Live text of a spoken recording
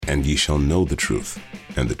and ye shall know the truth,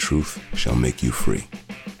 and the truth shall make you free.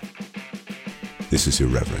 This is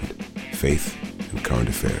Irreverent, Faith and Current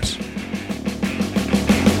Affairs.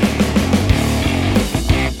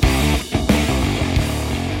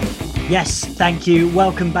 Yes, thank you.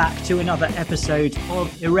 Welcome back to another episode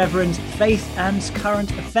of Irreverent, Faith and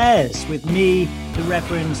Current Affairs with me, the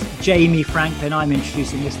Reverend Jamie Franklin. I'm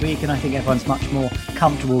introducing this week, and I think everyone's much more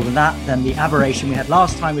comfortable with that than the aberration we had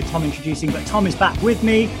last time with Tom introducing. But Tom is back with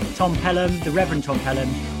me, Tom Pelham, the Reverend Tom Pelham,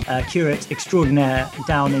 curate extraordinaire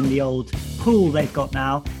down in the old pool they've got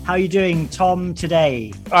now. How are you doing, Tom,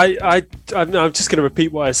 today? I'm just going to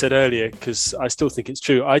repeat what I said earlier because I still think it's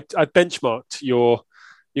true. I benchmarked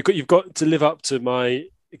You've got to live up to my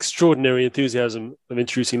extraordinary enthusiasm of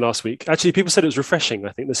introducing last week. Actually, people said it was refreshing.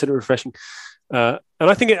 I think they said it was refreshing, and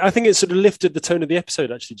I think it sort of lifted the tone of the episode.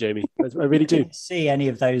 Actually, Jamie, I really do. I didn't see any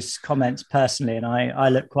of those comments personally, and I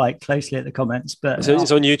look quite closely at the comments. But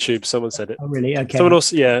it's on YouTube. Someone said it. Oh, really? Okay.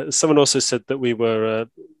 Someone also said that we were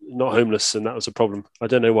not homeless, and that was a problem. I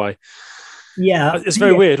don't know why. Yeah, it's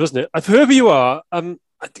very weird, wasn't it? Whoever you are, I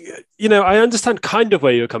understand kind of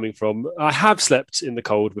where you're coming from. I have slept in the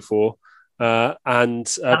cold before, but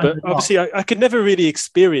obviously I could never really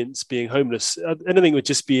experience being homeless. Anything would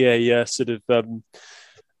just be a sort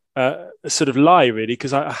of lie, really,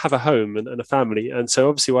 because I have a home and a family, and so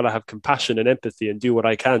obviously, while I have compassion and empathy and do what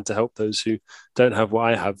I can to help those who don't have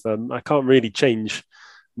what I have, I can't really change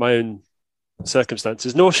my own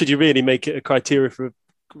circumstances. Nor should you really make it a criteria for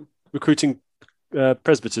recruiting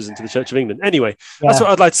presbyters into the Church of England. Anyway, That's what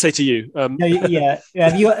I'd like to say to you. Are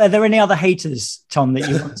there any other haters, Tom, that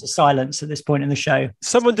you want to silence at this point in the show?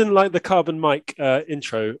 Someone didn't like the Carbon Mike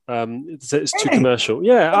intro. It's too commercial.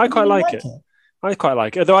 Yeah, I quite like it. I quite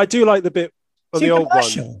like it. Although I do like the bit on the old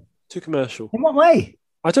one. Too commercial. In what way?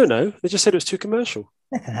 I don't know. They just said it was too commercial.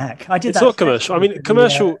 What the heck? I did it's that. It's not commercial. I mean,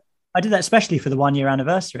 commercial. I did that especially for the 1 year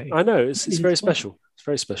anniversary. I know. It's very special. It's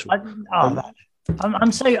very special.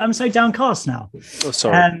 I'm so downcast now. Oh,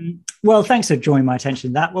 sorry. Well, thanks for drawing my attention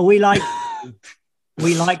to that. Well, we like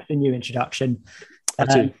the new introduction. I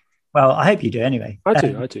do. Well, I hope you do anyway. I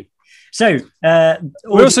do. So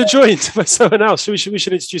we're also joined by someone else. We should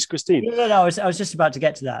introduce Christine. No. I was just about to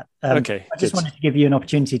get to that. Okay. I just wanted to give you an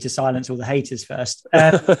opportunity to silence all the haters first.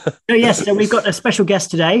 So we've got a special guest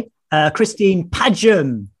today, Christine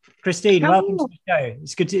Padgham. Christine, welcome to the show.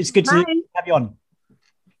 It's good to have you on.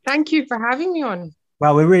 Thank you for having me on.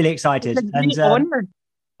 Well, we're really excited. It's an honor.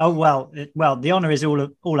 Oh, well, the honor is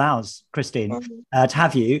all ours, Christine, to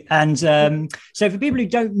have you. And so for people who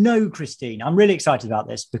don't know Christine, I'm really excited about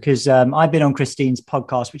this because I've been on Christine's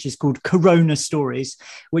podcast, which is called Corona Stories,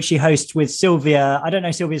 which she hosts with Sylvia. I don't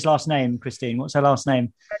know Sylvia's last name, Christine. What's her last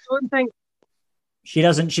name? I don't think. She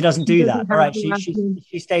doesn't do that. All right.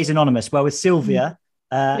 She stays anonymous. Well, with Sylvia,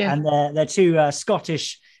 and they're two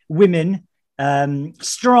Scottish women,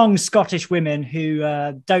 strong Scottish women who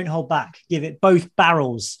don't hold back, give it both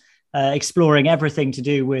barrels, exploring everything to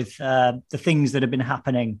do with the things that have been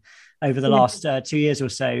happening over the last 2 years or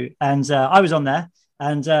so. And I was on there,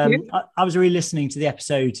 and I was really listening to the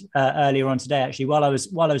episode earlier on today, actually, while I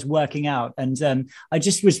was working out, and I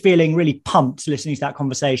just was feeling really pumped listening to that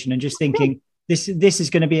conversation and just thinking, This is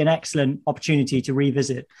going to be an excellent opportunity to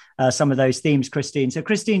revisit some of those themes, Christine. So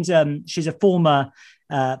Christine's she's a former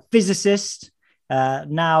physicist,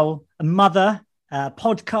 now a mother,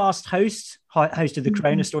 podcast host of the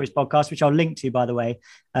Corona Stories podcast, which I'll link to, by the way,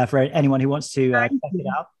 for anyone who wants to check it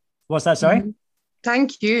out. What's that? Sorry.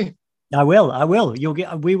 Thank you. I will.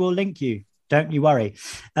 We will link you. Don't you worry.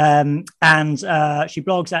 And she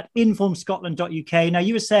blogs at informscotland.uk. Now,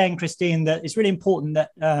 you were saying, Christine, that it's really important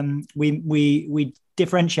that we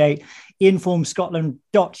differentiate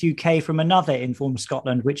informscotland.uk from another Inform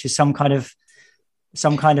Scotland, which is some kind of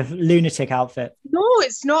lunatic outfit. No,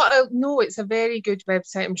 it's not. It's a very good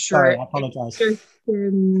website, I'm sure. Sorry, I apologise.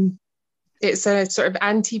 It's a sort of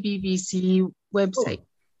anti-BBC website. Oh,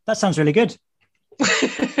 that sounds really good.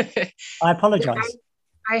 I apologise.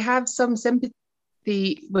 I have some sympathy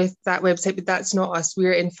with that website, but that's not us.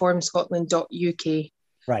 We're informscotland.uk.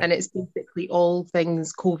 Right. And it's basically all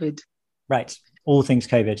things COVID. Right. All things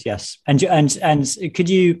COVID, yes. And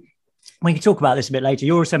we can talk about this a bit later.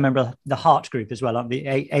 You're also a member of the HART group as well, aren't the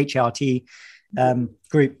HRT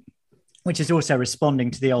group, which is also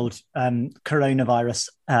responding to the old coronavirus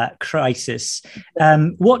crisis.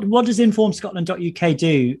 What does informscotland.uk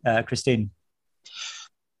do, Christine?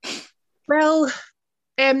 Well,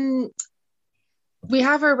 we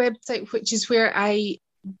have our website, which is where I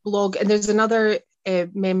blog, and there's another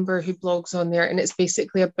member who blogs on there, and it's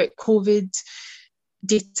basically about COVID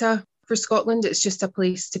data for Scotland. It's just a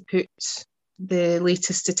place to put the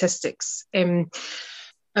latest statistics.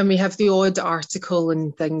 And we have the odd article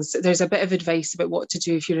and things. There's a bit of advice about what to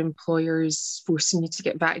do if your employer's forcing you to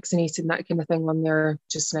get vaccinated and that kind of thing on there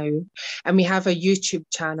just now. And we have a YouTube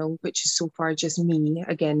channel, which is so far just me,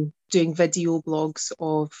 again, doing video blogs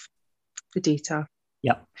of the data.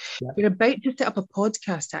 Yep. We're about to set up a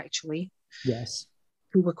podcast, actually. Yes.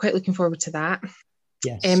 We're quite looking forward to that.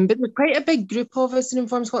 Yes. But there's quite a big group of us in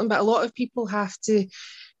Inform Scotland, but a lot of people have to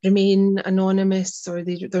remain anonymous, or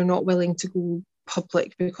they're not willing to go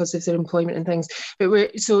public because of their employment and things.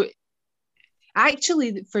 But so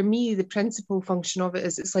actually, for me, the principal function of it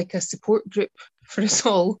is it's like a support group for us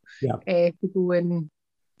all to go and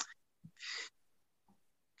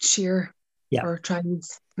share our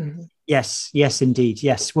trends. Mm-hmm. Yes, indeed.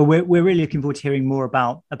 Yes. Well, we're really looking forward to hearing more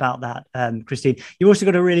about that, Christine. You've also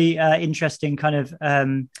got a really interesting kind of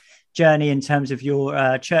journey in terms of your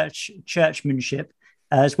churchmanship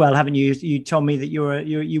as well, haven't you? You told me that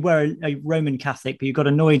you were a Roman Catholic, but you got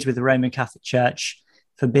annoyed with the Roman Catholic Church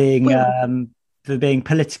for being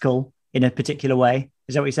political in a particular way.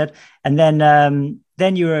 Is that what you said? And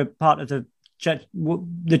then you were part of the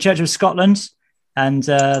Church of Scotland, and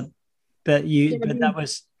but you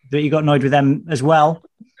got annoyed with them as well,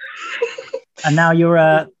 and now you're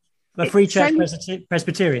a Free Church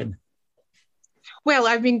Presbyterian. Well,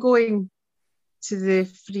 I've been going to the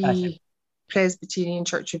Free Presbyterian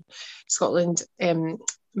Church of Scotland,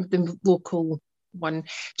 the local one,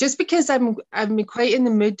 just because I'm quite in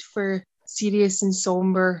the mood for serious and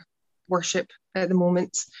somber worship at the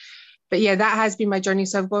moment. But yeah, that has been my journey.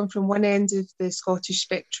 So I've gone from one end of the Scottish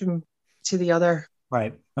spectrum to the other.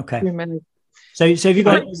 Right. Okay. So have you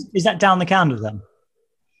got? Is that down the candle then?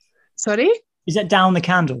 Sorry? Is that down the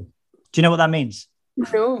candle? Do you know what that means?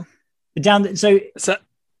 No. So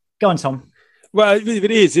go on, Tom. Well,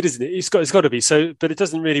 it is, isn't it? It's got to be so, but it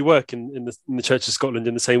doesn't really work in the Church of Scotland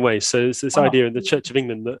in the same way. So it's this idea in the Church of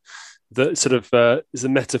England that sort of is a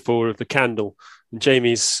metaphor of the candle, and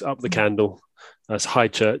Jamie's up the candle, that's high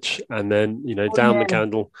church, and then down the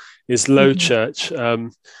candle is low church.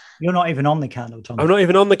 You're not even on the candle, Tom. I'm not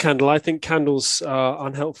even on the candle. I think candles are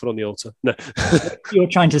unhelpful on the altar. No, you're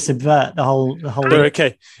trying to subvert the whole. They're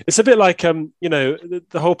okay. It's a bit like the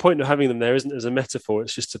whole point of having them there isn't as a metaphor.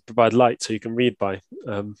 It's just to provide light so you can read by.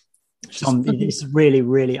 It's really,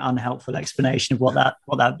 really unhelpful explanation of what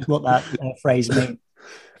that phrase means.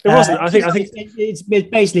 It wasn't. I think it's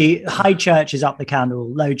basically high church is up the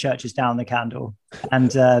candle, low church is down the candle,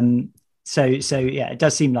 and. So yeah, it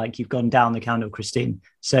does seem like you've gone down the candle, Christine.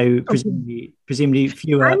 So presumably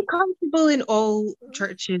fewer. I'm comfortable in all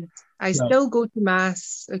churches. I still go to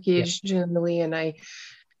mass occasionally, and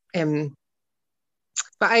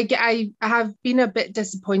but I have been a bit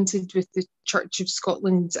disappointed with the Church of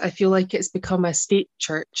Scotland. I feel like it's become a state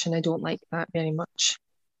church, and I don't like that very much.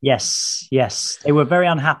 Yes, they were very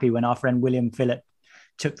unhappy when our friend William Phillip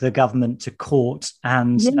took the government to court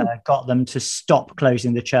and got them to stop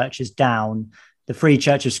closing the churches down. The Free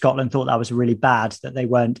Church of Scotland thought that was really bad, that they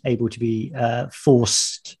weren't able to be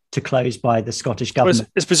forced to close by the Scottish government. Well,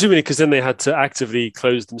 it's presumably because then they had to actively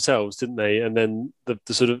close themselves, didn't they? And then the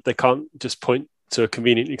sort of they can't just point to a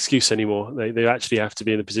convenient excuse anymore. They actually have to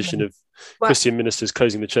be in the position of Christian ministers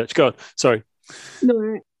closing the church. Go on. Sorry.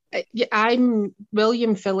 No. I'm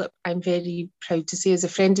William Phillip. I'm very proud to say is a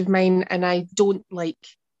friend of mine, and I don't like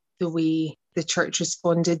the way the church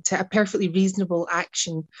responded to a perfectly reasonable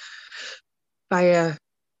action by a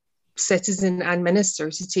citizen and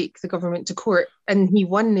minister to take the government to court, and he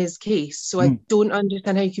won his case. So I don't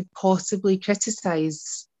understand how you could possibly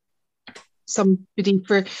criticise somebody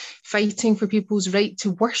for fighting for people's right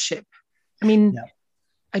to worship. I mean. Yeah.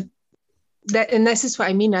 And this is what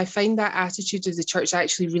I mean. I find that attitude of the church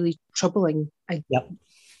actually really troubling.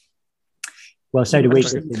 Well, so do we.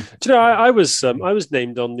 Do you know, I was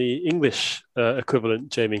named on the English equivalent,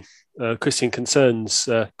 Jamie, Christian Concerns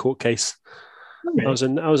court case. Oh,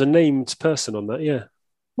 really? I was a named person on that. Yeah.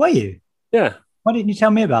 Were you? Yeah. Why didn't you tell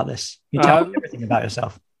me about this? You tell me everything about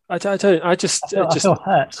yourself. I don't. I feel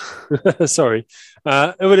hurt. Sorry.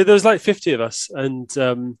 Well, there was like 50 of us,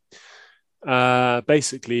 and.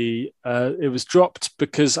 Basically, it was dropped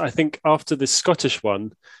because I think after the Scottish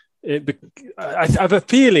one, I have a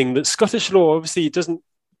feeling that Scottish law obviously doesn't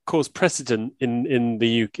cause precedent in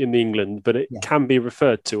the England, but it can be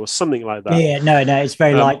referred to or something like that. Yeah, no, it's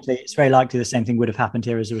very likely. It's very likely the same thing would have happened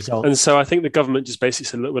here as a result. And so I think the government just basically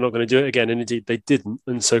said, "Look, we're not going to do it again," and indeed they didn't.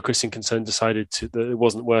 And so Christian Concern decided that it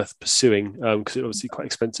wasn't worth pursuing because it was obviously quite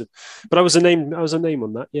expensive. But I was a name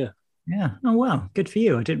on that. Yeah. Yeah. Oh wow, good for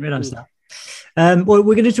you. I didn't realise that. Well,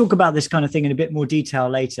 we're going to talk about this kind of thing in a bit more detail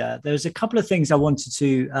later. There's a couple of things I wanted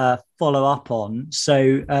to follow up on.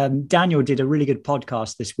 So Daniel did a really good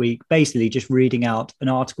podcast this week, basically just reading out an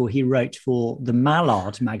article he wrote for the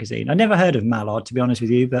Mallard magazine. I never heard of Mallard, to be honest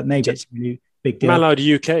with you, but maybe it's a really big deal. Mallard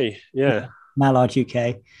UK, yeah. Mallard UK.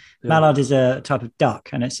 Yeah. Mallard is a type of duck,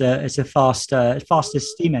 and it's a fastest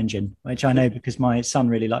steam engine, which I know because my son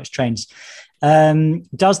really likes trains.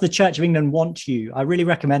 Does the Church of England want you? I really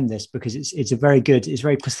recommend this because it's very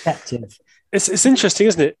perceptive. It's interesting,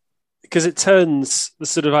 isn't it? Because it turns the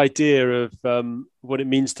sort of idea of what it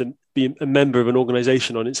means to be a member of an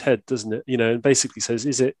organisation on its head, doesn't it? And basically says,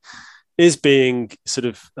 is being sort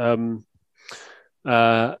of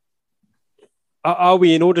are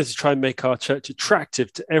we, in order to try and make our church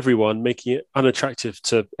attractive to everyone, making it unattractive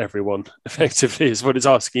to everyone? Effectively, is what it's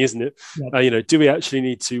asking, isn't it? Yeah. Do we actually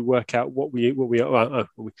need to work out what we are?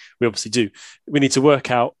 We obviously do. We need to work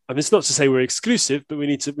out. I mean, it's not to say we're exclusive, but we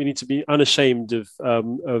need to be unashamed of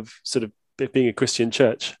sort of being a Christian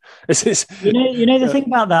church. The thing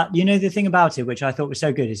about that. The thing about it, which I thought was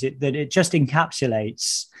so good, is that it just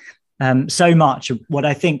encapsulates so much of what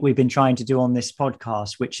I think we've been trying to do on this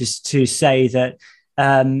podcast, which is to say that,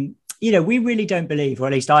 we really don't believe, or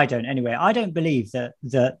at least I don't anyway, I don't believe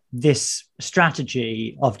that this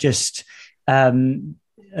strategy of just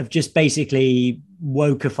basically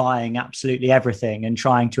wokeifying absolutely everything and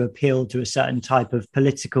trying to appeal to a certain type of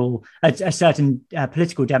political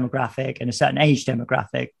demographic and a certain age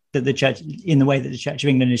demographic that the church, in the way that the Church of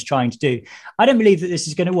England is trying to do. I don't believe that this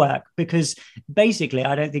is going to work because basically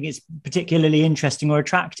I don't think it's particularly interesting or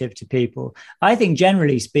attractive to people. I think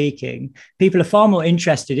generally speaking, people are far more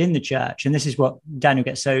interested in the church. And this is what Daniel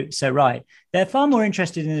gets so right. They're far more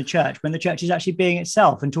interested in the church when the church is actually being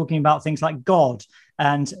itself and talking about things like God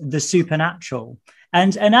and the supernatural.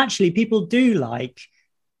 And actually people do like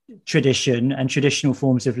tradition and traditional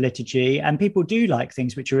forms of liturgy, and people do like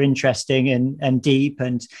things which are interesting and deep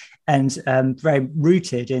and very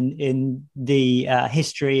rooted in the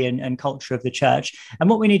history and culture of the church. And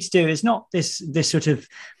what we need to do is not this sort of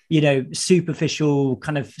superficial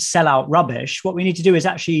kind of sellout rubbish. What we need to do is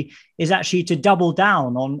actually to double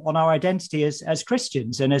down on our identity as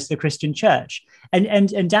Christians and as the Christian church.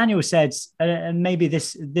 And Daniel said, and maybe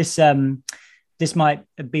this might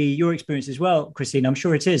be your experience as well, Christine. I'm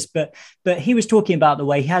sure it is, but he was talking about the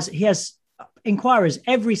way he has inquirers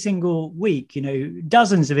every single week,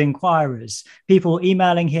 dozens of inquirers, people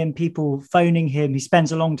emailing him, people phoning him. He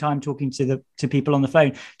spends a long time talking to people on the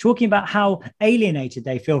phone, talking about how alienated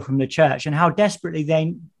they feel from the church and how desperately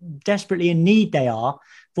in need they are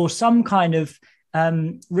for some kind of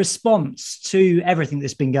response to everything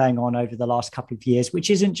that's been going on over the last couple of years, which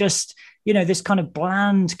isn't just, this kind of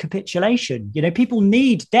bland capitulation. People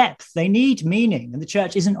need depth, they need meaning, and the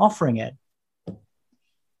church isn't offering it.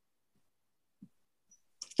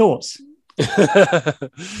 Thoughts? Well,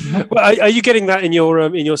 are you getting that in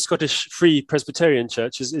your Scottish Free Presbyterian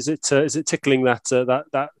Church? Is it tickling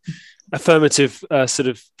that affirmative sort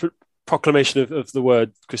of proclamation of the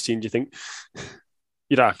word, Christine? Do you think?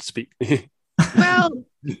 You don't have to speak. Well,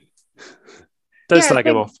 don't slag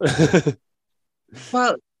him off.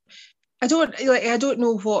 Well, I don't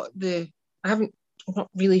know what I'm not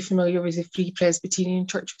really familiar with the Free Presbyterian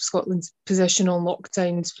Church of Scotland's position on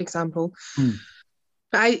lockdowns, for example.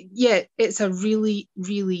 But it's a really,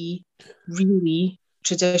 really, really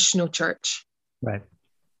traditional church. Right.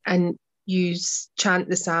 And you chant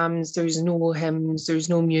the Psalms, there's no hymns, there's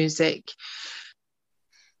no music.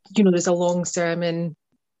 There's a long sermon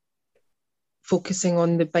focusing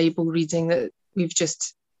on the Bible reading that we've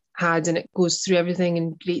just had, and it goes through everything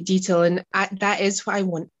in great detail. And that is what I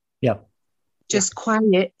want. Yeah. Just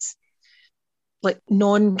quiet, like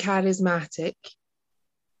non-charismatic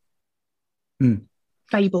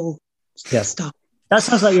Bible stuff. That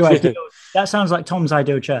sounds like your ideal. That sounds like Tom's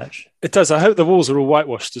ideal church. It does. I hope the walls are all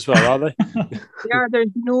whitewashed as well, are they? Yeah, there's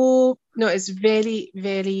no, it's very,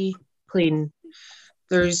 very plain.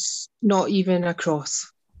 There's not even a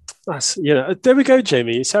cross. That's, there we go,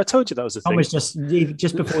 Jamie. So I told you that was a thing. Tom was just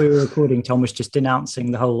before we were recording, Tom was just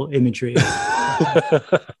denouncing the whole imagery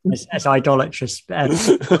as idolatrous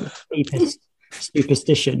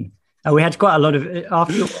superstition. We had quite a lot of,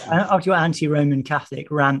 after your anti-Roman Catholic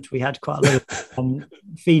rant, we had quite a lot of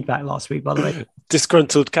feedback last week, by the way.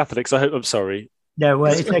 Disgruntled Catholics, I'm sorry. No,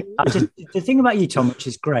 well, the thing about you, Tom, which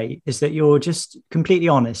is great, is that you're just completely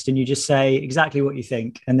honest and you just say exactly what you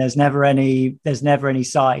think, and there's never any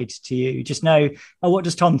side to you. You just know, oh, what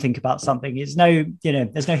does Tom think about something? There's no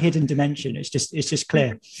hidden dimension. It's just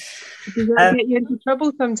clear. Does that get you into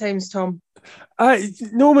trouble sometimes, Tom?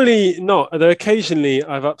 Normally not, though occasionally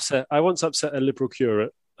I once upset a liberal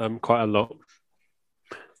curate quite a lot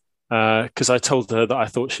because I told her that I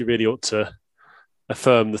thought she really ought to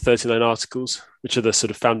affirm the 39 Articles, which are the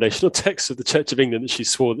sort of foundational texts of the Church of England that she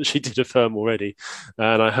swore that she did affirm already.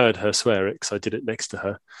 And I heard her swear it because I did it next to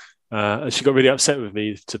her. And she got really upset with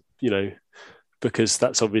me because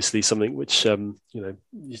that's obviously something which,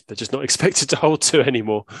 they're just not expected to hold to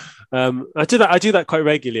anymore. I do that quite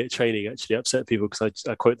regularly at training, actually, upset people because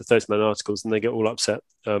I quote the 39 Articles and they get all upset.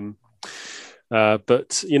 But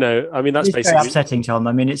that's basically very upsetting, Tom.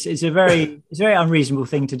 I mean, it's a very unreasonable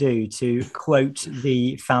thing to do, to quote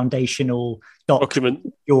the foundational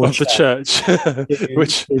document of the church,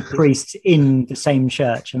 which priests in the same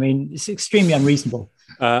church. I mean, it's extremely unreasonable.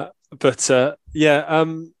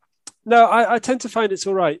 No, I tend to find it's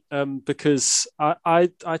all right because I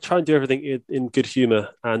try and do everything in good humour,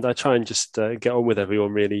 and I try and just get on with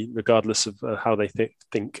everyone, really, regardless of how they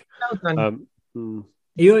think. Well done.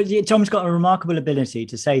 Tom's got a remarkable ability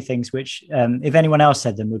to say things which, if anyone else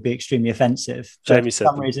said them, would be extremely offensive. Jamie said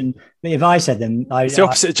for some reason, if I said them, it's the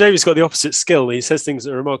opposite. Jamie's got the opposite skill. He says things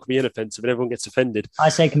that are remarkably inoffensive, and everyone gets offended. I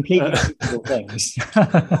say completely reasonable things,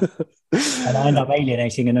 and I end up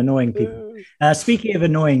alienating and annoying people. Speaking of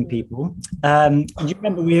annoying people, do you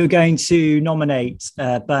remember we were going to nominate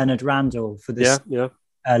Bernard Randall for this? Yeah.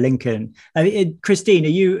 Lincoln. Christine, are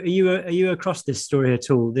you across this story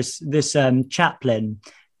at all? This chaplain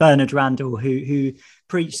Bernard Randall, who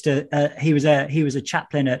preached. He was a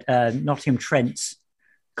chaplain at Nottingham Trent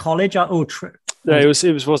College. No, it was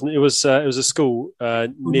a school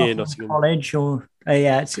near Nottingham College, or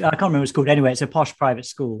I can't remember what it's called. Anyway, it's a posh private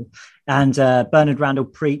school, and Bernard Randall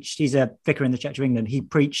preached. He's a vicar in the Church of England. He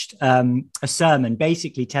preached a sermon,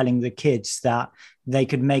 basically telling the kids that they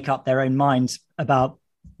could make up their own minds about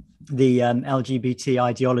the LGBT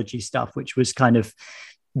ideology stuff, which was kind of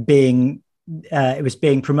being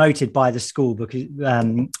promoted by the school because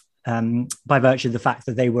by virtue of the fact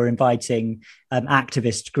that they were inviting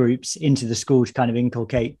activist groups into the school to kind of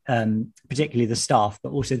inculcate particularly the staff,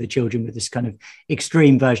 but also the children, with this kind of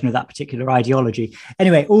extreme version of that particular ideology.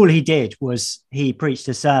 Anyway, all he did was he preached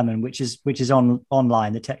a sermon, which is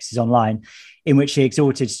online. The text is online, in which he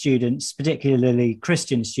exhorted students, particularly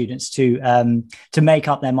Christian students, to make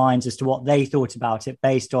up their minds as to what they thought about it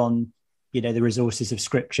based on the resources of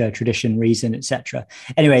scripture, tradition, reason, etc.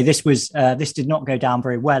 Anyway, this did not go down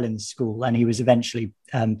very well in the school, and he was eventually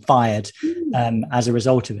fired as a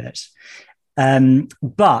result of it.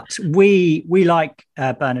 But we like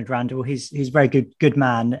Bernard Randall. He's a very good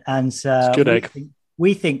man, and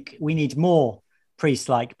we think we need more priests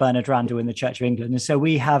like Bernard Randall in the Church of England, and so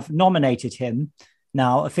we have nominated him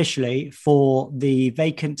now officially for the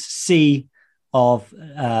vacant see of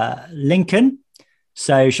Lincoln.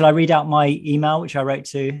 So shall I read out my email, which I wrote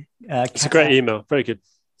to? It's a great email. Very good.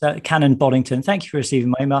 Canon Boddington, thank you for receiving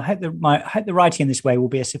my email. I hope the writing in this way will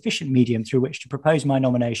be a sufficient medium through which to propose my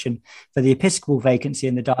nomination for the episcopal vacancy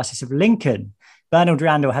in the Diocese of Lincoln. Bernard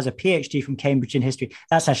Randall has a PhD from Cambridge in history.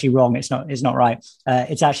 That's actually wrong. It's not right.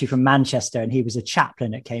 It's actually from Manchester, and he was a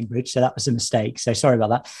chaplain at Cambridge, so that was a mistake. So sorry about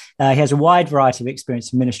that. He has a wide variety of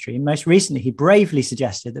experience in ministry, and most recently, he bravely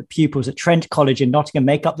suggested that pupils at Trent College in Nottingham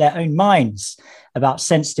make up their own minds about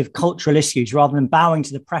sensitive cultural issues rather than bowing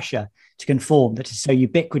to the pressure to conform that is so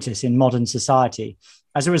ubiquitous in modern society.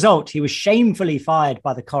 As a result, he was shamefully fired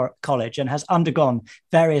by the college and has undergone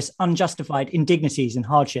various unjustified indignities and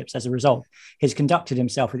hardships as a result. He has conducted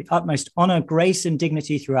himself with the utmost honour, grace and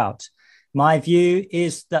dignity throughout. My view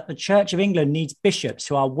is that the Church of England needs bishops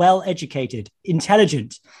who are well-educated,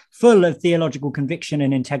 intelligent, full of theological conviction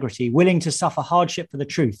and integrity, willing to suffer hardship for the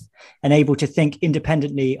truth, and able to think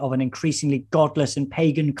independently of an increasingly godless and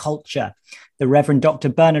pagan culture. The Reverend Dr.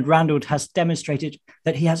 Bernard Randall has demonstrated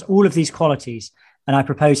that he has all of these qualities, and I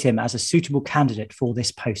propose him as a suitable candidate for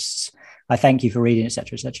this post. I thank you for reading,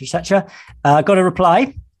 etc., etc., etc. I got a reply.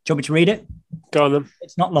 Do you want me to read it? Go on then.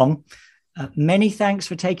 It's not long. Many thanks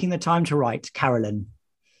for taking the time to write, Carolyn,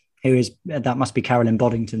 who is, that must be Carolyn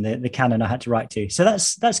Boddington, the canon I had to write to. So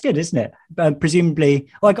that's good, isn't it? Presumably,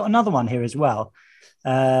 I got another one here as well.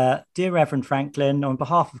 Dear Reverend Franklin, on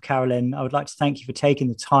behalf of Carolyn, I would like to thank you for taking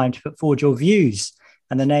the time to put forward your views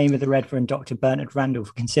and the name of the Reverend Dr. Bernard Randall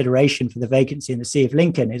for consideration for the vacancy in the See of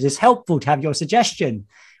Lincoln. It is helpful to have your suggestion,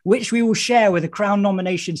 which we will share with the Crown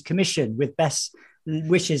Nominations Commission with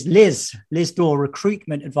wishes Liz Dorr,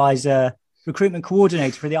 recruitment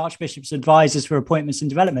coordinator for the Archbishop's Advisors for Appointments and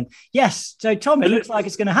Development. Yes. So, Tom, it looks like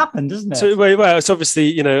it's going to happen, doesn't it? So, well, it's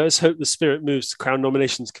obviously, let's hope the spirit moves to Crown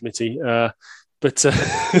Nominations Committee. But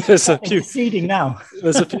there's a few proceeding now.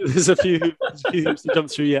 there's a few hoops to jump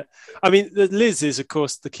through yet. I mean, Liz is, of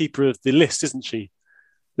course, the keeper of the list, isn't she?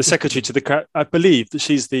 The secretary to the. I believe that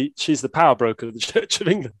she's the power broker of the Church of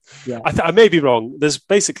England. Yeah. I may be wrong. There's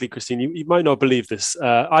basically, Christine, you might not believe this.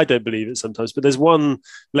 I don't believe it sometimes, but there's one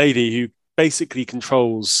lady who basically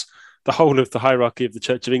controls the whole of the hierarchy of the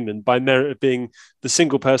Church of England by merit of being the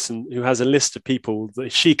single person who has a list of people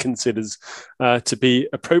that she considers to be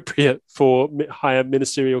appropriate for higher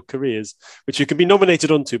ministerial careers, which you can be nominated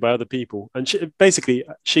onto by other people. And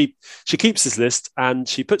she keeps this list and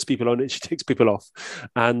she puts people on it, she takes people off,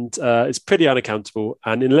 and it's pretty unaccountable.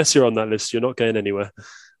 And unless you're on that list, you're not going anywhere.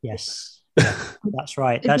 Yes, that's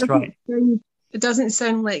right. That's right. It doesn't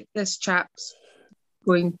sound like this chap's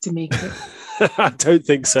going to make it. I don't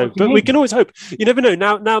think so, but we can always hope. You never know.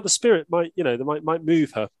 Now the spirit might, they might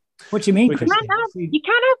move her. What do you mean? You can't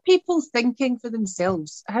have people thinking for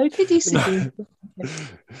themselves. How could you say?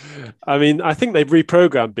 I mean, I think they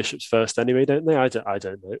reprogram bishops first, anyway, don't they? I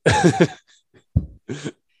don't know.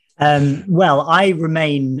 Well, I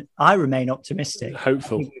remain optimistic.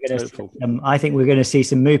 Hopeful. I think we're going to see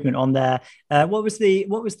some movement on there. What was the?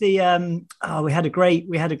 We had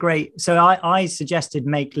a great. So I suggested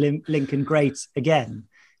make Lincoln great again,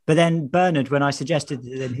 but then Bernard, when I suggested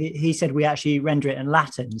it, he said we actually render it in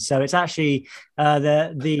Latin. So it's actually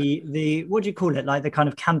the what do you call it? Like the kind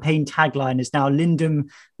of campaign tagline is now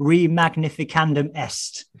Lindum re magnificandum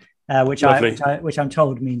est. Which I'm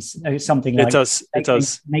told means something like it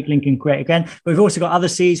does make Lincoln great again. But we've also got other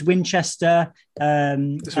sees, Winchester.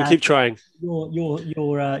 So we keep trying.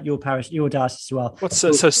 Your parish, your diocese as well. What's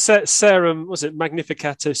so Serum? Was it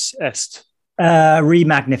Magnificatus Est? Re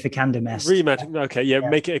magnificandum est. Okay, yeah,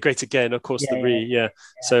 make it great again. Of course, yeah.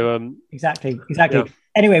 So exactly. Yeah.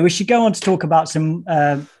 Anyway, we should go on to talk about some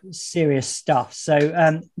serious stuff.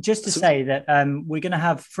 So just to say that we're going to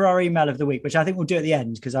have for our email of the week, which I think we'll do at the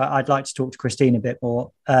end because I'd like to talk to Christine a bit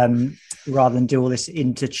more rather than do all this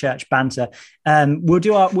inter-church banter. We'll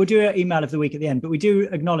do our email of the week at the end, but we do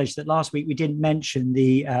acknowledge that last week we didn't mention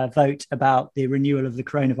the vote about the renewal of the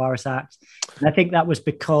Coronavirus Act. And I think that was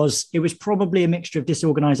because it was probably a mixture of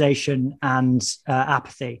disorganization and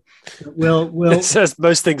apathy. It says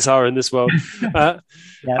most things are in this world. are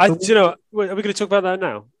we going to talk about that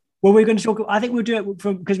now? Well, we're going to talk. I think we'll do it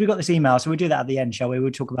because we got this email, so we'll do that at the end, shall we?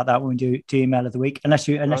 We'll talk about that when we do email of the week. Unless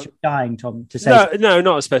you're dying, Tom, to say no,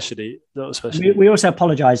 not especially. We also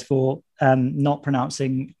apologise for not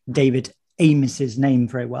pronouncing David Amos's name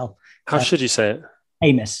very well. How should you say it?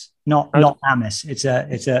 Amos, not Amos.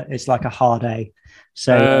 It's like a hard A.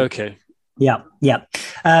 So okay. Yeah.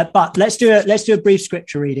 But let's do a brief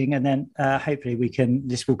scripture reading, and then hopefully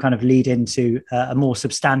this will kind of lead into a more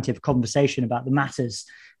substantive conversation about the matters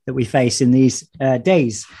that we face in these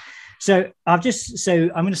days. So I'm going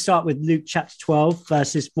to start with Luke chapter 12,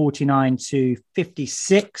 verses 49 to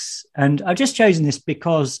 56. And I've just chosen this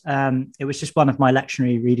because it was just one of my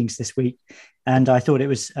lectionary readings this week. And I thought it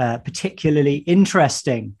was particularly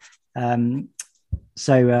interesting.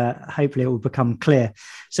 So hopefully it will become clear.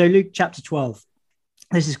 So Luke chapter 12,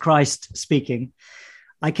 this is Christ speaking.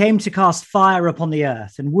 I came to cast fire upon the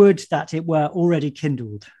earth, and would that it were already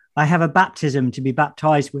kindled. I have a baptism to be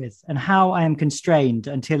baptized with, and how I am constrained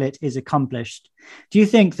until it is accomplished. Do you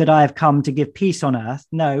think that I have come to give peace on earth?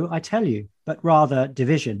 No, I tell you, but rather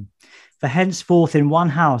division. For henceforth in one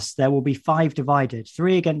house there will be 5 divided,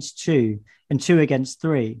 3 against 2, and 2 against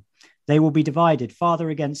 3. They will be divided, father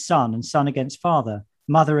against son, and son against father,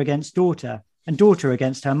 mother against daughter, and daughter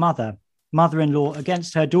against her mother, mother-in-law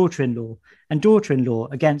against her daughter-in-law, and daughter-in-law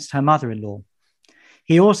against her mother-in-law.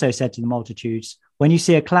 He also said to the multitudes, when you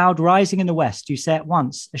see a cloud rising in the west, you say at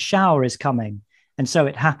once, a shower is coming, and so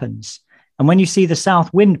it happens. And when you see the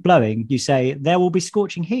south wind blowing, you say, there will be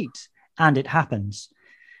scorching heat, and it happens.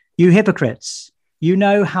 You hypocrites, you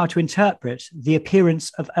know how to interpret the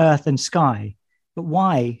appearance of earth and sky, but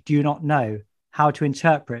why do you not know how to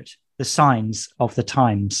interpret the signs of the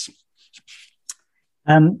times?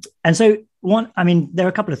 And so there are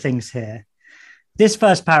a couple of things here. This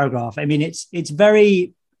first paragraph, it's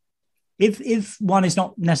very, if one is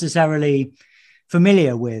not necessarily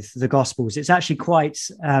familiar with the Gospels, it's actually quite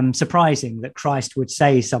surprising that Christ would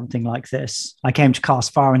say something like this. I came to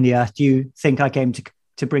cast fire on the earth. Do you think I came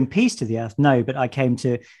to bring peace to the earth? No, but I came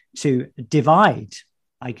to divide.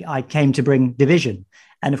 I came to bring division.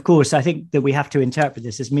 And of course, I think that we have to interpret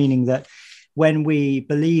this as meaning that when we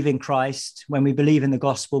believe in Christ, when we believe in the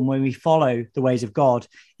gospel, and when we follow the ways of God,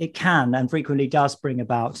 it can and frequently does bring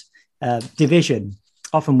about division,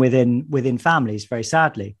 often within families, very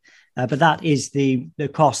sadly. But that is the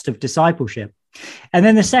cost of discipleship. And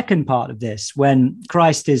then the second part of this, when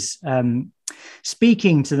Christ is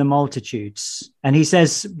speaking to the multitudes, and he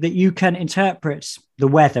says that you can interpret the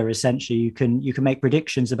weather. Essentially, you can make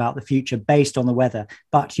predictions about the future based on the weather,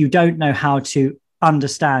 but you don't know how to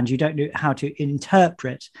understand, you don't know how to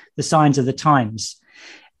interpret the signs of the times.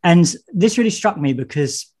 And this really struck me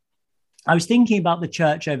because I was thinking about the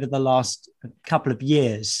church over the last couple of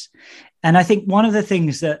years, and I think one of the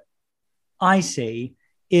things that I see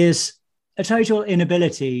is a total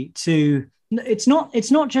inability to. It's not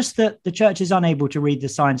just that the church is unable to read the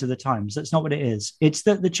signs of the times. That's not what it is. It's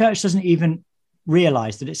that the church doesn't even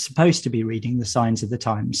realize that it's supposed to be reading the signs of the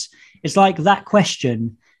times. It's like that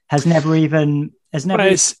question has never occurred.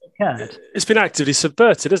 It's been actively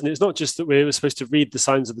subverted, isn't it? It's not just that we're supposed to read the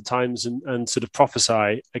signs of the times and sort of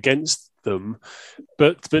prophesy against them,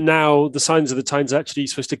 but now the signs of the times are actually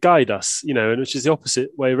supposed to guide us, and which is the opposite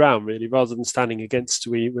way around, really. Rather than standing against,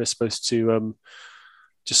 we're supposed to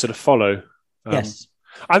just sort of follow. Yes,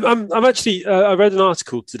 I'm actually. I read an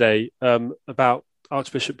article today about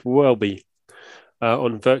Archbishop Welby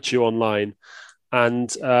on Virtue Online,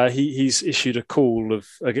 and he's issued a call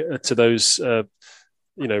to those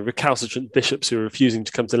recalcitrant bishops who are refusing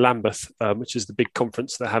to come to Lambeth, which is the big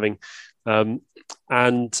conference they're having, and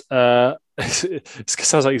it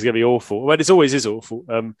sounds like it's going to be awful. Well, it always is awful.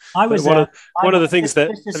 I was one of the things that.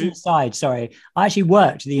 Just an aside, sorry, I actually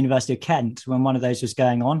worked at the University of Kent when one of those was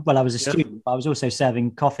going on. Well, I was a student, but I was also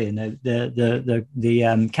serving coffee in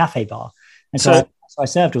the cafe bar, and so I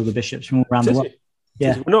served all the bishops from all around the world.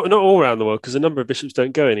 Yeah, not all around the world, because a number of bishops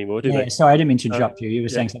don't go anymore, do they? Sorry, I didn't mean to interrupt you. You were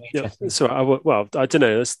saying something interesting. So I don't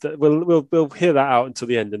know. We'll hear that out until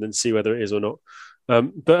the end and then see whether it is or not.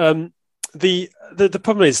 The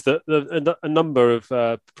problem is that a number of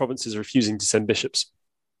provinces are refusing to send bishops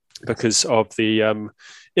because of the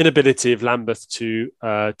inability of Lambeth to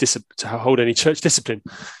hold any church discipline,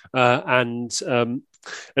 and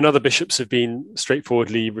other bishops have been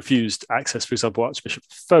straightforwardly refused access. For example, Archbishop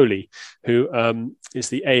Foley, who is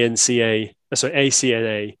the ACNA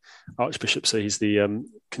Archbishop, so he's the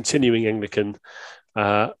continuing Anglican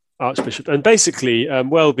Archbishop, and basically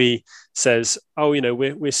Welby says,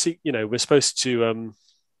 we're supposed to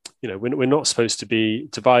we're not supposed to be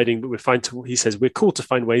dividing, but he says we're called to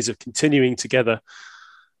find ways of continuing together,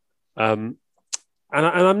 and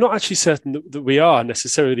I'm not actually certain that we are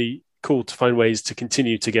necessarily called to find ways to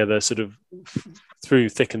continue together sort of through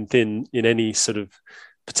thick and thin in any sort of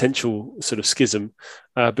potential sort of schism,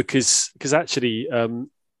 because actually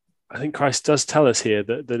I think Christ does tell us here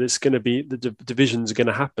that it's going to be the divisions are going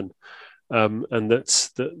to happen, and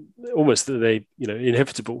that's almost that they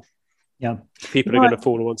inevitable. Yeah, people are going to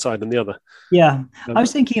fall on one side and the other. Yeah, I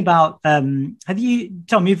was thinking about. Have you,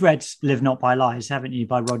 Tom? You've read "Live Not by Lies," haven't you,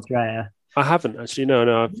 by Rod Dreher? I haven't actually. No.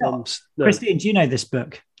 No. Christine, do you know this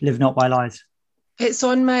book, "Live Not by Lies"? It's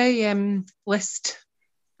on my list.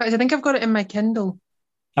 I think I've got it in my Kindle.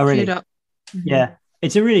 Oh, really? Yeah.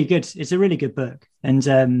 It's a really good book, and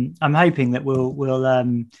I'm hoping that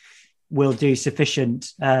we'll do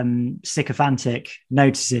sufficient sycophantic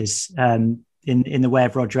notices in the way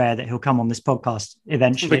of Rod Dreher that he'll come on this podcast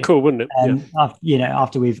eventually. It'd be cool, wouldn't it?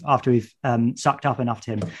 After we've sucked up enough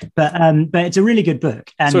to him, but it's a really good book.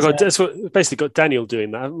 And so we've basically got Daniel doing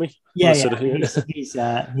that, haven't we? Yeah. He's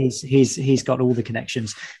got all the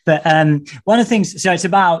connections. But one of the things, so it's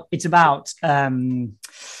about the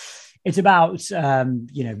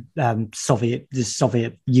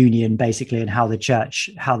Soviet Union basically, and how the church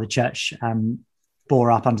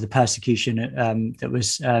bore up under the persecution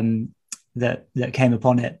that came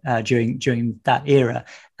upon it during that era.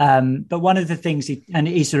 But one of the things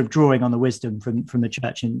he's sort of drawing on the wisdom from the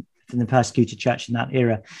church and from the persecuted church in that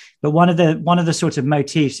era. But one of the sort of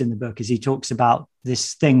motifs in the book is he talks about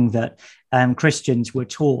this thing that Christians were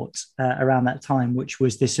taught around that time, which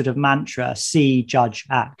was this sort of mantra: see, judge,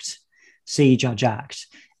 act. See, judge, act.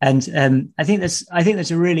 And I think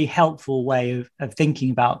that's a really helpful way of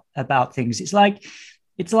thinking about things. It's like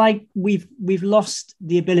we've lost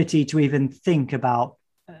the ability to even think about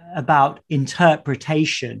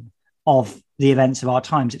interpretation of the events of our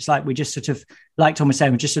times. It's like we just sort of, like Tom was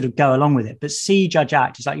saying, we just sort of go along with it. But see, judge,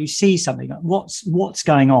 act is like you see something. What's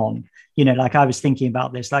going on? Like I was thinking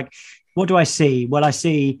about this. Like, what do I see? Well, I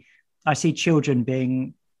see children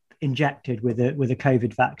being injected with a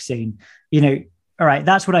COVID vaccine. All right,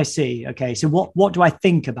 that's what I see. Okay, so what do I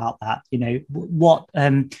think about that?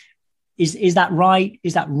 is that right?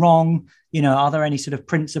 Is that wrong? You know, are there any sort of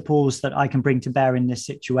principles that I can bring to bear in this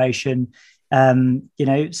situation? You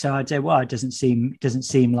know, so I'd say, well, it doesn't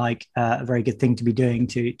seem like a very good thing to be doing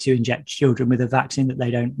to inject children with a vaccine that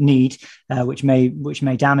they don't need, which may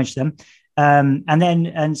damage them. And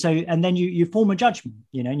then you form a judgment,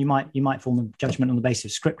 you know, and you might form a judgment on the basis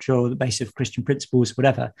of scripture or the basis of Christian principles,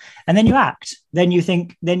 whatever. And then you act. Then you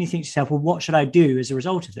think to yourself, well, what should I do as a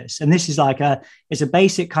result of this? And this is it's a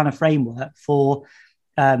basic kind of framework for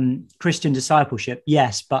Christian discipleship,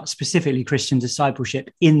 yes, but specifically Christian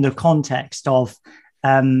discipleship in the context of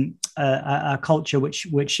a culture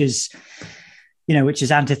which is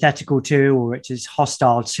antithetical to, or which is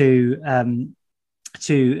hostile to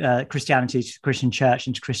Christianity, to the Christian church,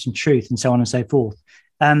 and to Christian truth, and so on and so forth.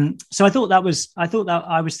 So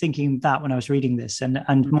I was thinking that when I was reading this,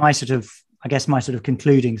 and my sort of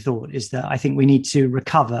concluding thought is that I think we need to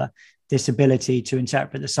recover this ability to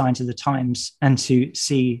interpret the signs of the times and to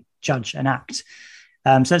see, judge, and act.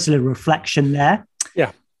 So that's a little reflection there.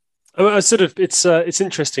 Yeah, it's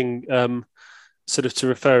interesting, sort of to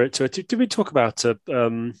refer it to. Did we talk about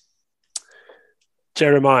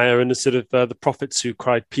Jeremiah and the sort of the prophets who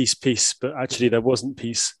cried peace, peace, but actually there wasn't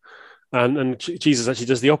peace, and Jesus actually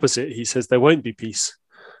does the opposite. He says there won't be peace.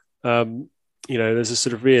 You know, there's a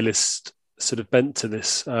sort of realist sort of bent to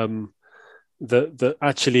this. That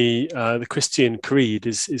actually the Christian creed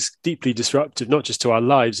is deeply disruptive, not just to our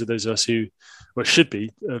lives of those of us who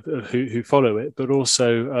follow it, but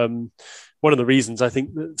also one of the reasons I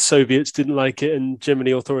think that Soviets didn't like it, and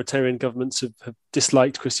generally authoritarian governments have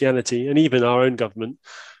disliked Christianity, and even our own government,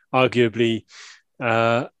 arguably,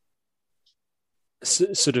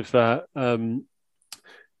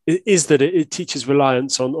 is that it teaches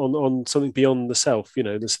reliance on something beyond the self. You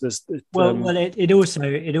know, it also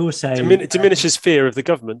diminishes fear of the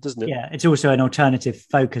government, doesn't it? Yeah, it's also an alternative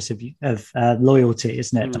focus of loyalty,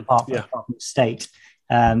 isn't it? Apart from state,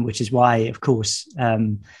 which is why, of course,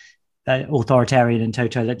 authoritarian and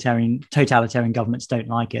totalitarian governments don't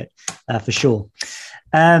like it, for sure.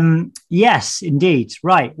 Yes, indeed.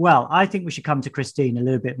 Right. Well, I think we should come to Christine a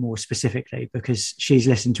little bit more specifically, because she's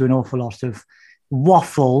listened to an awful lot of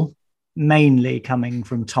waffle, mainly coming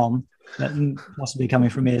from Tom, but possibly coming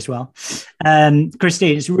from me as well.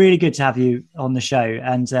 Christine, it's really good to have you on the show,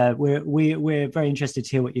 and we're very interested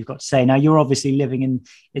to hear what you've got to say. Now, you're obviously living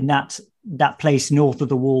in that place north of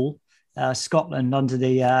the wall, Scotland, under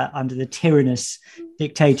the tyrannous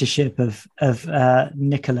dictatorship of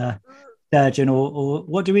Nicola Sturgeon, or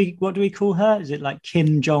what do we call her? Is it like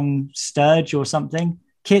Kim Jong Sturge or something?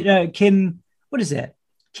 Kim, what is it?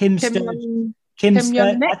 Kim Sturge.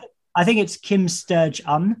 I think it's Kim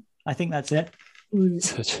Sturgeon. I think that's it.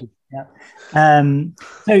 Yeah.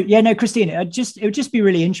 So yeah, no, Christine, it would just be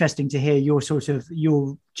really interesting to hear your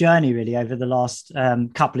your journey really over the last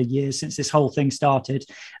couple of years since this whole thing started.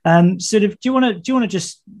 Do you want to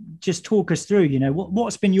just talk us through, you know,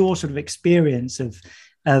 what's been your sort of experience of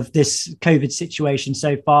this COVID situation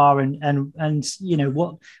so far, and you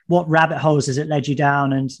know, what rabbit holes has it led you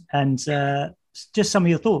down, and just some of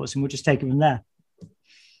your thoughts, and we'll just take it from there.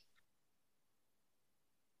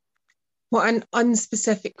 What an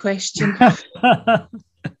unspecific question. Well,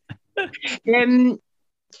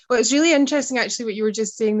 it's really interesting, actually, what you were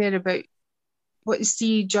just saying there about what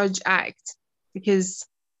see, judge, act, because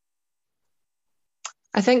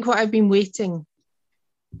I think what I've been waiting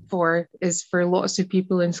for is for lots of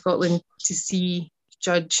people in Scotland to see,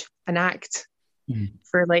 judge, and act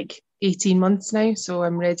for like 18 months now. So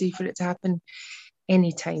I'm ready for it to happen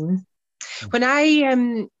anytime. When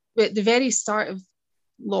I, at the very start of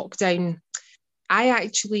lockdown, I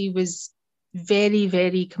actually was very,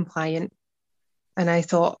 very compliant. And I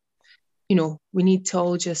thought, you know, we need to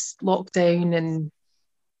all just lock down and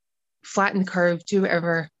flatten the curve, do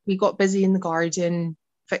whatever. We got busy in the garden,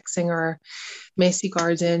 fixing our messy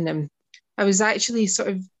garden. And I was actually sort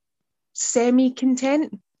of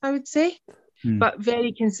semi-content, I would say, but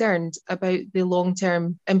very concerned about the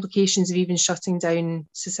long-term implications of even shutting down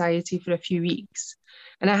society for a few weeks.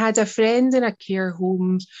 And I had a friend in a care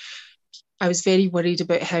home. I was very worried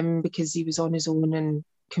about him because he was on his own and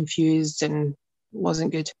confused and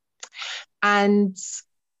wasn't good. And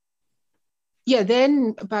yeah,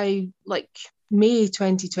 then by like May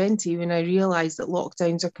 2020, when I realised that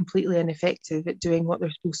lockdowns are completely ineffective at doing what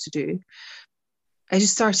they're supposed to do, I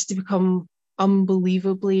just started to become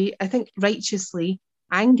unbelievably, I think righteously,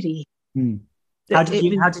 angry. How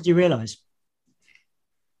did you realise?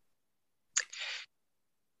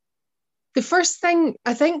 The first thing,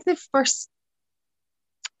 I think the first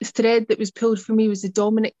thread that was pulled for me was the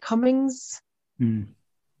Dominic Cummings thing.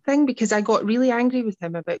 thing, because I got really angry with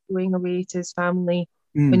him about going away to his family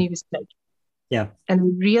when he was sick. Yeah.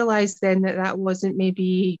 And realised then that wasn't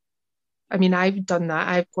maybe, I mean, I've done that.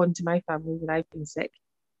 I've gone to my family when I've been sick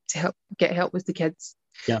to get help with the kids.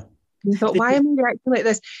 Yeah. And I thought, why am I reacting like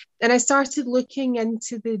this? And I started looking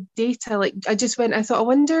into the data. Like, I thought, I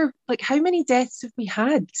wonder, like, how many deaths have we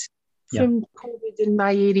had from COVID in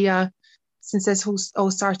my area since this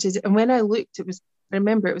all started? And when I looked, I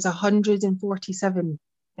remember it was 147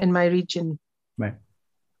 in my region. Right.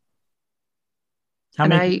 How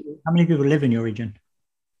many people live in your region?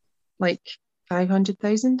 Like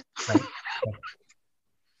 500,000. Right.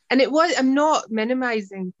 And I'm not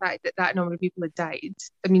minimizing the fact that number of people had died.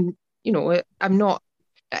 I mean,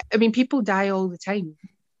 people die all the time.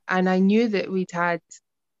 And I knew that we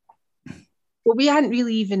hadn't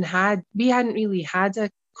really had a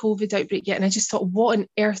COVID outbreak yet. And I just thought, what on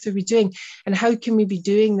earth are we doing? And how can we be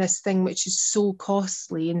doing this thing, which is so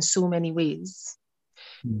costly in so many ways,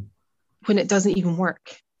 when it doesn't even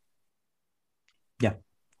work? Yeah.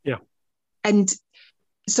 Yeah. And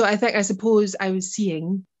so I suppose I was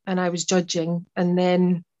seeing and I was judging, and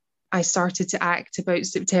then I started to act about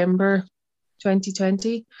September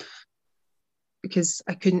 2020 because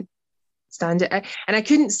I couldn't stand it. And I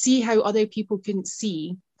couldn't see how other people couldn't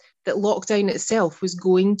see that lockdown itself was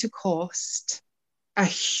going to cost a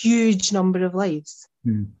huge number of lives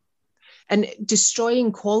and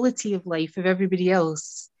destroying quality of life of everybody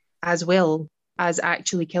else, as well as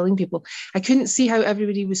actually killing people. I couldn't see how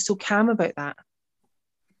everybody was so calm about that.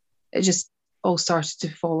 It just all started to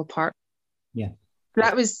fall apart. Yeah.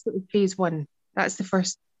 That was phase one. That's the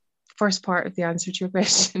first part of the answer to your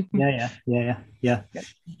question. Yeah.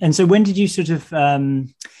 And so when did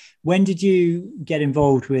you get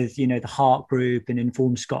involved with, the Heart Group and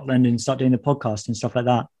Inform Scotland and start doing the podcast and stuff like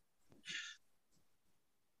that?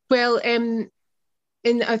 Well,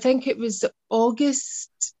 I think it was August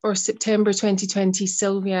or September 2020,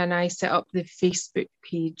 Sylvia and I set up the Facebook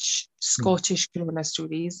page, Scottish Corona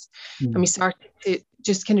Stories. And we started to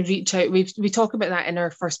just kind of reach out. We talk about that in our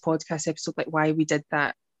first podcast episode, like why we did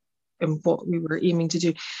that and what we were aiming to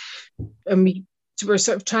do. And we were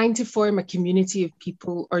sort of trying to form a community of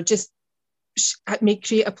people, or just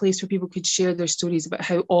create a place where people could share their stories about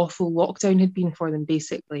how awful lockdown had been for them,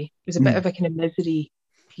 basically. It was a bit of a kind of misery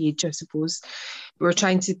page, I suppose. We were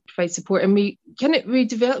trying to provide support, and we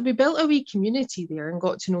built a wee community there and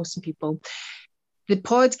got to know some people. The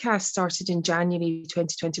podcast started in January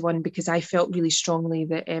 2021 because I felt really strongly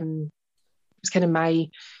that it was kind of my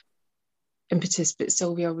impetus, but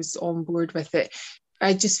Sylvia was on board with it.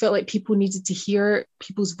 I just felt like people needed to hear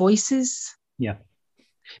people's voices. Yeah.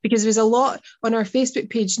 Because there's a lot on our Facebook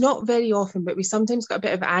page, not very often, but we sometimes got a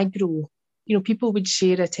bit of aggro. People would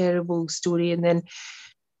share a terrible story, and then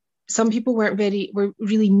some people were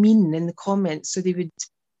really mean in the comments, so they would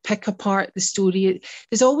pick apart the story.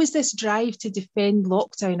 There's always this drive to defend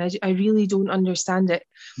lockdown. I really don't understand it.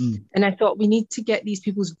 And I thought we need to get these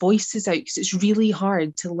people's voices out, because it's really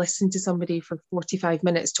hard to listen to somebody for 45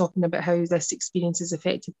 minutes talking about how this experience has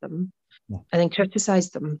affected them and then criticise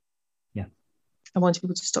them. Yeah. I wanted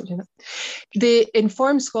people to stop doing that. The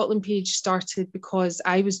Inform Scotland page started because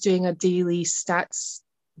I was doing a daily stats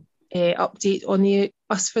update on the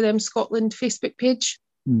Us For Them Scotland Facebook page.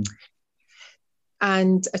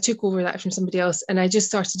 And I took over that from somebody else, and I just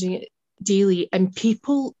started doing it daily. And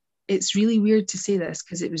people, it's really weird to say this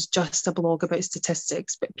because it was just a blog about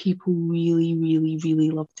statistics, but people really, really,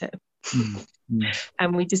 really loved it.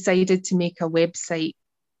 And we decided to make a website,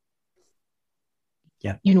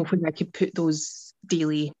 when I could put those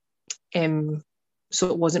daily, so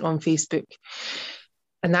it wasn't on Facebook.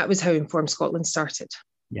 And that was how Inform Scotland started.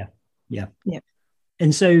 Yeah.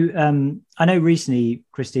 And so I know recently,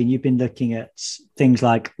 Christine, you've been looking at things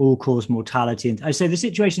like all-cause mortality. And so the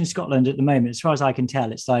situation in Scotland at the moment, as far as I can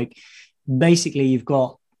tell, it's like basically you've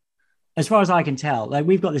got, as far as I can tell, like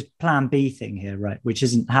we've got this plan B thing here, right, which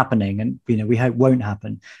isn't happening and, we hope won't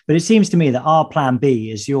happen. But it seems to me that our plan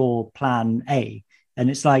B is your plan A. And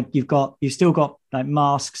it's like you've still got like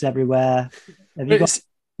masks everywhere. Have you got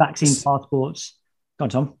vaccine passports? Go on,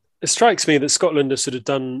 Tom. It strikes me that Scotland has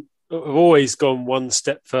have always gone one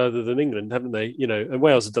step further than England, haven't they? And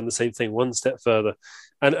Wales have done the same thing, one step further.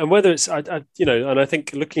 And whether it's, and I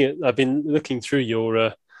think I've been looking through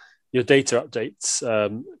your data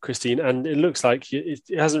updates, Christine, and it looks like it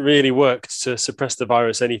hasn't really worked to suppress the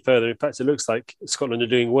virus any further. In fact, it looks like Scotland are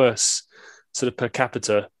doing worse sort of per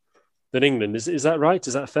capita than England. Is that right?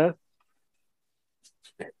 Is that fair?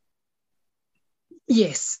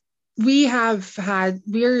 Yes. We're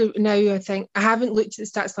now, I think, I haven't looked at the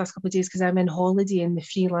stats the last couple of days because I'm in holiday in the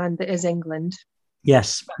free land that is England.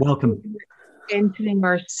 Yes, welcome. Entering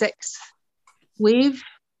our 6th wave.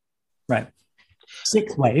 Right.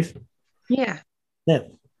 6th wave? Yeah.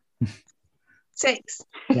 6.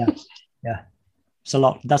 Yeah. It's a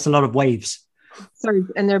lot. That's a lot of waves. Sorry,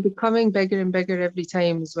 and they're becoming bigger and bigger every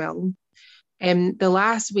time as well. The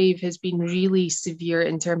last wave has been really severe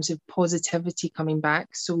in terms of positivity coming back.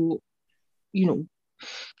 So,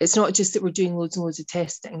 it's not just that we're doing loads and loads of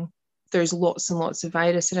testing. There's lots and lots of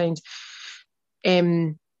virus around.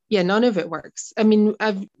 None of it works. I mean,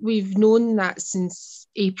 we've known that since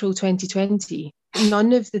April 2020.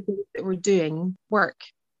 None of the things that we're doing work.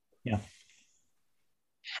 Yeah.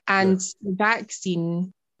 And the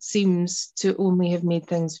vaccine seems to only have made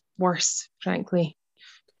things worse, frankly.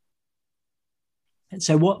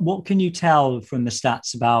 So what can you tell from the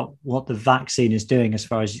stats about what the vaccine is doing as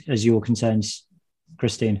far as you're concerned,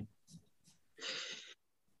 Christine?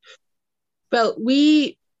 Well,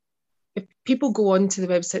 if people go onto the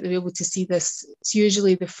website, they'll be able to see this. It's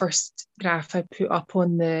usually the first graph I put up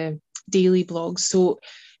on the daily blog. So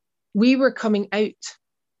we were coming out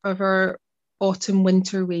of our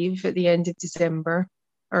autumn-winter wave at the end of December.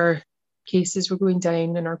 Our cases were going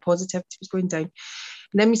down and our positivity was going down.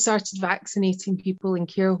 And then we started vaccinating people in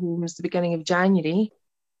care homes the beginning of January.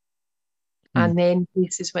 And then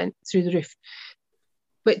cases went through the roof,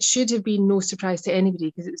 which should have been no surprise to anybody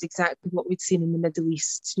because it was exactly what we'd seen in the Middle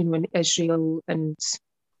East, in Israel and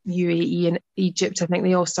UAE and Egypt. I think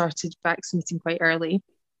they all started vaccinating quite early.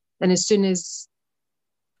 And as soon as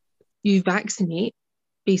you vaccinate,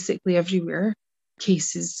 basically everywhere,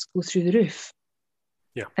 cases go through the roof.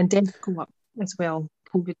 Yeah. And deaths go up as well,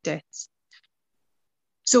 COVID deaths.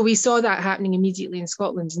 So we saw that happening immediately in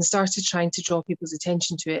Scotland and started trying to draw people's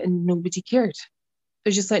attention to it, and nobody cared.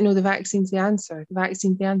 They're just like, no, the vaccine's the answer. The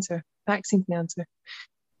vaccine's the answer. Vaccine's the answer.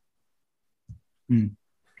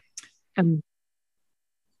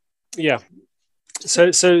 Yeah.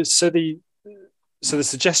 So the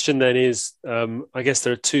suggestion then is, I guess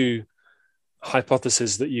there are two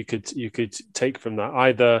hypotheses that you could take from that.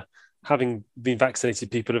 Either having been vaccinated,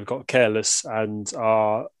 people have got careless and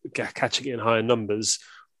are catching it in higher numbers,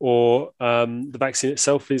 or the vaccine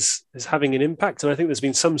itself is having an impact. And I think there's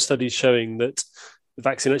been some studies showing that the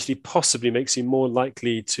vaccine actually possibly makes you more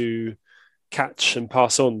likely to catch and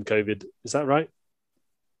pass on COVID. Is that right?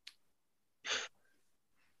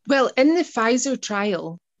 Well, in the Pfizer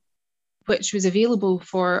trial, which was available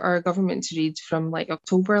for our government to read from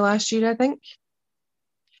October last year, I think,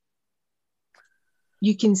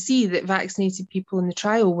 you can see that vaccinated people in the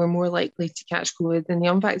trial were more likely to catch COVID than the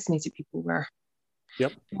unvaccinated people were.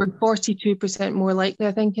 Yep. We're 42% more likely,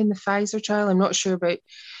 I think, in the Pfizer trial. I'm not sure about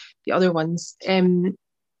the other ones. And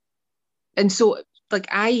so,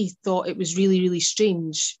 I thought it was really, really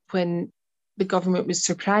strange when the government was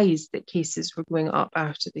surprised that cases were going up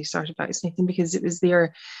after they started vaccinating, because it was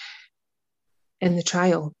there in the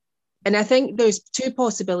trial. And I think there's two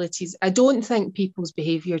possibilities. I don't think people's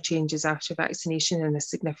behaviour changes after vaccination in a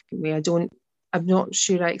significant way. I'm not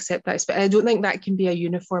sure I accept that, but I don't think that can be a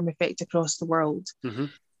uniform effect across the world. Mm-hmm.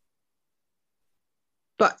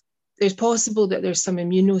 But it's possible that there's some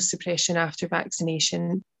immunosuppression after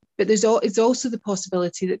vaccination. But it's also the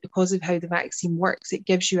possibility that because of how the vaccine works, it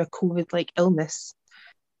gives you a COVID-like illness.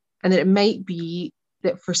 And that it might be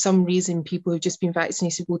that for some reason people who've just been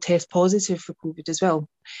vaccinated will test positive for COVID as well.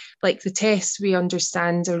 Like the tests we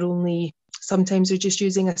understand are sometimes they're just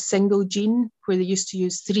using a single gene where they used to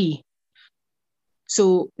use 3.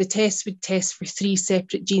 So the test would test for 3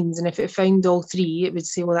 separate genes, and if it found all 3, it would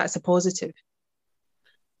say, well, that's a positive.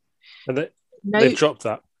 And they've dropped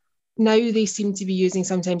that. Now they seem to be using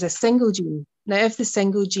sometimes a single gene. Now, if the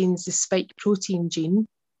single gene is the spike protein gene,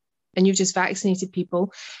 and you've just vaccinated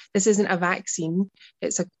people, this isn't a vaccine,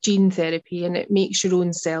 it's a gene therapy, and it makes your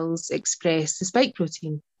own cells express the spike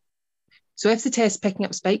protein. So if the test's picking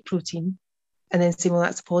up spike protein and then saying, well,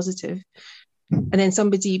 that's a positive, and then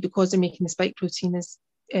somebody, because they're making the spike protein, is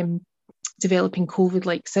developing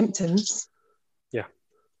COVID-like symptoms,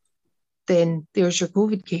 then there's your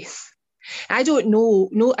COVID case. I don't know.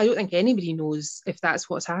 No, I don't think anybody knows if that's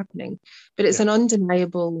what's happening, but it's an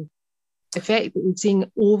undeniable effect that we're seeing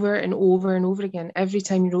over and over and over again every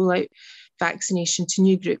time you roll out vaccination to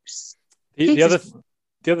new groups. The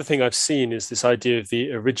other thing I've seen is this idea of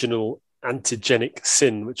the original antigenic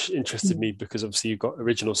sin, which interested me because obviously you've got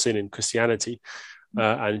original sin in Christianity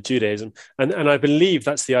and Judaism, and I believe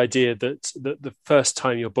that's the idea that the first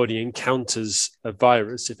time your body encounters a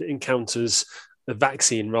virus, if it encounters a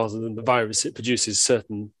vaccine rather than the virus, it produces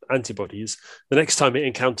certain antibodies. The next time it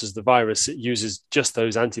encounters the virus, it uses just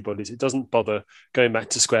those antibodies. It doesn't bother going back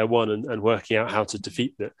to square one and working out how to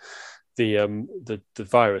defeat it. the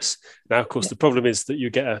virus. Now, of course, the problem is that you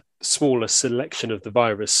get a smaller selection of the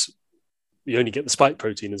virus. You only get the spike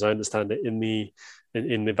protein, as I understand it, in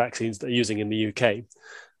the vaccines that they're using in the UK,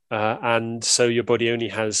 and so your body only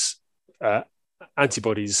has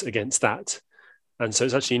antibodies against that, and so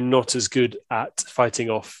it's actually not as good at fighting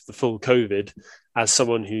off the full COVID as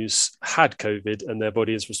someone who's had COVID and their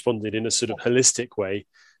body has responded in a sort of holistic way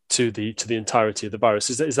to the entirety of the virus.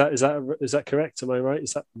 Is that correct? Am I right?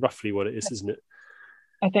 Is that roughly what it is, isn't it?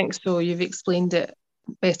 I think so. You've explained it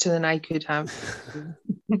better than I could have.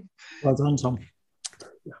 Well done, Tom.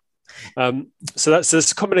 So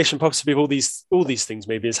there's a combination possibly of all these things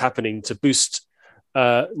maybe is happening to boost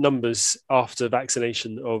numbers after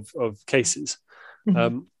vaccination of cases.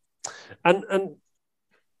 Mm-hmm. And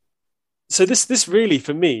so this really,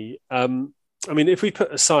 for me, I mean, if we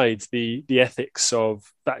put aside the ethics of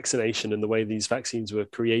vaccination and the way these vaccines were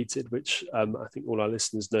created, which I think all our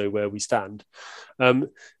listeners know where we stand,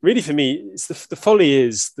 really for me, it's the folly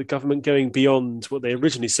is the government going beyond what they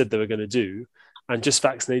originally said they were going to do and just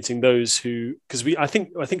vaccinating those who, because I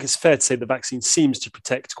think it's fair to say the vaccine seems to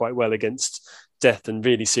protect quite well against death and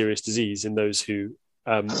really serious disease in those who,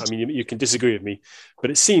 I mean, you can disagree with me,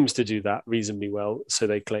 but it seems to do that reasonably well, so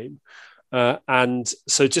they claim. And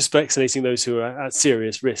so just vaccinating those who are at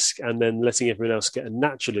serious risk and then letting everyone else get a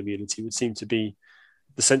natural immunity would seem to be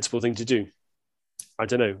the sensible thing to do. I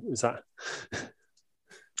don't know, is that?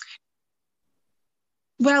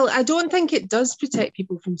 Well, I don't think it does protect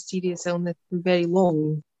people from serious illness for very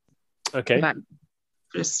long. Okay.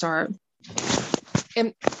 For a start.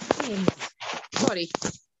 Sorry.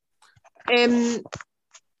 I'm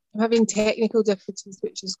having technical difficulties,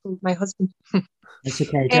 which is called my husband. It's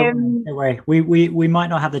okay. Don't worry. We might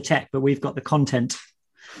not have the tech, but we've got the content.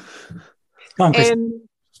 Go on, Chris.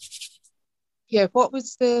 Yeah. What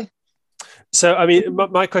was the? So, I mean,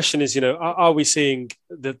 my question is, are we seeing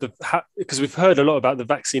because we've heard a lot about the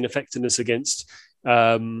vaccine effectiveness against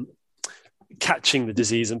catching the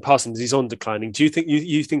disease and passing the disease on declining. Do you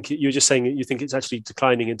think you're just saying that you think it's actually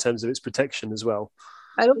declining in terms of its protection as well?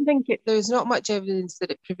 I don't think there's not much evidence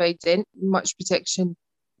that it provides much protection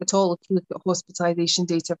at all if you look at hospitalisation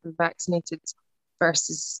data for vaccinated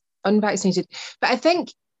versus unvaccinated. But I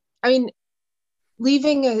think,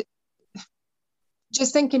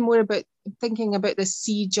 just thinking about the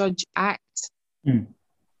See Judge Act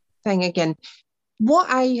thing again, what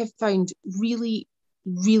I have found really,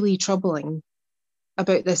 really troubling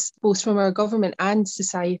about this, both from our government and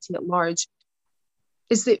society at large,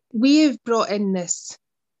 is that we have brought in this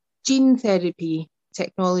gene therapy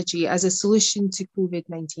technology as a solution to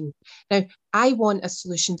COVID-19. Now, I want a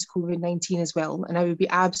solution to COVID-19 as well, and I would be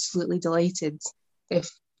absolutely delighted if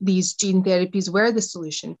these gene therapies were the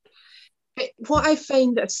solution. But what I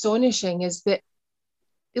find astonishing is that,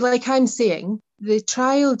 like I'm saying, the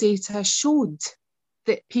trial data showed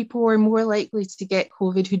that people were more likely to get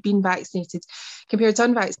COVID who'd been vaccinated compared to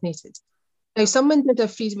unvaccinated. Now, someone did a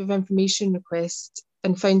Freedom of Information request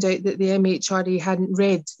and found out that the MHRA hadn't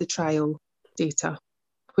read the trial data,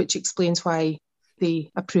 which explains why they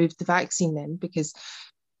approved the vaccine then, because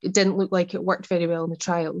it didn't look like it worked very well in the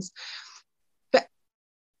trials. But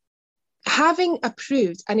having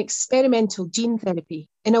approved an experimental gene therapy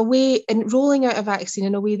in a way, and rolling out a vaccine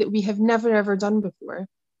in a way that we have never ever done before,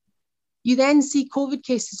 you then see COVID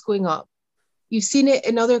cases going up. You've seen it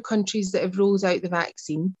in other countries that have rolled out the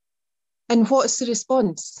vaccine. And what's the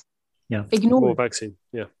response? Yeah. Ignore. More vaccine.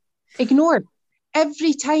 Yeah. Ignore.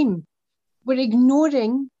 Every time we're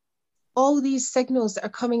ignoring all these signals that are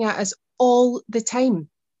coming at us all the time.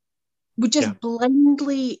 We're just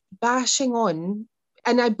blindly bashing on.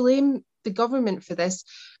 And I blame the government for this,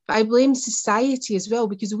 but I blame society as well,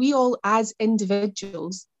 because we all as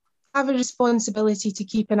individuals have a responsibility to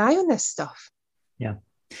keep an eye on this stuff. Yeah.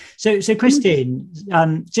 So Christine,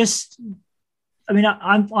 I'm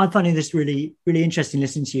finding this really, really interesting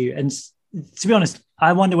listening to you. And to be honest,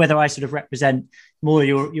 I wonder whether I sort of represent more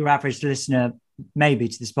your average listener, maybe,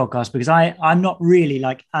 to this podcast, because I'm not really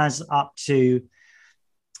like as up to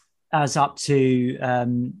not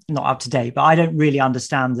up to date, but I don't really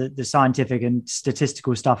understand the scientific and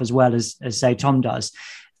statistical stuff as well as say Tom does.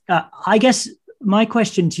 I guess my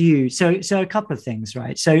question to you, so a couple of things,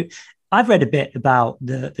 right? So I've read a bit about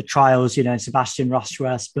the trials, Sebastian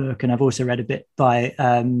Rushworth's book, and I've also read a bit by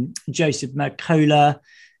Joseph Mercola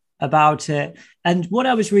about it. And what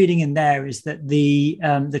I was reading in there is that the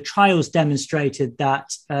trials demonstrated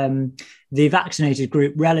that the vaccinated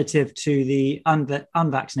group relative to the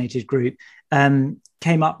unvaccinated group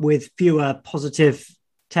came up with fewer positive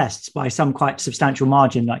tests by some quite substantial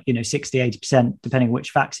margin, like 60, 80%, depending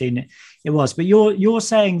which vaccine it was. But you're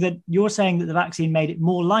saying that the vaccine made it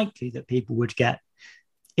more likely that people would get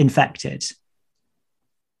infected.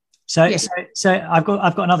 So I've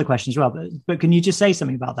got another question as well. But can you just say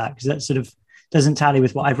something about that, because that sort of doesn't tally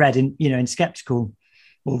with what I've read in skeptical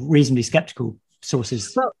or reasonably skeptical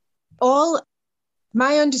sources. Well,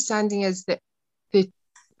 my understanding is that the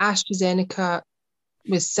AstraZeneca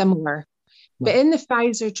was similar. But in the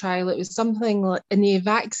Pfizer trial, it was something like, in the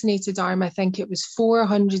vaccinated arm, I think it was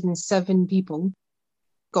 407 people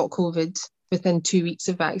got COVID within 2 weeks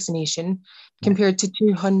of vaccination, compared to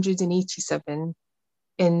 287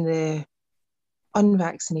 in the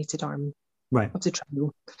unvaccinated arm of the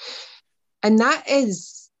trial. And that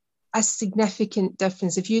is a significant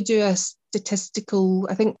difference. If you do a statistical,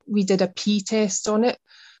 I think we did a p-test on it,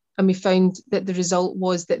 and we found that the result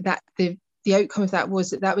was that the outcome of that was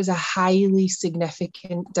that was a highly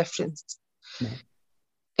significant difference.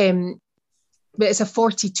 But it's a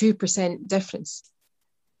 42% difference.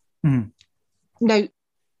 Now,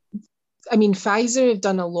 I mean, Pfizer have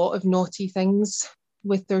done a lot of naughty things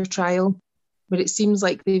with their trial, but it seems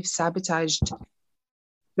like they've sabotaged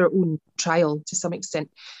their own trial to some extent.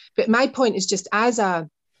 But my point is just,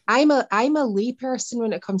 I'm a lay person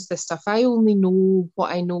when it comes to this stuff. I only know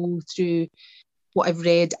what I know through what I've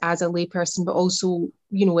read as a layperson, but also,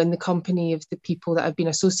 in the company of the people that I've been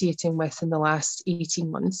associating with in the last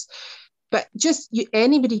 18 months. But just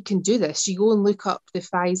anybody can do this. You go and look up the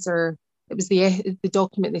Pfizer, it was the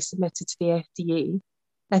document they submitted to the FDA.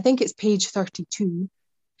 I think it's page 32.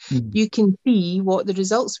 You can see what the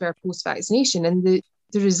results were post-vaccination. And the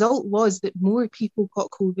result was that more people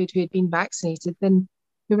got COVID who had been vaccinated than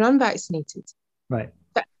who were unvaccinated. Right.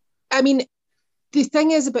 But, I mean, the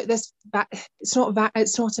thing is about this, it's not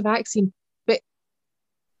a vaccine, but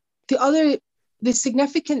the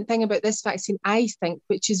significant thing about this vaccine, I think,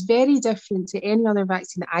 which is very different to any other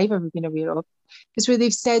vaccine that I've ever been aware of, is where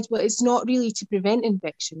they've said, well, it's not really to prevent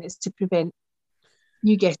infection, it's to prevent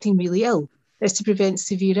you getting really ill. It's to prevent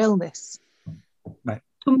severe illness. Right.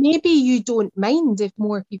 So maybe you don't mind if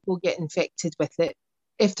more people get infected with it,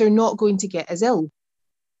 if they're not going to get as ill.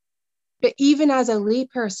 But even as a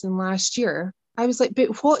layperson last year, I was like,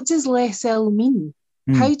 but what does less ill mean?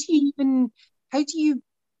 How do you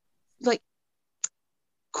like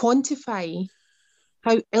quantify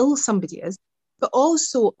how ill somebody is? But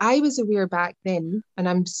also, I was aware back then, and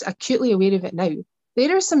I'm acutely aware of it now,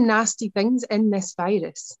 there are some nasty things in this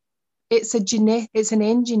virus. It's an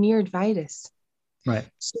engineered virus. Right.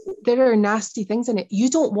 So there are nasty things in it. You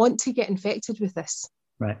don't want to get infected with this.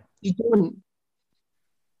 Right. You don't.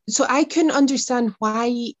 So I couldn't understand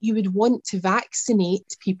why you would want to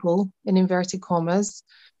vaccinate people, in inverted commas,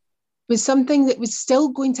 with something that was still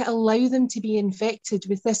going to allow them to be infected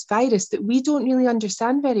with this virus that we don't really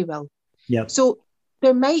understand very well. Yeah. So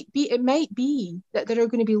it might be that there are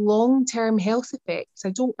going to be long-term health effects.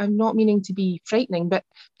 I'm not meaning to be frightening, but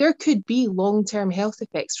there could be long-term health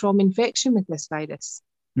effects from infection with this virus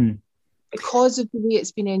because of the way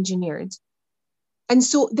it's been engineered. And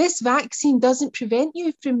so this vaccine doesn't protect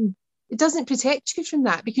you from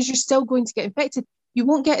that, because you're still going to get infected. You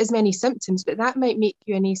won't get as many symptoms, but that might make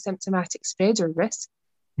you an asymptomatic spreader risk.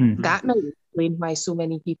 That might explain why so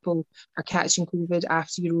many people are catching COVID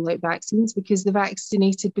after you roll out vaccines, because the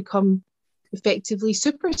vaccinated become effectively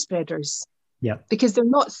super spreaders. Yeah. Because they're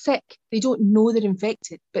not sick. They don't know they're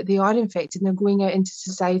infected, but they are infected and they're going out into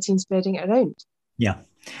society and spreading it around. Yeah.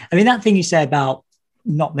 I mean, that thing you say about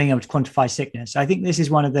not being able to quantify sickness, I think this is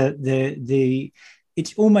one of the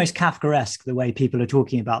it's almost Kafkaesque the way people are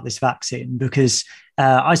talking about this vaccine, because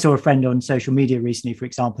I saw a friend on social media recently, for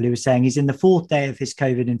example, who was saying he's in the 4th day of his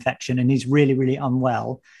COVID infection and he's really, really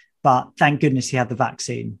unwell, but thank goodness he had the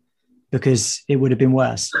vaccine because it would have been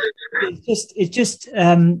worse. It's just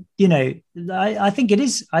I think it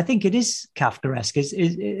is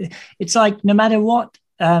Kafkaesque. It's like no matter what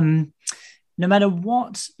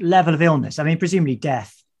level of illness, I mean, presumably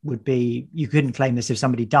death would be, you couldn't claim this if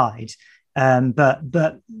somebody died.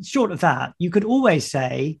 But short of that, you could always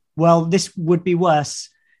say, well, this would be worse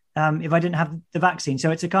if I didn't have the vaccine.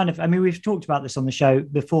 So it's a kind of, I mean, we've talked about this on the show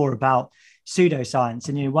before about pseudoscience,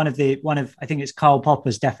 and one of I think it's Karl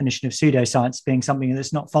Popper's definition of pseudoscience being something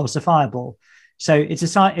that's not falsifiable. So it's a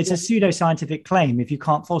pseudoscientific claim if you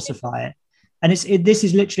can't falsify it, and this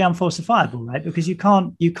is literally unfalsifiable, right? Because you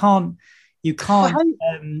can't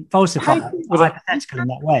falsify a hypothetical in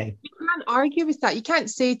that way. You can't argue with that. You can't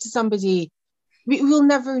say to somebody, we'll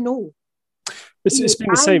never know. It's been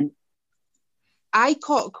the same. I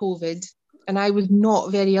caught COVID and I was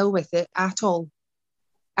not very ill with it at all.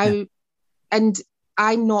 And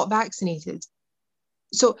I'm not vaccinated.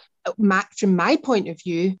 So from my point of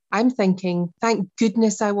view, I'm thinking, thank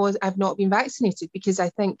goodness I've not been vaccinated, because I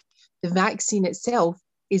think the vaccine itself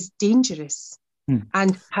is dangerous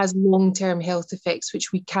and has long-term health effects,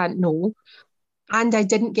 which we can't know. And I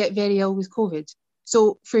didn't get very ill with COVID.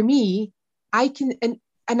 So for me, I can, and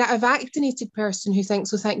a vaccinated person who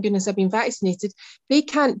thinks, oh, thank goodness I've been vaccinated, they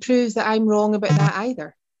can't prove that I'm wrong about that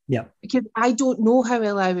either. Yeah. Because I don't know how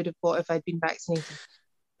ill I would have got if I'd been vaccinated.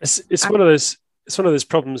 It's one of those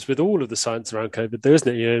problems with all of the science around COVID, though,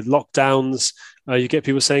 isn't it? You know, lockdowns, you get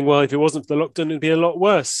people saying, well, if it wasn't for the lockdown, it'd be a lot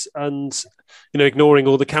worse. And, you know, ignoring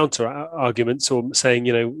all the counter arguments, or saying,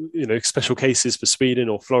 you know, special cases for Sweden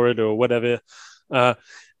or Florida or whatever.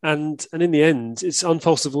 And in the end, it's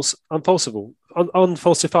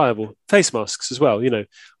unfalsifiable face masks as well. You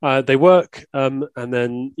know, they work, and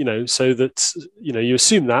then, you know, so that, you know, you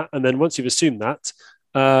assume that, and then once you've assumed that,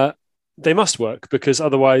 they must work, because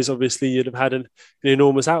otherwise, obviously, you'd have had an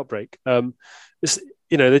enormous outbreak. You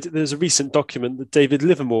know, there's a recent document that David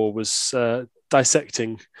Livermore was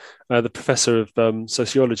dissecting, the professor of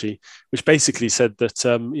sociology, which basically said that,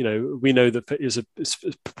 you know, we know that it's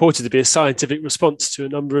purported to be a scientific response to a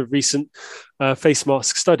number of recent face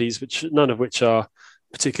mask studies, none of which are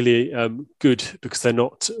particularly good, because they're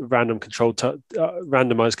not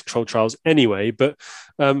randomized controlled trials anyway. But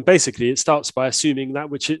basically, it starts by assuming that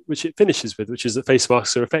which it finishes with, which is that face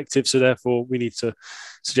masks are effective. So therefore, we need to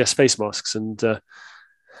suggest face masks, and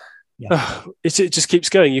it just keeps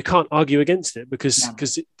going. You can't argue against it, because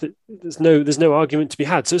there's no argument to be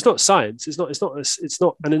had. So it's not science. It's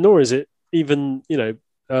not, and nor is it even, you know,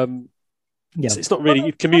 it's not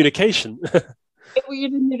really communication. We're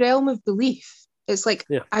in the realm of belief. It's like,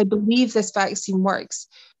 I believe this vaccine works.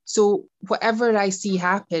 So whatever I see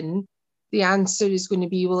happen, the answer is going to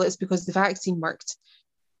be, well, it's because the vaccine worked.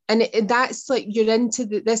 And that's like, you're into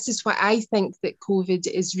this is what I think that COVID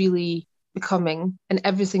is really becoming, and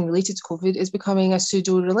everything related to COVID is becoming a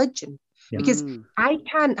pseudo religion. Because I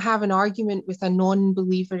can't have an argument with a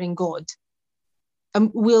non-believer in God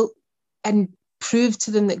and prove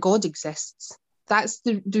to them that God exists.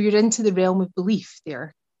 You're into the realm of belief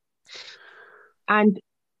there. And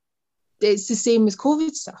it's the same with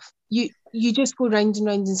COVID stuff. You just go round and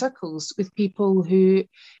round in circles with people who,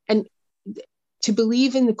 and to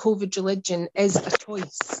believe in the COVID religion is a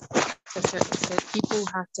choice to a certain extent. People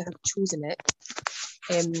have to have chosen it.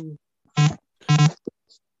 And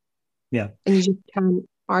you just can't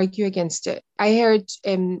argue against it. I heard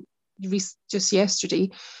just yesterday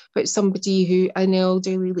about an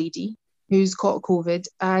elderly lady who's caught COVID,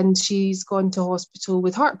 and she's gone to hospital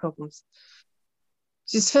with heart problems.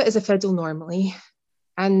 She's fit as a fiddle normally.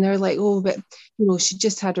 And they're like, oh, but, you know, she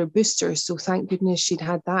just had her booster, so thank goodness she'd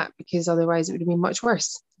had that, because otherwise it would have been much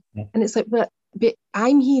worse. Yeah. And it's like, but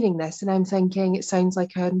I'm hearing this and I'm thinking it sounds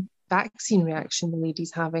like a vaccine reaction the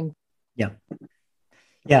lady's having. Yeah.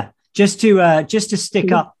 Yeah. Just to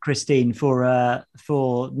stick up, Christine, for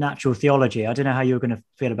natural theology. I don't know how you're going to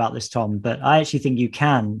feel about this, Tom, but I actually think you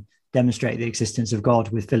can demonstrate the existence of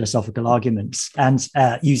God with philosophical arguments and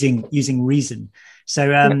using reason.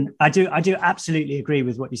 So I do absolutely agree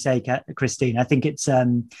with what you say, Christine. I think it's I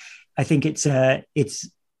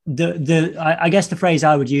guess the phrase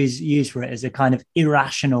I would use for it is a kind of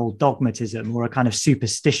irrational dogmatism or a kind of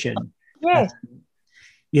superstition. Yes.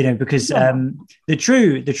 Because the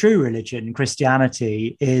true religion,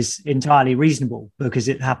 Christianity, is entirely reasonable because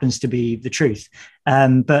it happens to be the truth.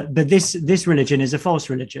 But this religion is a false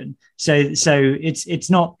religion. So it's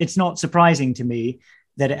not surprising to me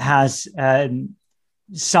that it has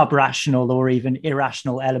sub-rational or even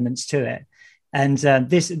irrational elements to it. And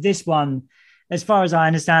this one, as far as I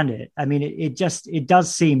understand it, I mean, it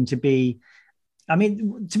does seem to be. I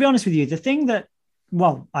mean, to be honest with you, the thing that.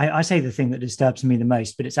 Well, I say the thing that disturbs me the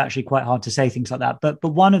most, but it's actually quite hard to say things like that. But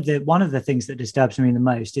one of the things that disturbs me the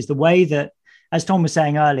most is the way that, as Tom was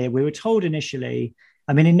saying earlier, we were told initially,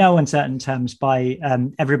 I mean, in no uncertain terms by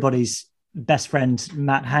everybody's best friend,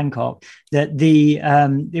 Matt Hancock, that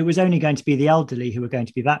it was only going to be the elderly who were going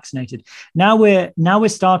to be vaccinated. Now we're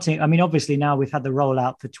starting. I mean, obviously now we've had the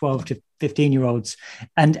rollout for 12 to 15-year-olds,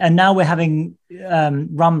 and now we're having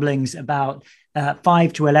rumblings about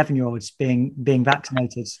 5 to 11-year-olds being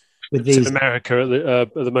vaccinated with these. It's in America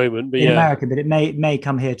at the moment, but in America, but it may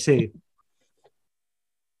come here too.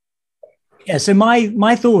 Yeah. So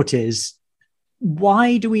my thought is,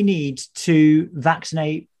 why do we need to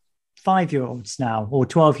vaccinate 5-year-olds now or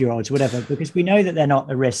 12-year-olds, whatever? Because we know that they're not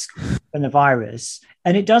a risk from the virus,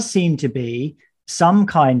 and it does seem to be some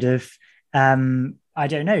kind of some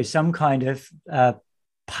kind of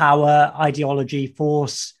power, ideology,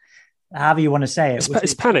 force. however you want to say it.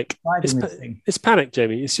 It's panic. It's panic,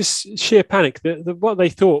 Jamie. It's just sheer panic. What they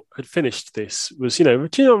thought had finished this was, do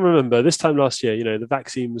you not remember this time last year, the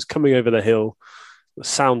vaccine was coming over the hill, the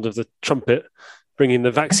sound of the trumpet, bringing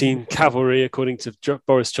the vaccine cavalry, according to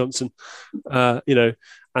Boris Johnson,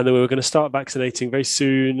 and then we were going to start vaccinating very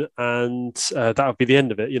soon, and that would be the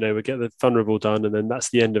end of it. We'd get the vulnerable done, and then that's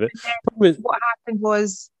the end of it. What happened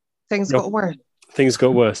was things got worse. Things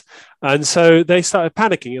got worse. And so they started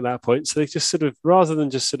panicking at that point. So they just sort of, rather than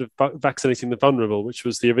just sort of vaccinating the vulnerable, which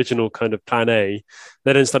was the original kind of plan A,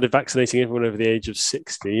 they then started vaccinating everyone over the age of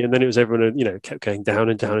 60. And then it was everyone, kept going down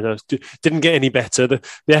and down and down. Didn't get any better. The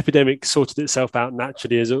epidemic sorted itself out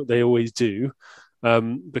naturally, as they always do.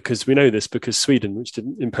 Because we know this, because Sweden, which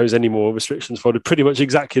didn't impose any more restrictions, followed pretty much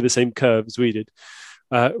exactly the same curve as we did.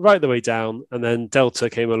 Right the way down, and then Delta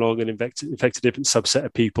came along and infected a different subset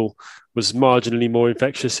of people, was marginally more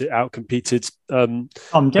infectious. It outcompeted. Don't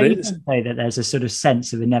you say that there's a sort of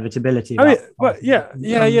sense of inevitability? There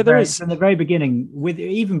is. From the very beginning,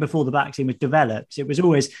 even before the vaccine was developed, it was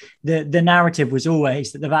always the narrative was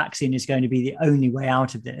always that the vaccine is going to be the only way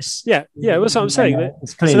out of this. Yeah, that's what I'm saying.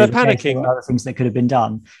 So they're panicking. Other things that could have been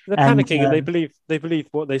done. They're panicking, and they believe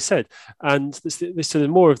what they said, and this is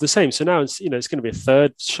more of the same. So now it's going to be a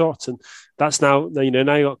third shot, and that's now you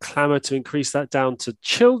got clamour to increase that down to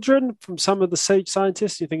children from some of the sage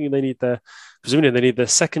scientists. You're thinking presumably they need their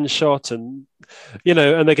second shot, and and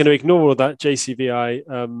they're going to ignore all that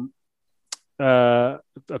JCVI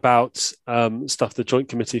about stuff. The Joint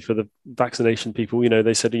Committee for the Vaccination people,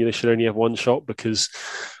 they said they should only have one shot because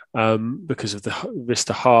of the risk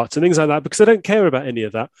to heart and things like that, because they don't care about any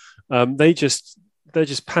of that. They're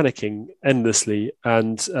just panicking endlessly,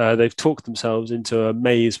 and they've talked themselves into a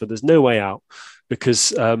maze where there's no way out,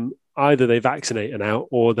 because either they vaccinate and out,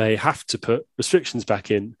 or they have to put restrictions back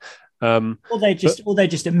in. Or they just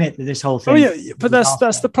admit that this whole thing. But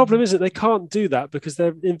that's the problem, isn't it? They can't do that because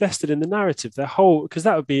they're invested in the narrative. Because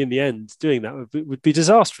that would be, in the end, doing that would be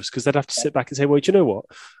disastrous, because they'd have to sit back and say, well, do you know what?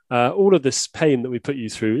 All of this pain that we put you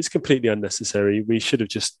through is completely unnecessary. We should have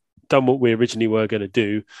just done what we originally were going to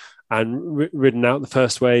do, and ridden out the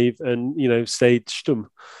first wave, and stayed stum.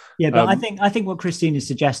 Yeah, but I think what Christine is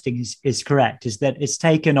suggesting is correct. Is that it's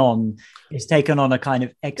taken on a kind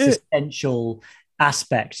of existential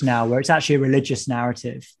aspect now, where it's actually a religious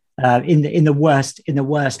narrative in the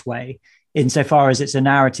worst way, insofar as it's a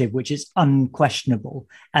narrative which is unquestionable,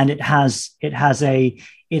 and it has a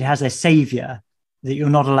savior that you're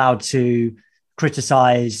not allowed to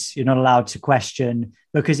criticize, you're not allowed to question,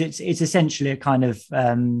 because it's essentially a kind of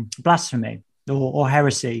blasphemy or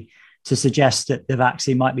heresy to suggest that the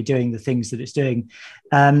vaccine might be doing the things that it's doing.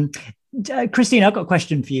 Christine, I've got a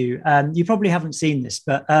question for you. You probably haven't seen this,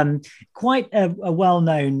 but quite a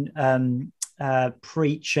well-known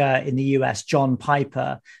preacher in the US, John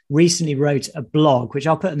Piper, recently wrote a blog, which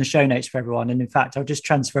I'll put in the show notes for everyone. And in fact, I'll just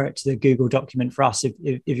transfer it to the Google document for us if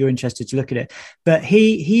you're interested to look at it. But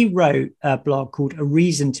he wrote a blog called A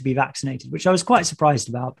Reason to Be Vaccinated, which I was quite surprised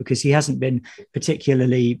about, because he hasn't been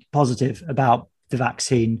particularly positive about the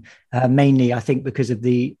vaccine, mainly, I think, because of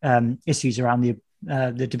the issues around the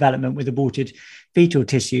development with aborted fetal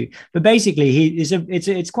tissue. But basically,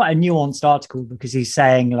 it's quite a nuanced article, because he's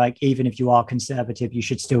saying, like, even if you are conservative, you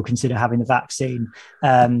should still consider having the vaccine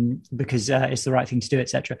because it's the right thing to do,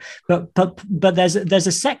 etc. But there's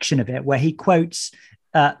a section of it where he quotes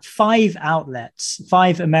five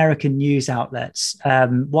American news outlets,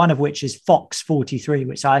 one of which is Fox 43,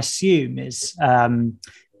 which I assume is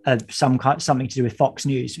something to do with Fox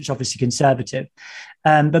News, which is obviously conservative.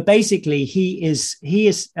 But basically, he is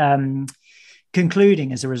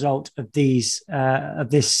concluding, as a result of this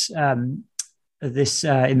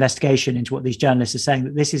investigation into what these journalists are saying,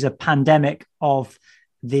 that this is a pandemic of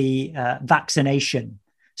the vaccination.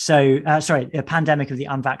 A pandemic of the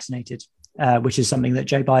unvaccinated. Which is something that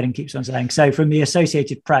Joe Biden keeps on saying. So from the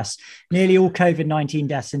Associated Press, nearly all COVID-19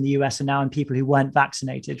 deaths in the US are now in people who weren't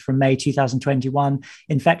vaccinated. From May 2021,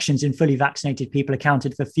 infections in fully vaccinated people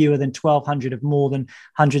accounted for fewer than 1,200 of more than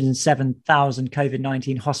 107,000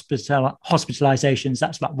 COVID-19 hospitalizations.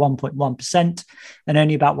 That's about 1.1%. And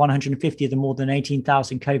only about 150 of the more than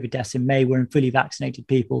 18,000 COVID deaths in May were in fully vaccinated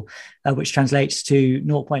people, which translates to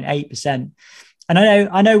 0.8%. And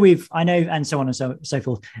I know, and so on and so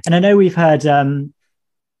forth. And I know we've heard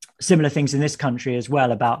similar things in this country as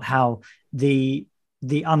well, about how the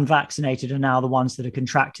unvaccinated are now the ones that are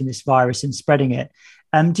contracting this virus and spreading it.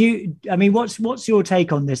 What's your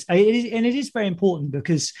take on this? It is very important,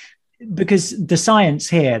 because the science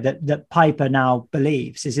here that Piper now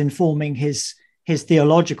believes is informing his his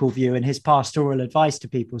theological view and his pastoral advice to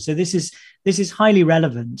people. So this is highly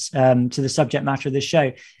relevant to the subject matter of this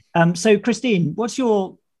show. So Christine, what's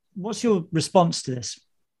your response to this?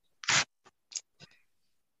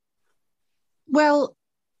 Well,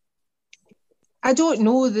 I don't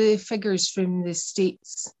know the figures from the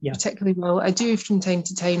States particularly well. I do from time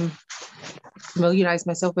to time familiarise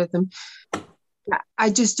myself with them. I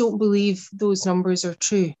just don't believe those numbers are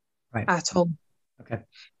true at all. Okay.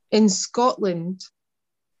 In Scotland,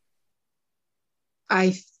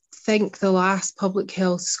 I think the last Public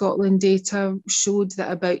Health Scotland data showed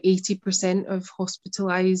that about 80% of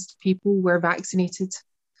hospitalised people were vaccinated,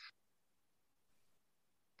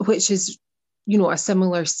 which is, a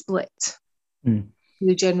similar split to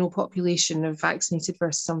the general population of vaccinated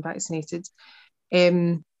versus unvaccinated.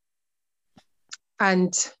 And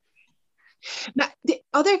the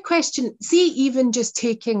other question, see, even just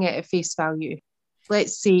taking it at face value,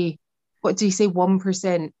 let's say, what do you say,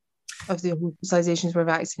 1% of the hospitalizations were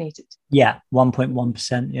vaccinated? Yeah,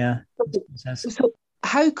 1.1%, yeah. So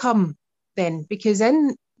how come then? Because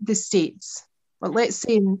in the States, well, let's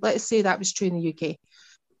say that was true in the UK,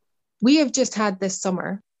 we have just had this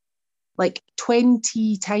summer like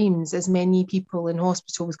 20 times as many people in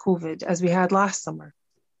hospital with COVID as we had last summer.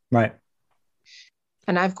 Right.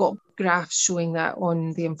 And I've got graphs showing that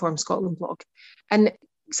on the Inform Scotland blog. And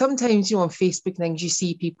sometimes, on Facebook things, you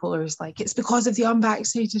see people are like, it's because of the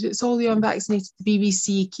unvaccinated, it's all the unvaccinated. The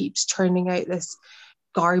BBC keeps churning out this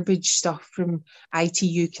garbage stuff from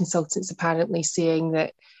ITU consultants apparently saying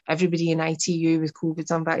that everybody in ITU with COVID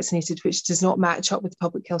is unvaccinated, which does not match up with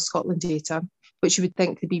Public Health Scotland data, which you would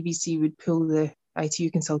think the BBC would pull the ITU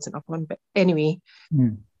consultant up on. But anyway,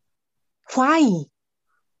 why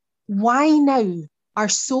now are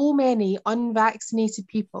so many unvaccinated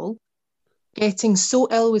people getting so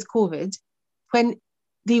ill with COVID when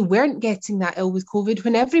they weren't getting that ill with COVID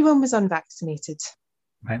when everyone was unvaccinated?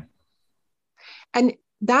 Right. And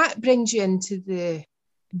that brings you into the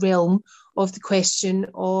realm of the question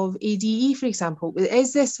of ADE, for example.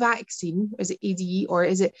 Is this vaccine, is it ADE, or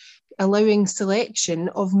is it allowing selection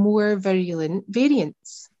of more virulent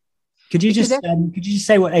variants? Could you just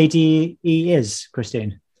say what ADE is,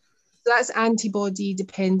 Christine? So that's antibody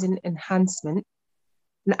dependent enhancement.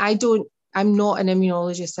 And I'm not an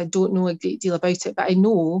immunologist. I don't know a great deal about it, but I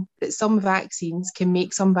know that some vaccines can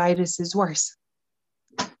make some viruses worse.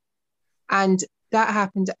 And that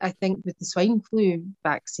happened, I think, with the swine flu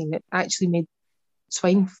vaccine. It actually made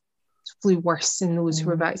swine flu worse in those who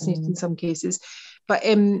were vaccinated in some cases. But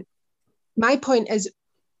my point is,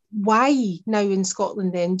 why now in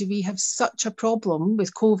Scotland then do we have such a problem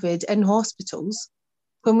with COVID in hospitals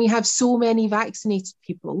when we have so many vaccinated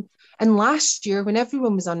people? And last year, when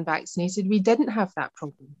everyone was unvaccinated, we didn't have that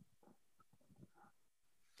problem.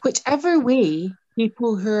 Whichever way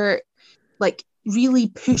people who are like really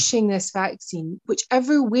pushing this vaccine,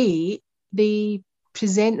 whichever way they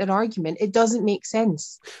present their argument, it doesn't make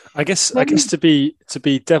sense. I guess to be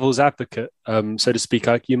devil's advocate, so to speak,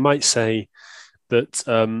 you might say that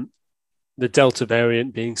the Delta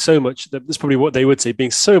variant being so much, that's probably what they would say, being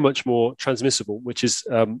so much more transmissible, which is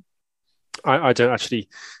I don't actually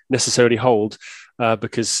necessarily hold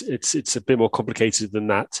because it's a bit more complicated than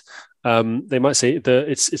that. They might say that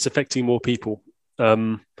it's affecting more people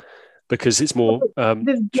because it's more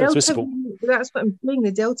transmissible. That's what I'm saying.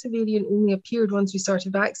 The Delta variant only appeared once we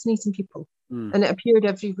started vaccinating people, and it appeared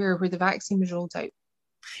everywhere where the vaccine was rolled out.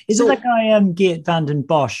 Is it that guy Geert van den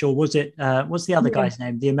Bosch, or was it what's the other guy's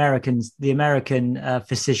name? The American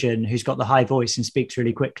physician who's got the high voice and speaks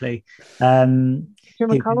really quickly. Jim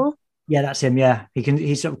McCullough? Yeah, that's him. Yeah,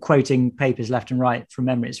 he's sort of quoting papers left and right from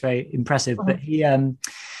memory. It's very impressive. But he,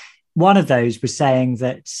 one of those was saying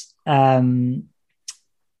that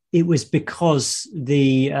it was because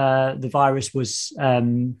the virus was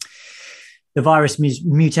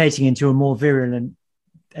mutating into a more virulent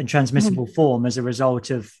and transmissible form as a result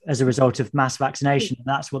of mass vaccination, and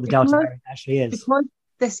that's what the Delta variant actually is. Because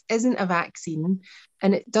this isn't a vaccine,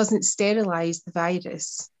 and it doesn't sterilize the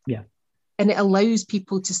virus. Yeah. And it allows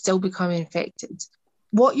people to still become infected.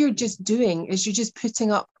 What you're just doing is you're just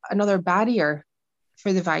putting up another barrier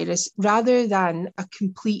for the virus rather than a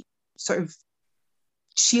complete sort of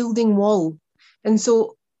shielding wall. And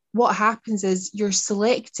so what happens is you're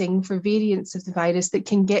selecting for variants of the virus that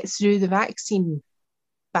can get through the vaccine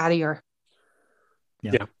barrier.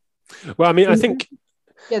 Yeah. Well, I mean, I think...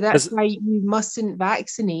 Yeah, that's why you mustn't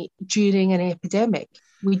vaccinate during an epidemic.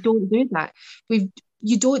 We don't do that.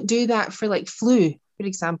 You don't do that for like flu, for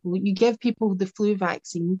example. You give people the flu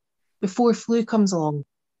vaccine before flu comes along.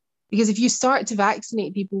 Because if you start to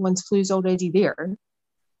vaccinate people once flu's already there,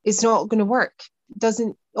 it's not going to work.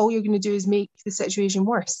 All you're going to do is make the situation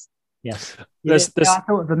worse. Yes. I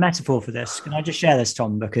thought of a metaphor for this. Can I just share this,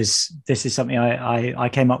 Tom? Because this is something I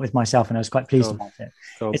came up with myself and I was quite pleased about it.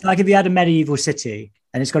 It's like if you had a medieval city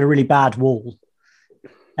and it's got a really bad wall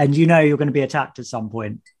and you know you're going to be attacked at some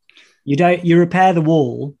point. You repair the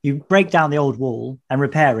wall, you break down the old wall and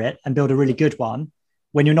repair it and build a really good one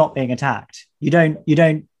when you're not being attacked. You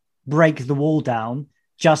don't break the wall down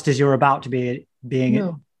just as you're about to be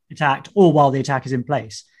being attacked or while the attack is in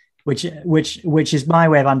place. Which is my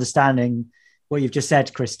way of understanding what you've just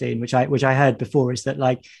said, Christine, which I heard before, is that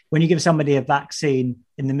like when you give somebody a vaccine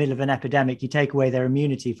in the middle of an epidemic, you take away their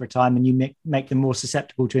immunity for a time and you make them more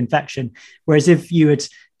susceptible to infection. Whereas if you had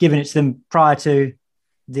given it to them prior to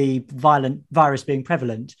the violent virus being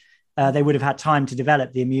prevalent, they would have had time to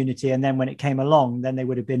develop the immunity. And then when it came along, then they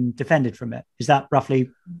would have been defended from it. Is that roughly,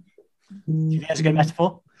 do you think that's a good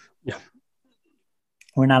metaphor? Yeah.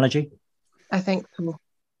 Or analogy? I think so.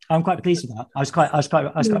 I'm quite pleased with that. I was quite.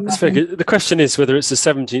 That's very good. The question is whether it's a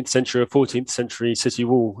 17th century or 14th century city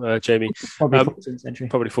wall, Jamie. Probably 14th century.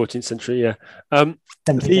 Probably 14th century, yeah. 17th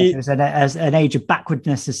century is an age of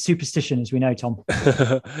backwardness as superstition, as we know, Tom.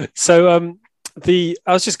 So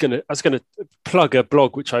I was going to plug a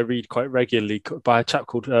blog which I read quite regularly by a chap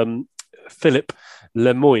called Philippe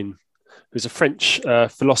Lemoyne, who's a French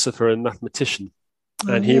philosopher and mathematician.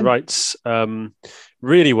 And he writes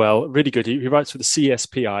really well, really good. He writes for the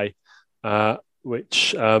CSPI,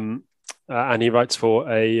 which and he writes for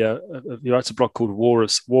he writes a blog called War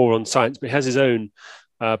on Science, but he has his own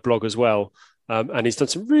blog as well. And he's done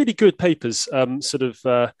some really good papers.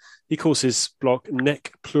 He calls his blog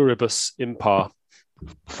Nec Pluribus Impar.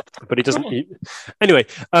 But he doesn't. He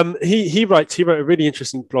wrote a really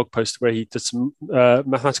interesting blog post where he did some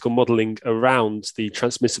mathematical modelling around the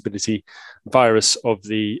transmissibility virus of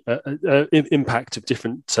the impact of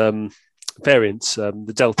different variants,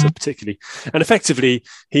 the Delta particularly, and effectively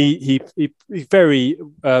he very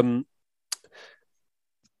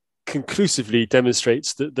conclusively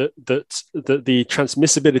demonstrates that the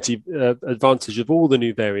transmissibility advantage of all the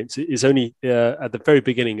new variants is only at the very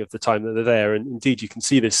beginning of the time that they're there. And indeed, you can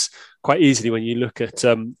see this quite easily when you look at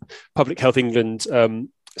Public Health England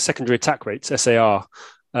secondary attack rates, SAR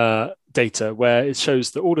data, where it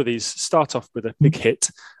shows that all of these start off with a big hit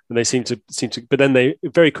and they seem to, but then they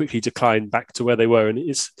very quickly decline back to where they were. And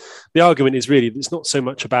the argument is really, it's not so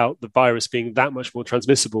much about the virus being that much more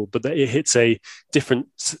transmissible, but that it hits a different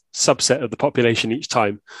subset of the population each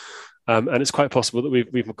time. And it's quite possible that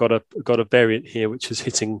we've got a variant here which is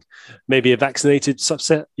hitting maybe a vaccinated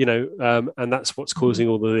subset, and that's what's causing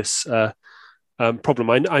all of this problem.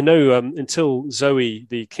 I know until Zoe,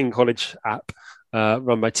 the King College app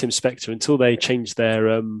run by Tim Spector, until they changed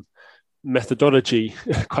their methodology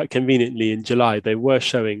quite conveniently in July, they were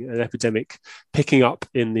showing an epidemic picking up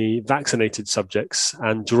in the vaccinated subjects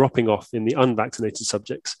and dropping off in the unvaccinated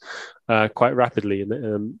subjects quite rapidly at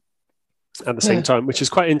the same time, which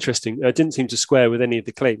is quite interesting. It didn't seem to square with any of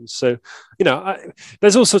the claims. So,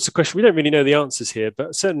 there's all sorts of questions. We don't really know the answers here,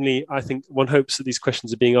 but certainly I think one hopes that these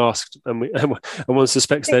questions are being asked and one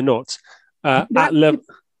suspects they're not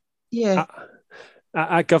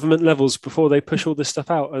at government levels before they push all this stuff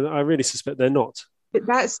out. And I really suspect they're not. But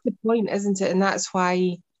that's the point, isn't it? And that's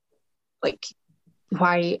why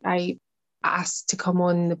I asked to come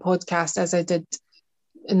on the podcast as I did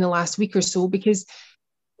in the last week or so, because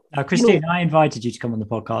Christine, I invited you to come on the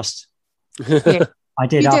podcast. Yeah, I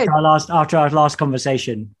did after our last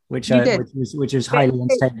conversation, which was highly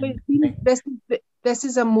entertaining. This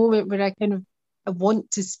is a moment where I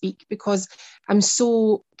want to speak because I'm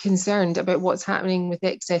so concerned about what's happening with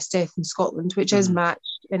excess death in Scotland, which is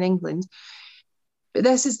matched in England. But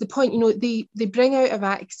this is the point, they bring out a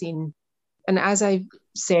vaccine. And as I've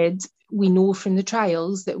said, we know from the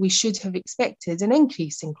trials that we should have expected an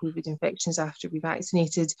increase in COVID infections after we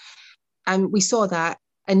vaccinated. And we saw that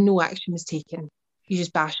and no action was taken. You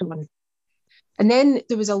just bash them on. And then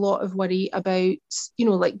there was a lot of worry about,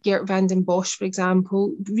 like Geert Vanden Bossche, for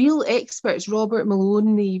example, real experts, Robert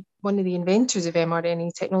Malone, one of the inventors of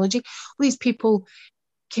mRNA technology. All these people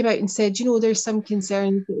came out and said, there's some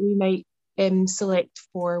concerns that we might select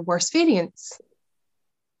for worse variants.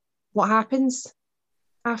 What happens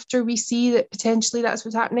after we see that potentially that's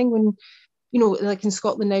what's happening when, like in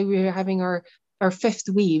Scotland now, we're having our fifth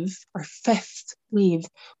wave. Our fifth wave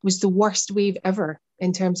was the worst wave ever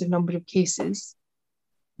in terms of number of cases.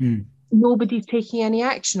 Nobody's taking any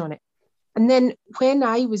action on it. And then when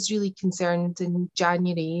I was really concerned in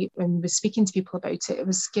January and was speaking to people about it, I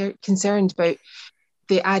was concerned about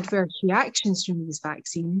the adverse reactions from these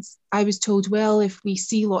vaccines, I was told, well, if we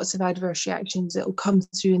see lots of adverse reactions, it'll come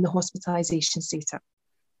through in the hospitalisations data.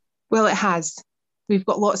 Well, it has. We've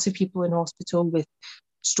got lots of people in hospital with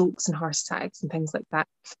strokes and heart attacks and things like that,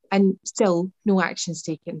 and still no action's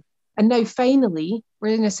taken. And now finally,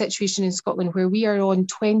 we're in a situation in Scotland where we are on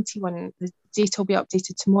 21, the data will be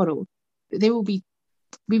updated tomorrow, but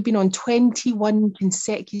we've been on 21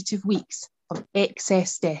 consecutive weeks of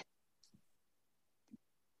excess death.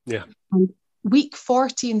 Yeah. And week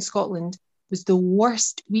 40 in Scotland was the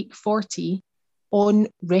worst week 40 on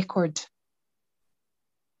record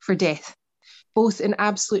for death, both in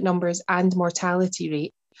absolute numbers and mortality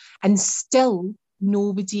rate. And still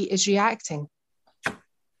nobody is reacting.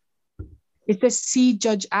 It's this see,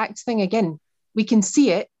 judge, act thing again. We can see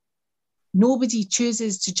it. Nobody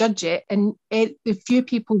chooses to judge it. And the few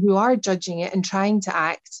people who are judging it and trying to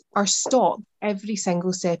act are stopped every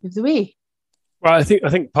single step of the way. Well, I think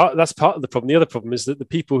that's part of the problem. The other problem is that the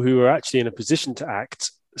people who are actually in a position to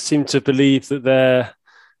act seem to believe that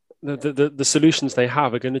the solutions they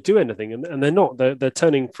have are going to do anything, and they're not. They're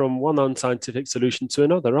turning from one unscientific solution to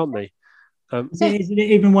another, aren't they? Isn't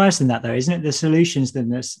it even worse than that, though? Isn't it the solutions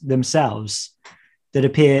themselves that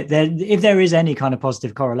appear there? If there is any kind of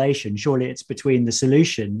positive correlation, surely it's between the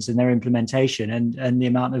solutions and their implementation and the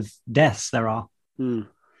amount of deaths there are.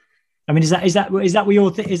 I mean, is that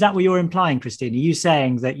what you're implying, Christine? Are you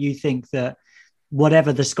saying that you think that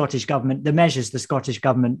whatever the Scottish government, the measures the Scottish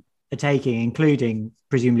government are taking, including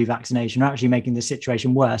presumably vaccination, are actually making the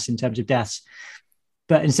situation worse in terms of deaths?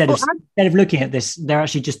 But instead of looking at this, they're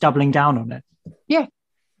actually just doubling down on it. Yeah,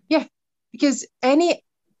 because any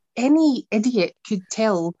idiot could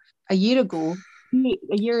tell a year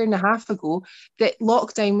and a half ago, that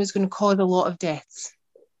lockdown was going to cause a lot of deaths,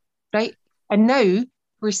 right? And now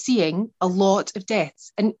we're seeing a lot of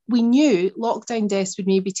deaths. And we knew lockdown deaths would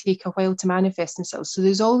maybe take a while to manifest themselves. So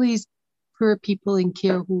there's all these poor people in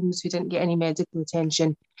care homes who didn't get any medical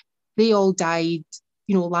attention. They all died,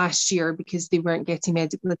 last year because they weren't getting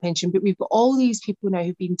medical attention. But we've got all these people now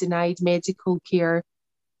who've been denied medical care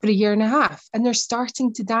for a year and a half, and they're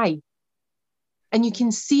starting to die. And you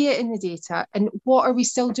can see it in the data. And what are we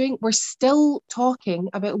still doing? We're still talking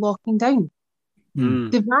about locking down.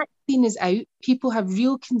 The vaccine is out. People have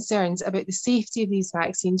real concerns about the safety of these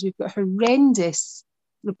vaccines. We've got horrendous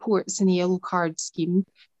reports in the yellow card scheme.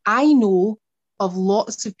 I know of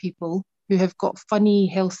lots of people who have got funny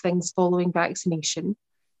health things following vaccination.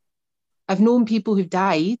 I've known people who've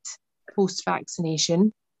died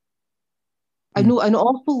post-vaccination. I know an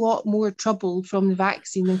awful lot more trouble from the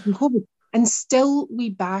vaccine than from COVID. And still we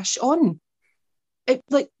bash on.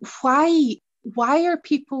 Why are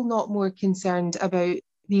people not more concerned about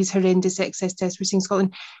these horrendous excess deaths we're seeing in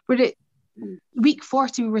Scotland? We're at week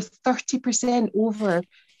 40, we were 30% over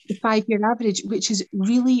the 5-year average, which is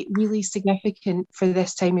really, really significant for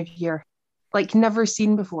this time of year, like never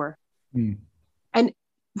seen before. And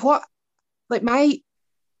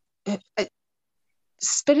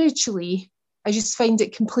spiritually, I just find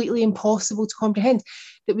it completely impossible to comprehend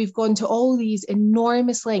that we've gone to all these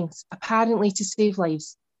enormous lengths, apparently to save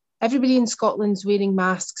lives. Everybody in Scotland's wearing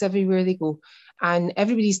masks everywhere they go, and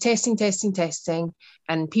everybody's testing,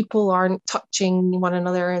 and people aren't touching one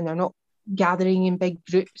another, and they're not gathering in big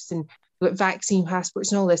groups, and we've got vaccine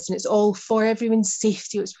passports and all this, and it's all for everyone's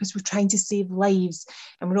safety. It's because we're trying to save lives,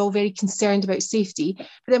 and we're all very concerned about safety. But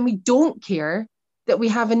then we don't care that we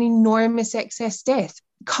have an enormous excess death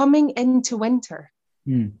coming into winter.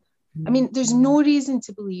 I mean, there's no reason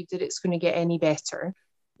to believe that it's going to get any better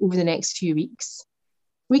over the next few weeks.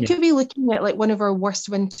 We could be looking at like one of our worst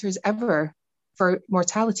winters ever for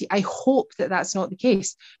mortality. I hope that that's not the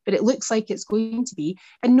case, but it looks like it's going to be,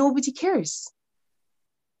 and nobody cares.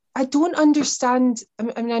 I don't understand. I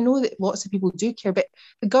mean, I know that lots of people do care, but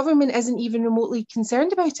the government isn't even remotely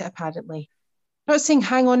concerned about it, apparently. I'm not saying,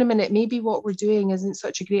 hang on a minute, maybe what we're doing isn't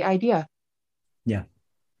such a great idea. Yeah.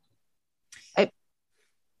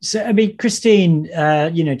 So, I mean, Christine,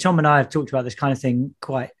 Tom and I have talked about this kind of thing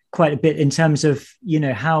quite a bit in terms of,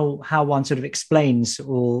 how one sort of explains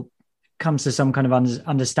or comes to some kind of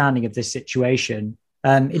understanding of this situation.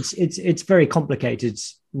 It's very complicated,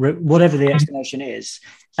 whatever the explanation is.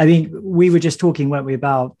 I mean, we were just talking, weren't we,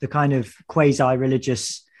 about the kind of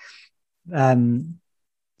quasi-religious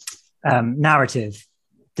narrative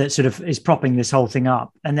that sort of is propping this whole thing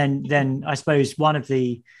up. And then I suppose one of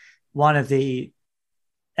the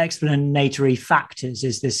explanatory factors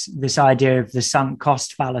is this idea of the sunk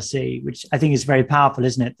cost fallacy, which I think is very powerful,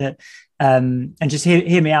 isn't it? That and just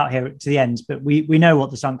hear me out here to the end, but we know what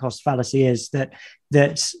the sunk cost fallacy is, that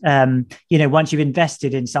that once you've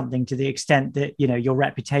invested in something to the extent that your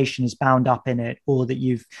reputation is bound up in it, or that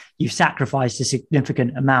you've sacrificed a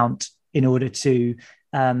significant amount in order to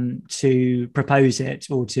propose it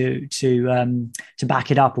or to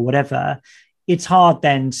back it up or whatever, it's hard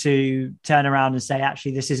then to turn around and say,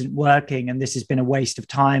 actually, this isn't working and this has been a waste of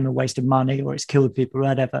time, a waste of money, or it's killed people or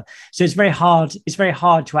whatever. So it's very hard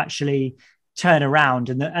to actually turn around,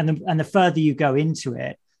 and the further you go into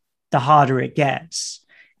it, the harder it gets.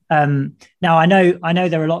 Now I know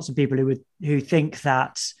there are lots of people who think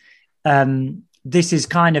that this is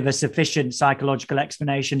kind of a sufficient psychological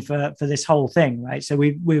explanation for this whole thing, right? So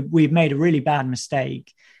we've made a really bad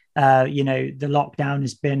mistake. The lockdown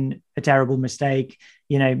has been a terrible mistake.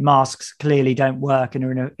 Masks clearly don't work and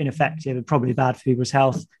are ineffective and probably bad for people's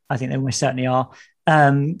health. I think they most certainly are.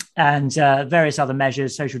 And various other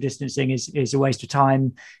measures, social distancing is a waste of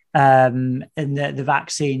time. And the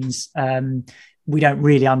vaccines, we don't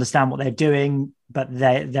really understand what they're doing, but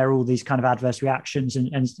they're all these kind of adverse reactions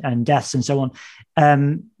and deaths and so on.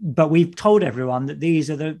 But we've told everyone that these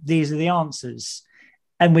are the answers.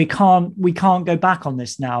 And we can't go back on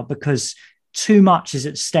this now, because too much is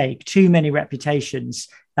at stake, too many reputations,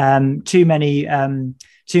 too many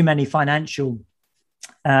financial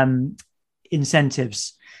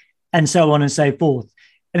incentives, and so on and so forth.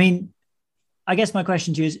 I mean, I guess my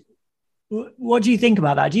question to you is, what do you think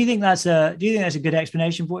about that? Do you think that's a good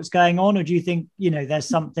explanation for what's going on, or do you think there's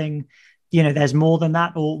something, there's more than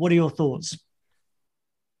that, or what are your thoughts?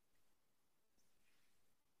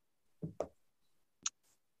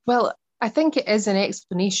 Well, I think it is an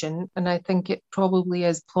explanation, and I think it probably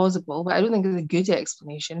is plausible, but I don't think it's a good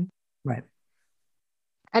explanation. Right.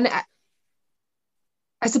 And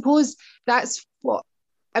I suppose that's what,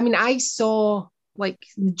 I saw like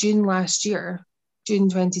June last year, June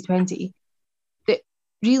 2020, that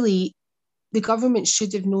really the government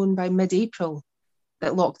should have known by mid-April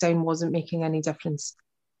that lockdown wasn't making any difference.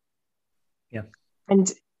 Yeah.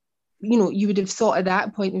 And, you would have thought at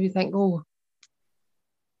that point, you would think, oh,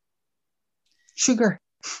 sugar.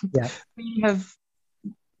 Yeah. We have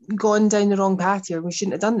gone down the wrong path here. We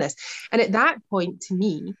shouldn't have done this. And at that point, to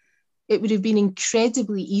me, it would have been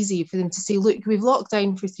incredibly easy for them to say, look, we've locked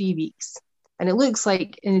down for 3 weeks, and it looks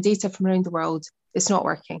like in the data from around the world, it's not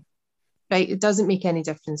working, right? It doesn't make any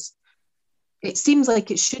difference. It seems like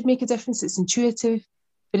it should make a difference. It's intuitive,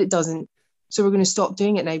 but it doesn't. So we're going to stop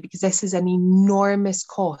doing it now, because this is an enormous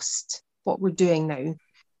cost, what we're doing now.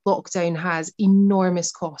 Lockdown has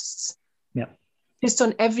enormous costs. Yeah. Just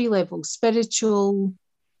on every level, spiritual,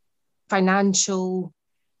 financial,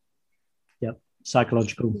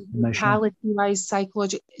 psychological, emotional, mentality-wise,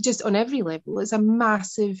 psychological, just on every level. It's a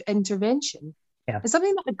massive intervention. Yeah. It's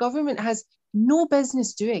something that the government has no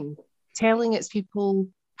business doing, telling its people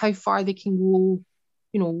how far they can go,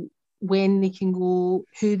 when they can go,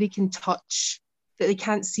 who they can touch, that they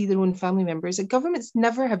can't see their own family members. The governments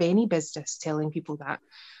never have any business telling people that.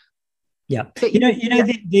 Yeah, but,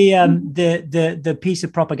 the piece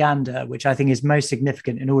of propaganda which I think is most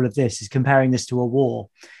significant in all of this is comparing this to a war,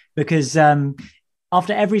 because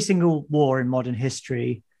after every single war in modern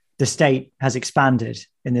history, the state has expanded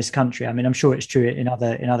in this country. I'm sure it's true in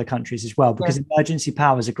other countries as well, because emergency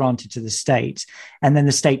powers are granted to the state, and then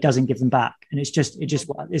the state doesn't give them back, and it's just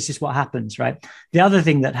what happens, right? The other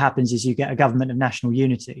thing that happens is you get a government of national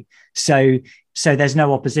unity, so there's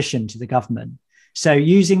no opposition to the government. So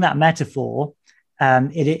using that metaphor,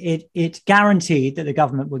 it guaranteed that the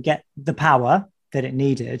government would get the power that it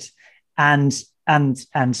needed, and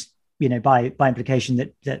by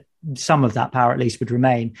implication that some of that power at least would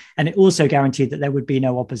remain, and it also guaranteed that there would be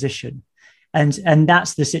no opposition, and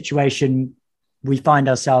that's the situation we find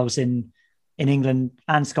ourselves in England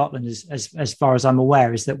and Scotland, as far as I'm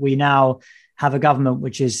aware, is that we now have a government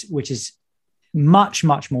which is much,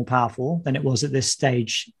 much more powerful than it was at this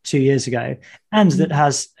stage 2 years ago, and that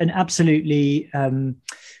has an absolutely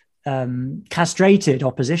castrated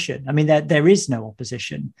opposition. There is no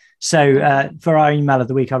opposition. So for our email of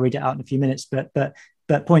the week, I'll read it out in a few minutes, but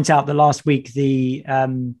point out that last week the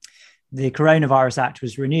Coronavirus Act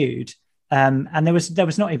was renewed, and there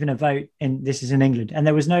was not even a vote in. This is in England, and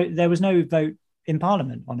there was no vote in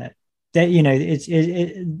Parliament on it.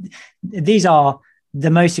 These are the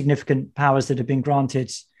most significant powers that have been granted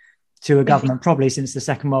to a government probably since the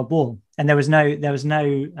Second World War, and there was no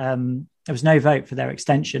vote for their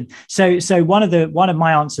extension. So one of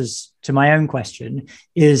my answers to my own question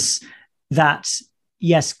is that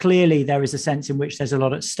yes, clearly there is a sense in which there's a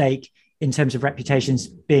lot at stake in terms of reputations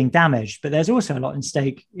being damaged, but there's also a lot at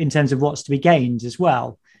stake in terms of what's to be gained as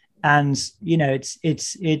well. And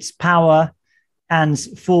it's power, and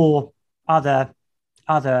for other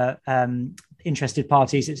other interested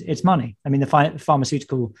parties, it's money. I mean, the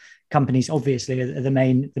pharmaceutical companies obviously are the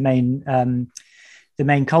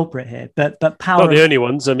main culprit here, but power. Not the only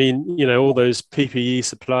ones. I mean, all those PPE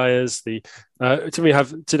suppliers. We had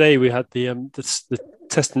the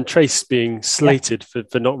test and trace being slated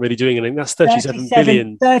for not really doing anything. That's 37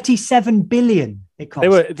 billion. 37 billion it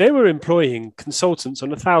cost. They were employing consultants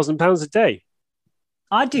on £1,000 a day.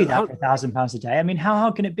 I'd do that for £1,000 a day. I mean, how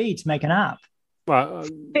hard can it be to make an app? Well,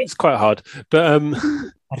 it's quite hard, but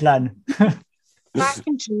I'd learn.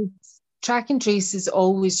 Track and trace has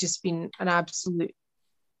always just been an absolute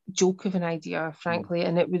joke of an idea, frankly,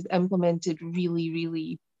 and it was implemented really,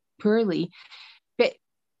 really poorly. But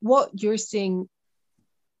what you're saying,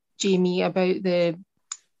 Jamie, about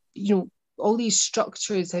all these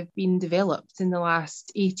structures have been developed in the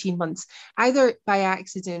last 18 months, either by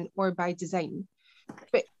accident or by design.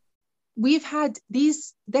 But we've had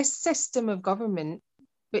this system of government,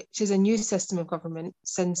 which is a new system of government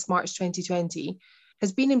since March 2020,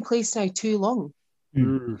 has been in place now too long.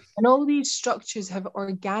 And all these structures have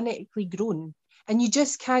organically grown, and you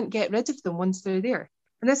just can't get rid of them once they're there.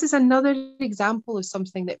 And this is another example of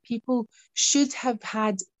something that people should have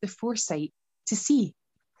had the foresight to see.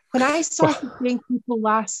 When I started saying people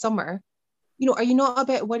last summer, are you not a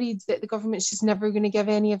bit worried that the government's just never going to give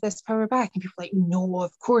any of this power back? And people are like, no,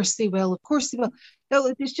 of course they will. Of course they will.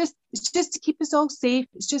 No, it's just to keep us all safe.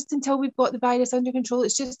 It's just until we've got the virus under control.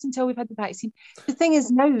 It's just until we've had the vaccine. The thing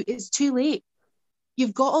is now it's too late.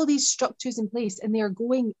 You've got all these structures in place and they are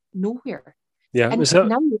going nowhere. Yeah, and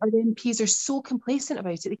now our MPs are so complacent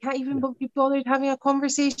about it. They can't even be bothered having a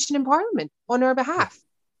conversation in Parliament on our behalf.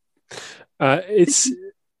 And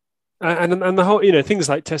the whole, things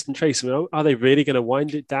like test and trace, are they really going to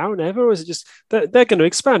wind it down ever? Or is it just, they're going to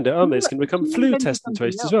expand it, aren't they? It's going to become flu test and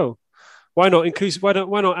trace as well. Why not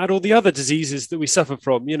add all the other diseases that we suffer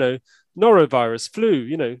from, norovirus,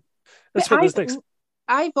 flu, that's what next.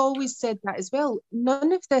 I've always said that as well.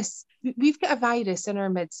 None of this, we've got a virus in our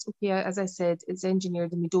midst. Okay, as I said, it's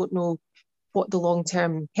engineered and we don't know what the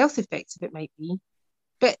long-term health effects of it might be.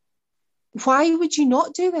 But why would you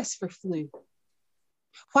not do this for flu?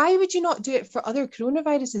 Why would you not do it for other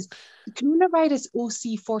coronaviruses? The coronavirus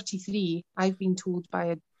OC43, I've been told by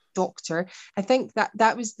a doctor, I think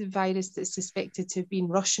that was the virus that's suspected to have been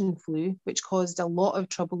Russian flu, which caused a lot of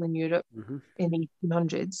trouble in Europe in the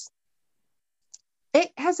 1800s. It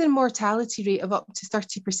has a mortality rate of up to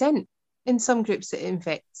 30% in some groups it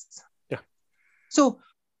infects. Yeah. So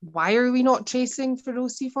why are we not tracing for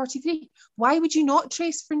OC43? Why would you not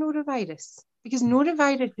trace for norovirus? Because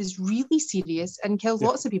norovirus is really serious and kills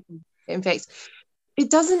lots of people it infects. It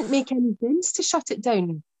doesn't make any sense to shut it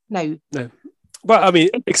down now. No. Well, I mean,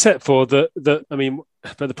 except for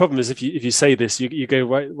but the problem is if you say this, you go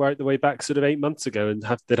right the way back sort of 8 months ago and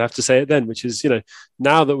they'd have to say it then, which is,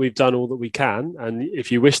 now that we've done all that we can, and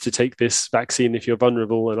if you wish to take this vaccine, if you're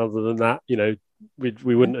vulnerable, and other than that,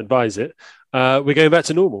 we wouldn't advise it. We're going back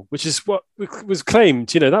to normal, which is what was claimed.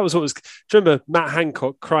 That was what was. Do you remember Matt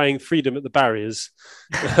Hancock crying freedom at the barriers,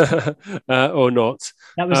 or not?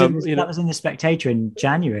 That was in the Spectator in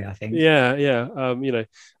January, I think. Yeah.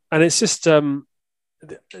 And it's just.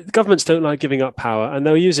 The governments don't like giving up power, and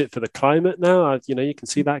they'll use it for the climate now. You can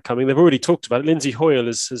see that coming. They've already talked about it. Lindsay Hoyle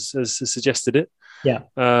has suggested it. Yeah.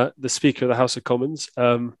 The Speaker of the House of Commons.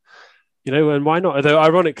 And why not? Although,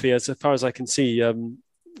 ironically, as far as I can see,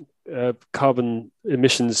 carbon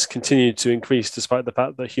emissions continue to increase despite the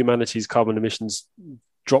fact that humanity's carbon emissions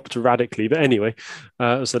dropped radically. But anyway,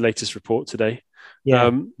 it was the latest report today.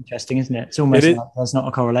 Yeah, interesting, isn't it? It's almost like there's not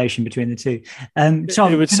a correlation between the two.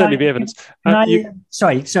 Tom, it would certainly be evidence.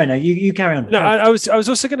 Sorry, no, you carry on. No, I was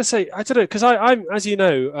also going to say, I don't know, because I'm, as you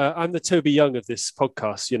know, I'm the Toby Young of this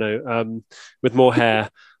podcast. With more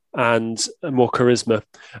hair and more charisma,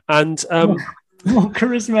 and more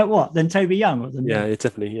charisma. What than Toby Young? Or than yeah,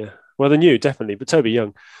 definitely. Yeah, well, than you, definitely, but Toby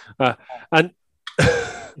Young, and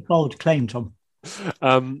bold claim, Tom.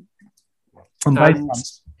 From both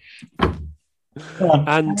fronts.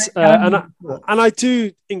 And I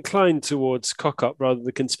do incline towards cock up rather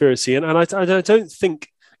than conspiracy, and I don't think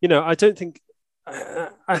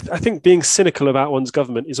I think being cynical about one's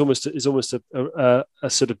government is almost a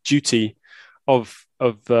sort of duty of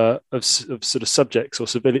sort of subjects or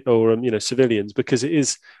civilians, because it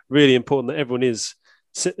is really important that everyone is,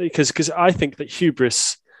 because I think that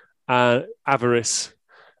hubris, avarice,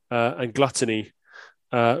 and gluttony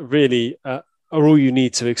really are all you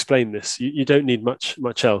need to explain this. You don't need much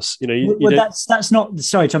else. That's not.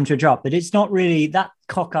 Sorry, Tom, to interrupt, but it's not really that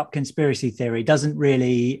cock-up conspiracy theory doesn't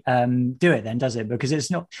really do it, then, does it? Because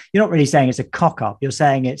it's not. You're not really saying it's a cock-up. You're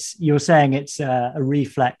saying it's a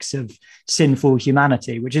reflex of sinful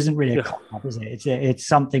humanity, which isn't really a cock-up, is it? It's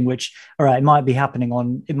something which, all right, it might be happening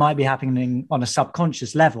on a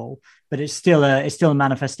subconscious level, but it's still a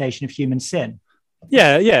manifestation of human sin.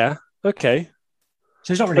 Yeah. Okay.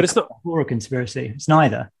 So it's not really, but it's not a conspiracy. It's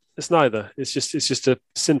neither. It's just a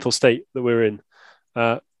sinful state that we're in.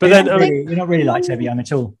 But you're not really like Toby Young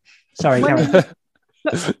at all. Sorry, Karen.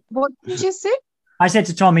 What did you say? I said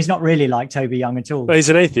to Tom, he's not really like Toby Young at all. Well, he's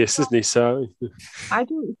an atheist, isn't he? So I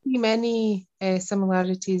don't see many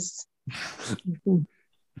similarities.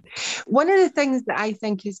 One of the things that I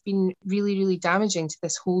think has been really, really damaging to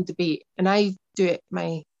this whole debate, and I do it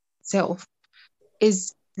myself,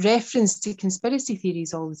 is reference to conspiracy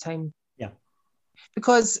theories all the time. Yeah.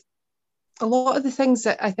 Because a lot of the things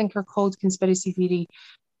that I think are called conspiracy theory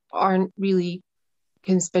aren't really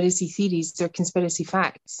conspiracy theories, they're conspiracy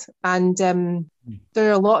facts. And there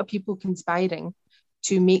are a lot of people conspiring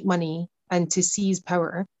to make money and to seize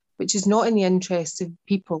power, which is not in the interest of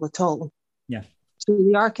people at all. Yeah. So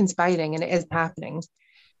they are conspiring and it is happening.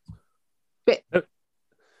 But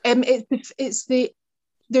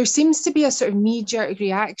there seems to be a sort of knee-jerk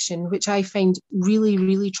reaction, which I find really,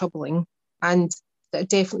 really troubling. And that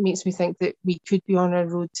definitely makes me think that we could be on a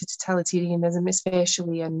road to totalitarianism,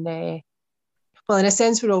 especially in a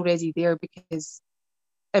sense, we're already there because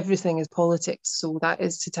everything is politics. So that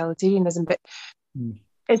is totalitarianism. But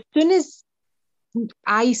as soon as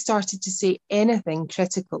I started to say anything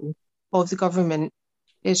critical of the government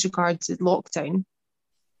as regards to lockdown,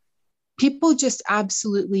 people just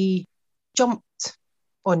absolutely jumped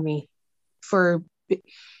on me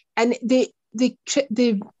and the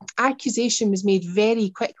accusation was made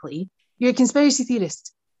very quickly. You're a conspiracy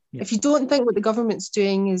theorist. Yeah. If you don't think what the government's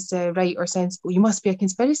doing is right or sensible, you must be a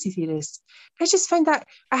conspiracy theorist. I just found that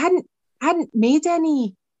I hadn't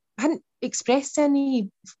expressed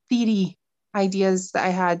any theory ideas that I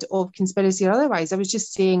had of conspiracy or otherwise. I was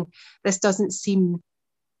just saying this doesn't seem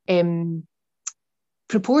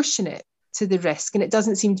proportionate to the risk and it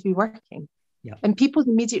doesn't seem to be working. Yeah. And people's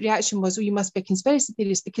immediate reaction was, oh, you must be a conspiracy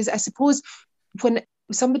theorist, because I suppose when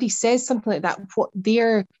somebody says something like that, what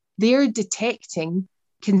they're detecting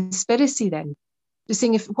conspiracy then. They're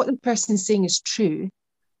saying if what the person's saying is true,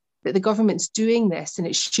 that the government's doing this and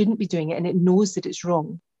it shouldn't be doing it and it knows that it's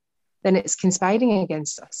wrong, then it's conspiring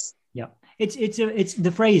against us. Yeah. It's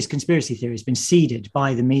the phrase conspiracy theory has been seeded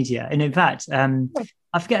by the media. And in fact,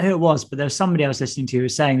 I forget who it was, but there was somebody I was listening to who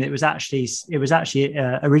was saying that it was actually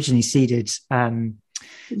originally seeded by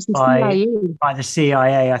the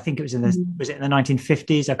CIA. I think it was was it in the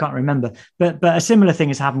 1950s? I can't remember. But a similar thing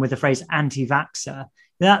has happened with the phrase anti-vaxxer.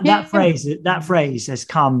 That phrase has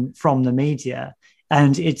come from the media.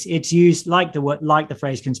 And it's used like the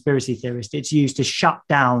phrase conspiracy theorist. It's used to shut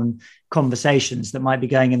down conversations that might be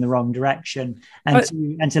going in the wrong direction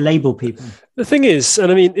and to label people. The thing is, and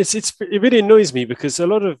I mean, it really annoys me because a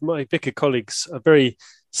lot of my vicar colleagues are very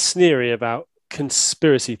sneery about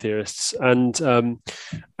conspiracy theorists, and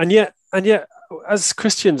yet as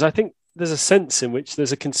Christians, I think there's a sense in which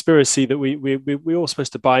there's a conspiracy that we're all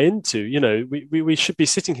supposed to buy into. You know, we should be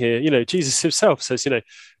sitting here. You know, Jesus himself says, you know,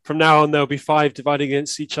 from now on there'll be 5 dividing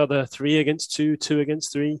against each other, 3 against 2, 2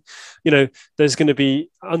 against 3. You know, there's going to be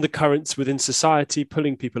undercurrents within society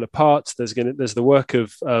pulling people apart. There's the work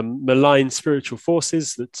of malign spiritual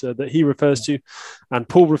forces that he refers to, and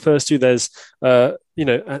Paul refers to. There's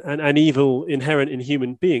an evil inherent in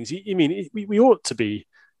human beings. I mean, we ought to be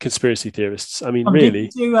conspiracy theorists. I mean, really.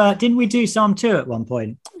 Didn't we do Psalm 2 at one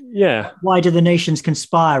point? Yeah. Why do the nations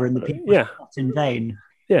conspire and the people in vain?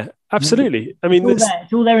 Yeah, absolutely. I mean, it's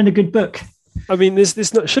all there in the good book. I mean,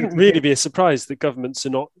 shouldn't really be a surprise that governments are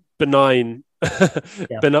not benign,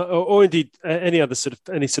 or indeed any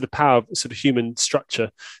sort of power, sort of human structure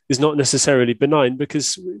is not necessarily benign,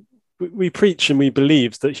 because we preach and we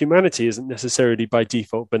believe that humanity isn't necessarily by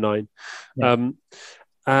default benign. Yeah.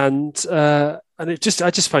 And I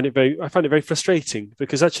just find it very frustrating,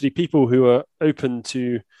 because actually people who are open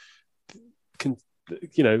to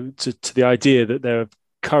the idea that there are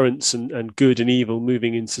currents and good and evil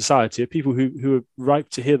moving in society are people who are ripe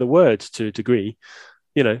to hear the word to a degree,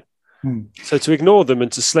 you know. So to ignore them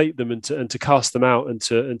and to slate them and to cast them out and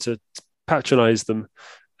to patronize them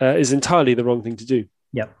is entirely the wrong thing to do.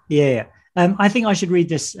 Yeah. I think I should read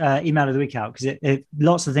this email of the week out, because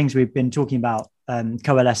lots of things we've been talking about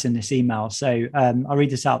coalesce in this email. So I'll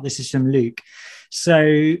read this out. This is from Luke.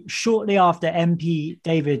 So shortly after MP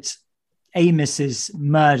David Amos's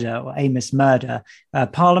murder or Amos murder,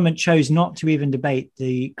 Parliament chose not to even debate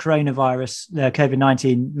the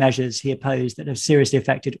COVID-19 measures he opposed that have seriously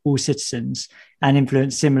affected all citizens and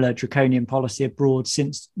influenced similar draconian policy abroad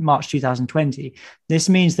since March 2020. This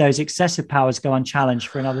means those excessive powers go unchallenged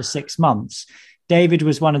for another 6 months. David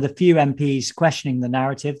was one of the few MPs questioning the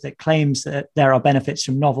narrative that claims that there are benefits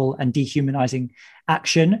from novel and dehumanizing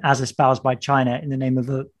action as espoused by China in the name of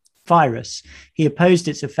a virus. He opposed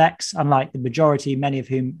its effects, unlike the majority, many of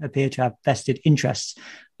whom appear to have vested interests,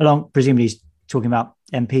 presumably he's talking about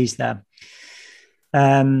MPs there.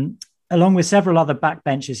 Along with several other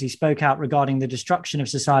backbenchers, he spoke out regarding the destruction of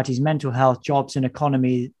society's mental health, jobs and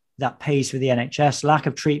economy that pays for the NHS, lack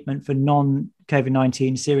of treatment for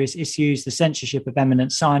non-COVID-19 serious issues, the censorship of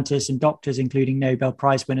eminent scientists and doctors, including Nobel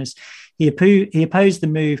Prize winners. He opposed the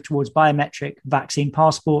move towards biometric vaccine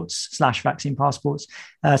passports,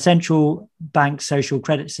 central bank social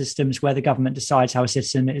credit systems where the government decides how a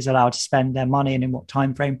citizen is allowed to spend their money and in what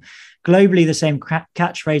time frame. Globally, the same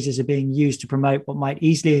catchphrases are being used to promote what might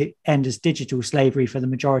easily end as digital slavery for the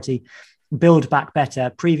majority. Build back better.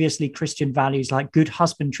 Previously, Christian values like good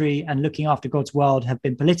husbandry and looking after God's world have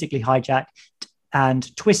been politically hijacked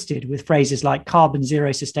and twisted with phrases like carbon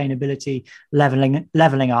zero sustainability,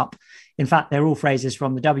 leveling up. In fact, they're all phrases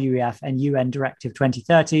from the WEF and UN Directive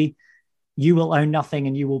 2030. You will own nothing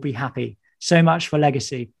and you will be happy. So much for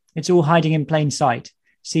legacy. It's all hiding in plain sight.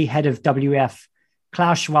 See head of WEF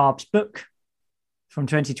Klaus Schwab's book from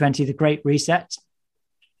 2020, The Great Reset.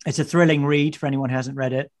 It's a thrilling read for anyone who hasn't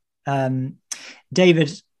read it.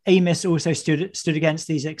 David Amos also stood against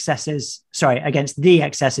the excesses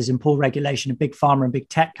in poor regulation of big pharma and big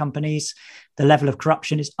tech companies. The level of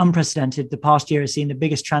corruption is unprecedented. The past year has seen the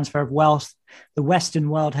biggest transfer of wealth the Western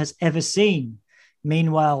world has ever seen.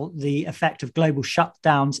 Meanwhile, the effect of global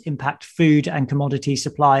shutdowns impact food and commodity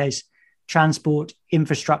supplies, transport,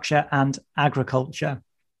 infrastructure, and agriculture.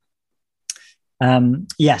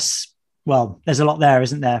 Yes, well, there's a lot there,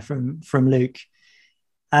 isn't there, from Luke?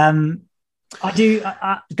 Go on,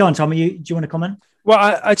 Tom. Do you want to comment?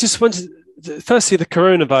 Well, I just wanted, firstly, the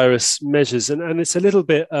coronavirus measures, and it's a little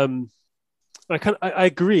bit. I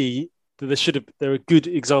agree that they're a good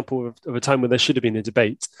example of a time where there should have been a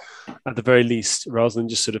debate, at the very least, rather than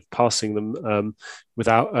just sort of passing them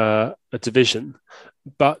without a division.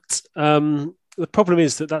 But the problem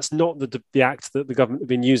is that that's not the act that the government have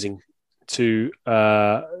been using to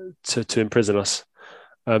imprison us.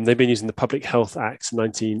 They've been using the Public Health Act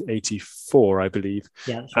 1984, I believe.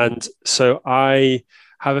 Yeah, right. And so I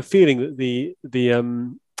have a feeling that the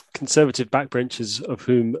conservative backbenchers, of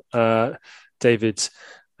whom David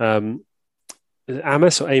Amos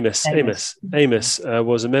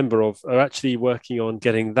was a member of, are actually working on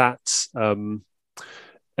getting that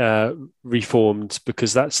reformed,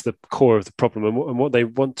 because that's the core of the problem. And what they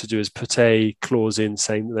want to do is put a clause in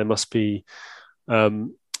saying that there must be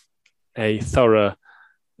a thorough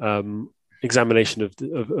examination of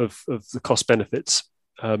the cost benefits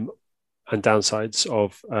and downsides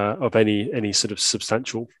of any sort of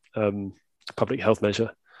substantial public health measure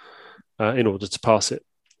in order to pass it.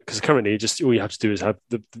 Because currently, just all you have to do is have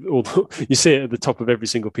you see it at the top of every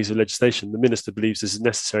single piece of legislation. The minister believes this is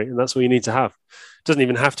necessary, and that's all you need to have. It doesn't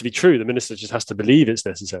even have to be true. The minister just has to believe it's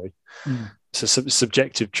necessary. It's a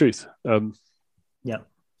subjective truth. Yeah.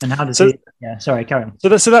 And how does sorry, carry on.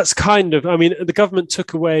 So that's kind of, I mean, the government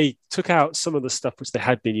took out some of the stuff which they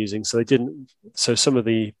had been using. So some of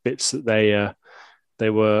the bits that they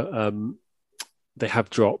have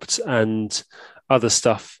dropped, and other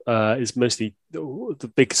stuff is mostly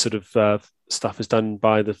the big sort of stuff is done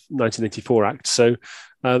by the 1984 Act. So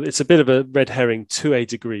it's a bit of a red herring to a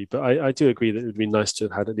degree, but I do agree that it would be nice to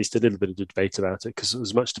have had at least a little bit of debate about it, because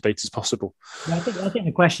as much debate as possible. Yeah, I think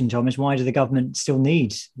the question, Tom, is why do the government still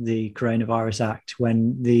need the Coronavirus Act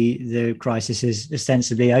when the crisis is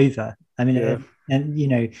ostensibly over? I mean, and you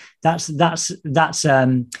know, that's a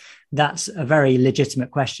very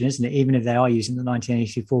legitimate question, isn't it? Even if they are using the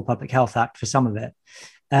 1984 Public Health Act for some of it.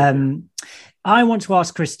 I want to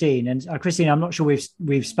ask Christine, and Christine, I'm not sure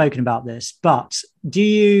we've spoken about this, but do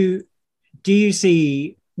you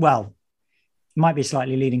see? Well, it might be a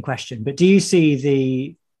slightly leading question, but do you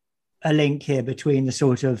see a link here between the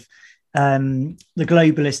sort of the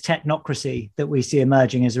globalist technocracy that we see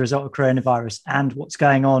emerging as a result of coronavirus and what's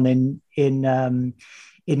going on in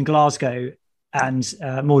Glasgow and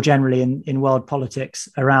more generally in world politics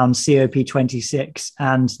around COP26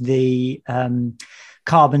 and the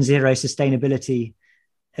carbon zero sustainability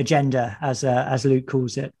agenda, as Luke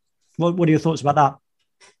calls it? What are your thoughts about that?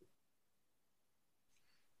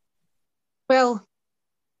 Well,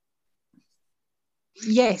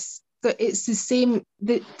 yes, that it's the same,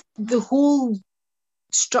 the whole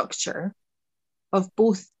structure of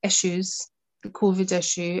both issues, the COVID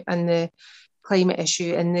issue and the climate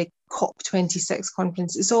issue and the COP26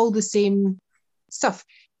 conference, it's all the same stuff.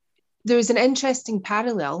 There is an interesting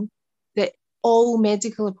parallel that all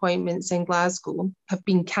medical appointments in Glasgow have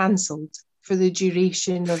been cancelled for the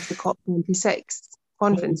duration of the COP26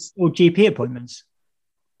 conference. All GP appointments?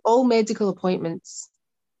 All medical appointments,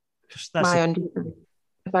 my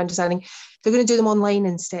understanding. They're going to do them online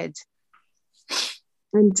instead.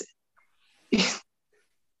 And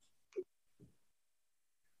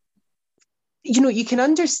you can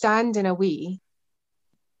understand in a way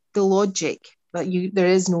the logic, but there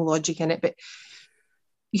is no logic in it, but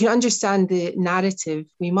you can understand the narrative.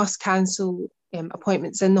 We must cancel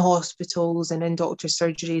appointments in the hospitals and in doctor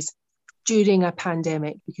surgeries during a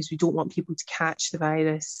pandemic because we don't want people to catch the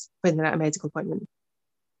virus when they're at a medical appointment.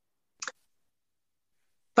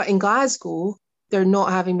 But in Glasgow, they're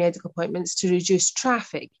not having medical appointments to reduce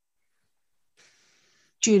traffic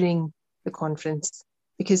during the conference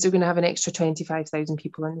because they're going to have an extra 25,000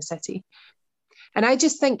 people in the city. And I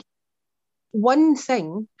just think one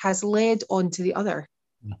thing has led on to the other.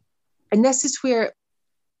 Yeah. And this is where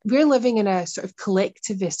we're living in a sort of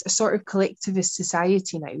collectivist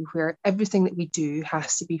society now, where everything that we do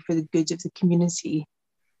has to be for the good of the community.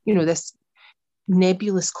 This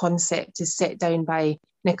nebulous concept is set down by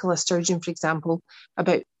Nicola Sturgeon, for example,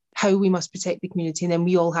 about how we must protect the community, and then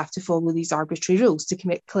we all have to follow these arbitrary rules to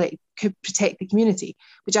protect the community,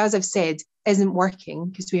 which, as I've said, isn't working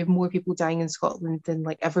because we have more people dying in Scotland than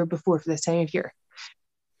ever before for this time of year.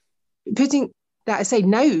 Putting that aside,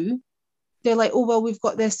 now they're like, oh, well, we've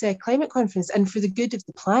got this climate conference, and for the good of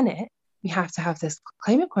the planet, we have to have this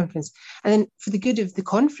climate conference. And then for the good of the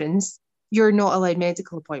conference, you're not allowed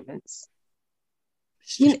medical appointments.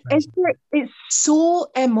 It's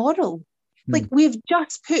so immoral. We've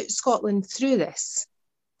just put Scotland through this.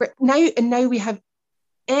 But now we have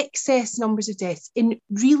excess numbers of deaths in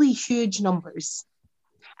really huge numbers.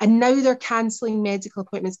 And now they're cancelling medical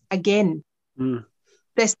appointments again,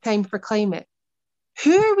 this time for climate.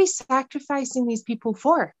 Who are we sacrificing these people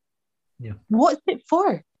for? Yeah. What's it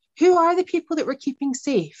for? Who are the people that we're keeping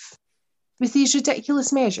safe with these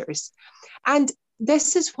ridiculous measures? And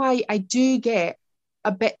this is why I do get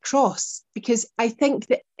a bit cross, because I think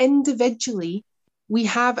that individually we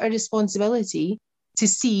have a responsibility to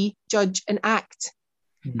see, judge and act.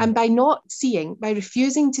 And by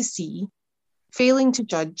refusing to see, failing to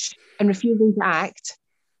judge and refusing to act,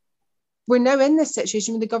 we're now in this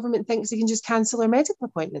situation where the government thinks they can just cancel our medical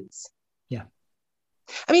appointments. Yeah.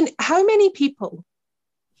 I mean, how many people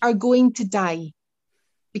are going to die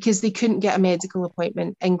because they couldn't get a medical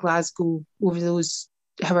appointment in Glasgow over those,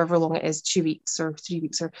 however long it is, 2 weeks or 3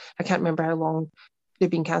 weeks, or I can't remember how long they're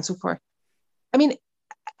being cancelled for. I mean,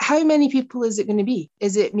 how many people is it going to be?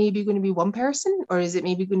 Is it maybe going to be one person, or is it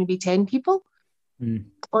maybe going to be 10 people?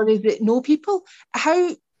 Or is it no people?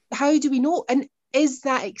 How do we know? And is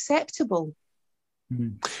that acceptable?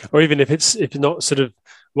 Or even if it's not sort of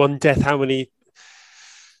one death, how many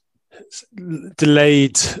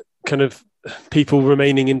delayed kind of people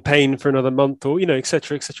remaining in pain for another month, or et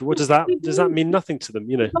cetera, et cetera? What does that mean? Nothing to them,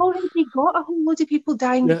 We've already got a whole load of people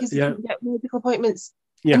dying because they couldn't get medical appointments,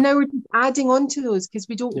 and now we're just adding on to those because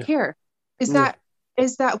we don't care. Is that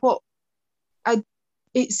what?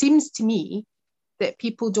 It seems to me that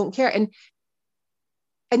people don't care, and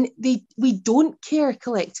we don't care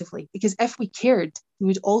collectively, because if we cared, we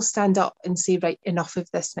would all stand up and say, right, enough of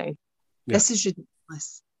this now. This is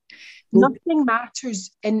ridiculous. Nothing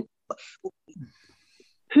matters. And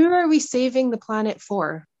who are we saving the planet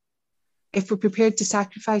for if we're prepared to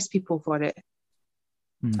sacrifice people for it?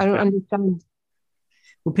 I don't understand.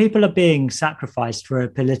 Well, people are being sacrificed for a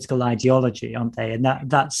political ideology, aren't they? And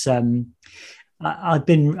that's I've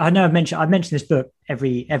mentioned this book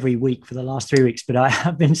every week for the last 3 weeks, but I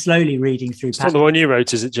have been slowly reading through. It's not the one you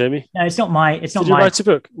wrote, is it, Jamie? No, it's not my. Did you write a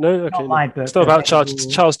book? No, okay. Not my book. It's not about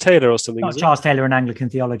Charles Taylor or something. Not Charles Taylor and Anglican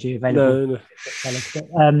theology available.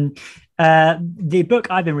 No. The book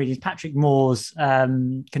I've been reading is Patrick Moore's.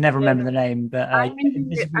 Can never remember the name, but I'm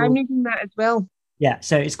reading that as well. Yeah,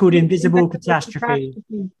 so it's called Invisible Catastrophe.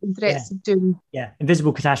 Threats of Doom. Yeah,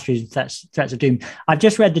 Invisible Catastrophe, Threats of Doom. I've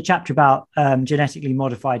just read the chapter about genetically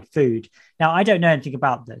modified food. Now, I don't know anything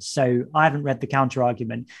about this, so I haven't read the counter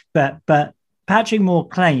argument. But Patrick Moore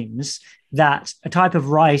claims that a type of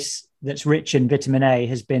rice that's rich in vitamin A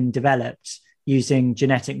has been developed using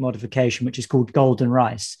genetic modification, which is called golden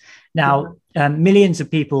rice. Now, millions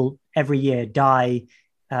of people every year die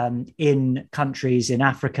in countries in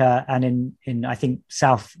Africa and in I think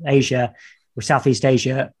South Asia or Southeast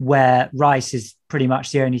Asia, where rice is pretty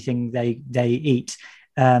much the only thing they eat,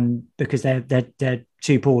 because they're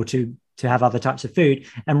too poor to have other types of food,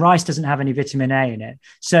 and rice doesn't have any vitamin A in it.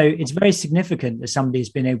 So it's very significant that somebody's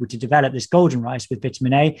been able to develop this golden rice with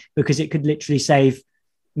vitamin A, because it could literally save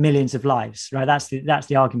millions of lives, right? That's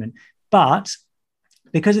the argument. But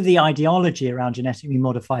because of the ideology around genetically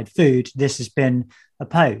modified food, this has been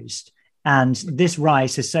opposed. And this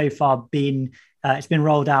rice has so far been, it's been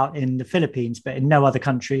rolled out in the Philippines, but in no other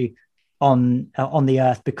country on the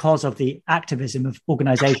earth, because of the activism of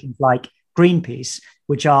organizations like Greenpeace,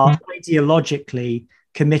 which are ideologically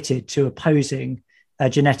committed to opposing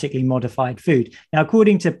genetically modified food. Now,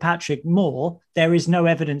 according to Patrick Moore, there is no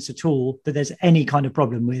evidence at all that there's any kind of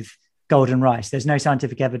problem with golden rice. There's no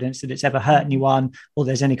scientific evidence that it's ever hurt anyone or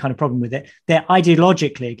there's any kind of problem with it. They're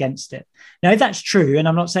ideologically against it. Now, if that's true, and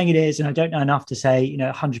I'm not saying it is, and I don't know enough to say,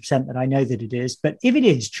 100% that I know that it is, but if it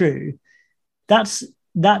is true, that's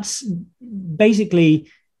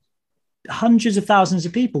basically hundreds of thousands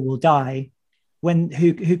of people will die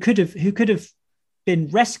who could have been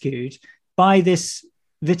rescued by this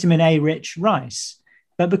vitamin A rich rice,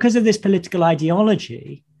 but because of this political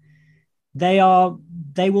ideology, they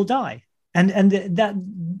will die. And that,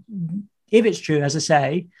 if it's true, as I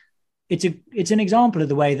say, it's an example of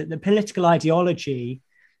the way that the political ideology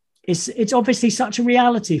it's obviously such a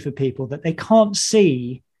reality for people that they can't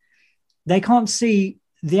see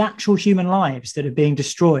the actual human lives that are being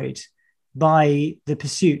destroyed by the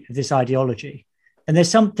pursuit of this ideology. And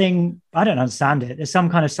there's something, I don't understand it, there's some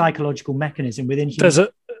kind of psychological mechanism within humans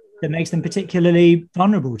that makes them particularly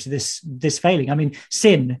vulnerable to this failing. I mean,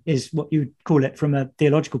 sin is what you would call it from a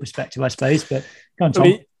theological perspective, I suppose, but go on, Tom. I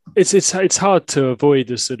mean, it's hard to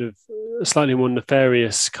avoid a sort of slightly more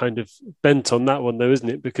nefarious kind of bent on that one, though, isn't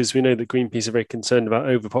it? Because we know that Greenpeace are very concerned about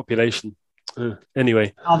overpopulation.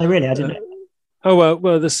 Anyway. Are they really? I didn't know. Oh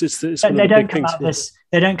well, this is. They don't come out of this.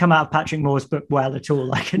 They don't come out of Patrick Moore's book well at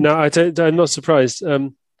all. No, I don't. I'm not surprised.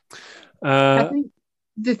 I think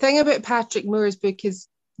the thing about Patrick Moore's book is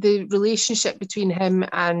the relationship between him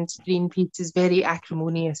and Greenpeace is very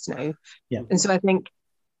acrimonious now. Yeah, and so I think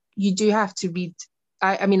you do have to read.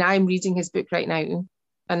 I mean, I'm reading his book right now,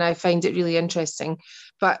 and I find it really interesting.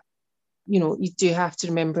 But you do have to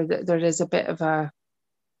remember that there is a bit of a.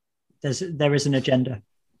 There is an agenda.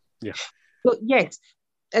 Yeah. Well, yes.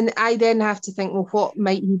 And I then have to think, well, what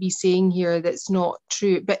might he be saying here that's not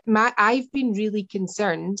true? But I've been really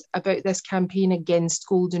concerned about this campaign against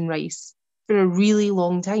golden rice for a really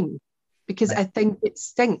long time, because right. I think it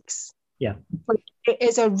stinks. Yeah. Like, it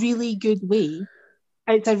is a really good way.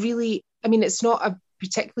 It's not a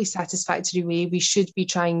particularly satisfactory way. We should be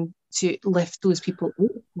trying to lift those people out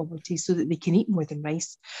of poverty so that they can eat more than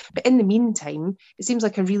rice. But in the meantime, it seems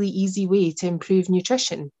like a really easy way to improve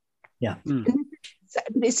nutrition. Yeah. But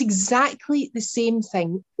it's exactly the same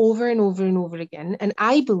thing over and over and over again. And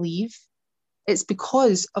I believe it's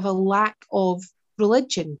because of a lack of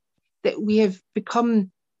religion that we have become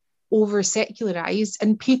over secularized,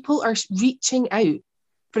 and people are reaching out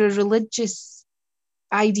for a religious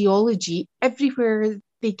ideology everywhere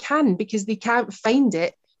they can, because they can't find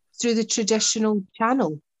it through the traditional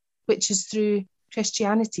channel, which is through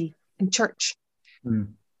Christianity and church.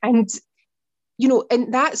 And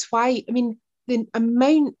and that's why, the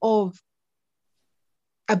amount of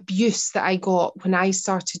abuse that I got when I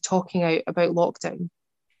started talking out about lockdown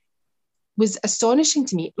was astonishing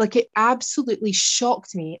to me. Like, it absolutely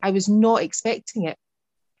shocked me. I was not expecting it.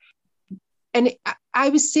 And I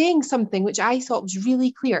was saying something which I thought was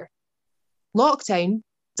really clear. Lockdown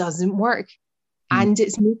doesn't work. And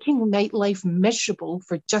it's making life miserable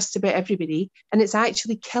for just about everybody. And it's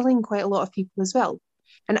actually killing quite a lot of people as well.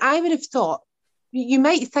 And I would have thought, you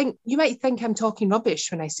might think I'm talking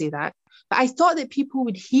rubbish when I say that, but I thought that people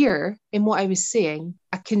would hear in what I was saying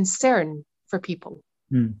a concern for people.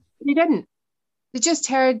 They didn't. They just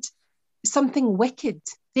heard something wicked.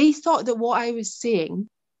 They thought that what I was saying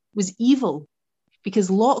was evil, because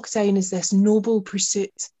lockdown is this noble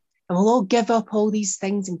pursuit, and we'll all give up all these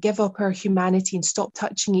things and give up our humanity and stop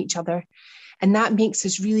touching each other, and that makes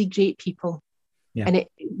us really great people. Yeah. And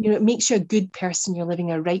it makes you a good person. You're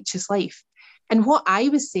living a righteous life. And what I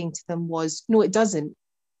was saying to them was, no, it doesn't.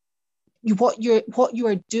 What you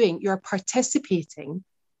are doing, you're participating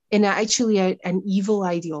in actually an evil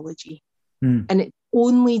ideology, and it's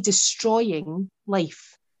only destroying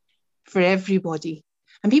life for everybody.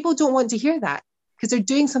 And people don't want to hear that, because they're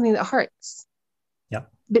doing something that hurts. Yeah.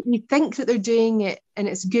 But they think that they're doing it and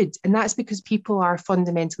it's good, and that's because people are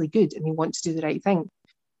fundamentally good and they want to do the right thing.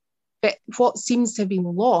 But what seems to have been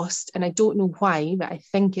lost, and I don't know why, but I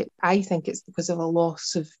think it's because of a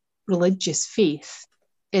loss of religious faith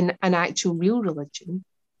in an actual real religion,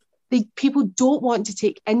 people don't want to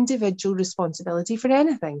take individual responsibility for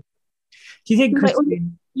anything. Do you think, like,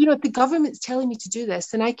 if the government's telling me to do this,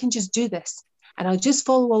 then I can just do this and I'll just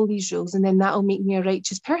follow all these rules, and then that'll make me a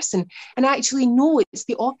righteous person? And actually, no, it's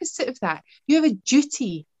the opposite of that. You have a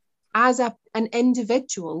duty as an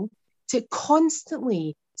individual to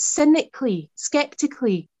constantly, cynically,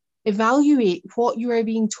 skeptically evaluate what you are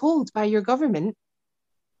being told by your government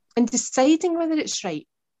and deciding whether it's right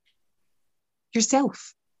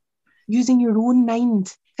yourself, using your own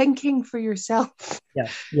mind, thinking for yourself. Yeah.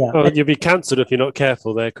 Oh, you'll be cancelled if you're not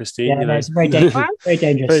careful there, Christine. Yeah, no, it's very dangerous. Very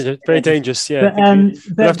dangerous. Very dangerous. Yeah,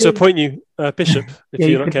 we'll have to appoint you bishop if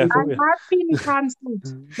you're not careful. I have been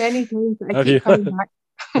cancelled many times. Have you? Coming back.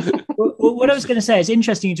 Well, what I was going to say, it's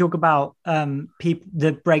interesting you talk about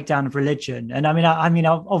the breakdown of religion, and I mean,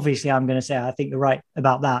 obviously, I'm going to say I think you're right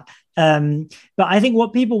about that. But I think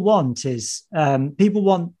what people want is people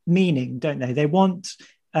want meaning, don't they? They want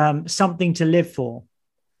something to live for.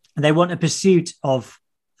 They want a pursuit of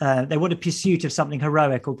something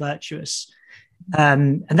heroic or virtuous.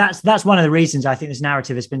 And that's one of the reasons I think this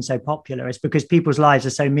narrative has been so popular, is because people's lives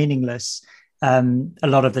are so meaningless. A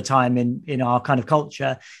lot of the time in our kind of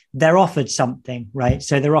culture, they're offered something, right?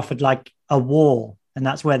 So they're offered like a war, and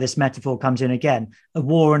that's where this metaphor comes in again: a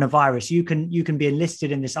war and a virus. You can be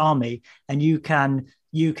enlisted in this army, and you can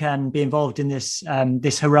be involved in this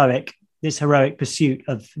heroic pursuit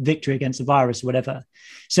of victory against the virus or whatever.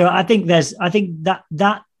 So I think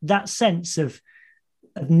that sense of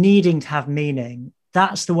needing to have meaning,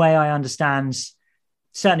 that's the way I understand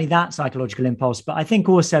certainly that psychological impulse. But I think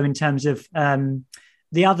also in terms of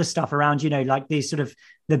the other stuff around, like these sort of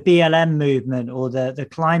the BLM movement or the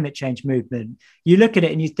climate change movement, you look at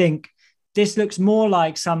it and you think this looks more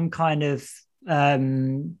like some kind of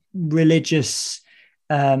religious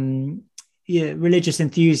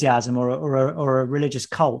enthusiasm or a religious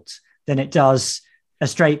cult than it does a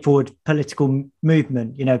straightforward political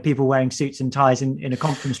movement. People wearing suits and ties in a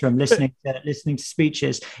conference room, listening to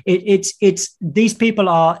speeches. It's these people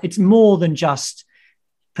are. It's more than just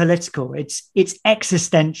political. It's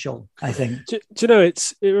existential, I think. Do you know?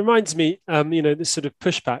 It reminds me. This sort of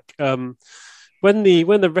pushback. When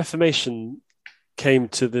the Reformation came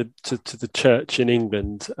to the church in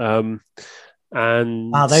England. And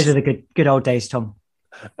those are the good old days, Tom.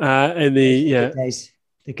 In the days,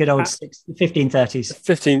 the good old 1530s,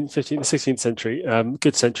 16th century.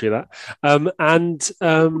 Good century that.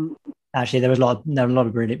 Actually, there was a lot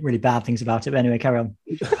of really, really bad things about it. But anyway, carry on.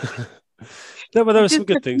 No, but there were some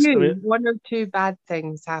good things. One or two bad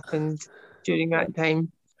things happened during that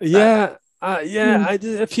time. I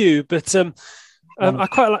did a few, but I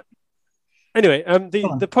quite like. Anyway,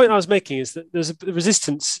 the point I was making is that there's a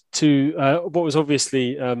resistance to what was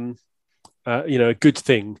obviously, a good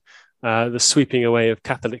thing, the sweeping away of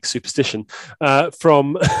Catholic superstition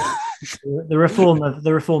from the reform of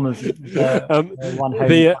one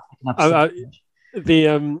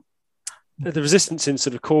home. The resistance in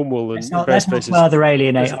sort of Cornwall and various places. Let's not further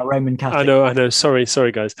alienate our Roman Catholics. I know.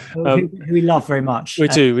 Sorry, guys. Who we love very much. We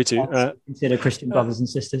do. Consider Christian brothers and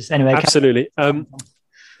sisters. Anyway, absolutely.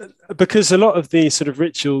 Because a lot of the sort of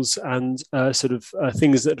rituals and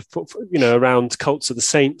things that around cults of the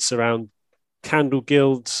saints, around candle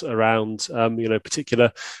guilds, around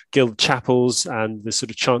particular guild chapels and the sort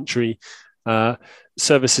of chantry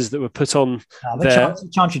services that were put on there.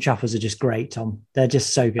 Chantry chapels are just great, Tom. They're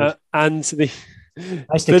just so good. And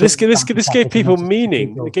this gave people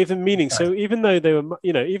meaning. It gave them meaning. So even though they were,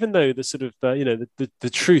 even though the sort of, the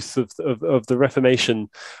truth of the Reformation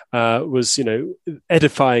was,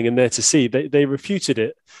 edifying and there to see, they refuted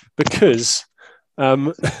it because.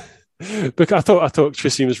 Because I thought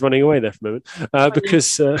Christine was running away there for a moment.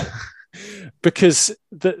 Because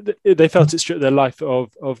they felt it stripped their life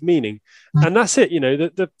of meaning, and that's it.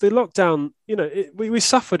 The lockdown. We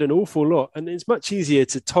suffered an awful lot, and it's much easier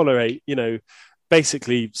to tolerate.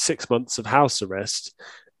 Basically 6 months of house arrest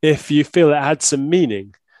if you feel it had some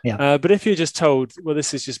meaning. Yeah. But if you're just told, well,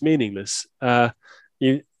 this is just meaningless, then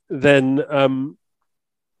you've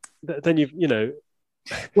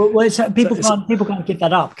Well, people can't give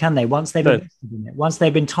that up, can they? Once they've invested in it, once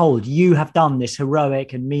they've been told you have done this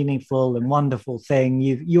heroic and meaningful and wonderful thing,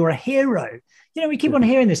 you're a hero. We keep on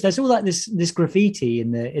hearing this. There's all like this graffiti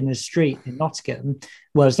in the street in Nottingham.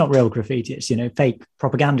 Well, it's not real graffiti; it's fake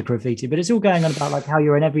propaganda graffiti. But it's all going on about like how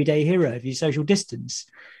you're an everyday hero if you social distance.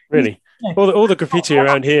 Really, all the graffiti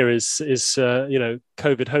around here is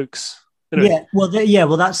COVID hoax. Anyway. Well,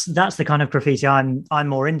 that's the kind of graffiti I'm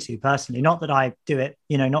more into personally. Not that I do it,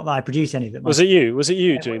 not that I produce any of it. Was it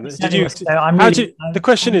you doing this? Did you? The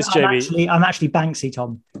question is, Jamie. I'm actually Banksy,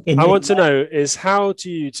 Tom. I want to know is how do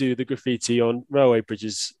you do the graffiti on railway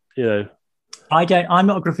bridges? I'm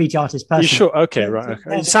not a graffiti artist personally. You sure? Okay, right.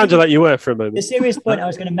 Okay. It sounded like you were for a moment. The serious point I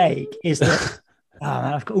was going to make is that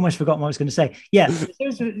I've almost forgotten what I was going to say. Yeah,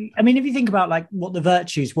 I mean, if you think about like what the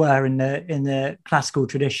virtues were in the classical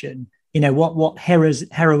tradition, what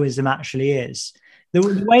heroism actually is.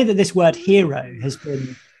 The way that this word hero has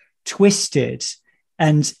been twisted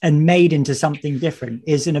and made into something different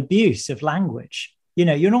is an abuse of language.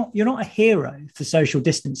 You're not a hero for social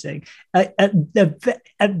distancing. At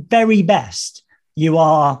very best, you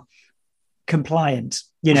are compliant.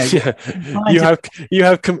 You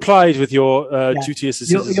have complied with your duty as a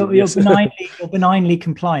citizen. You're benignly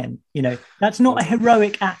compliant. That's not a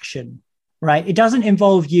heroic action, right? It doesn't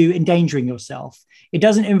involve you endangering yourself. It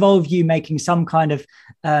doesn't involve you making some kind of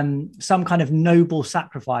noble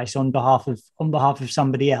sacrifice on behalf of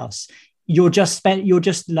somebody else. You're just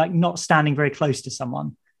like not standing very close to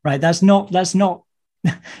someone, right? That's not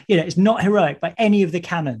it's not heroic by any of the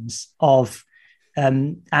canons of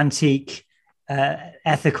antique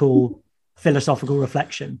ethical philosophical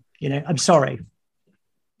reflection. I'm sorry.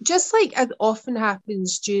 Just like as often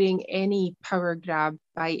happens during any power grab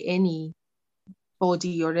by any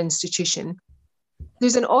body or institution,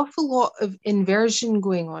 there's an awful lot of inversion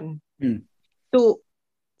going on. So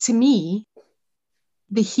to me,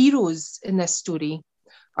 the heroes in this story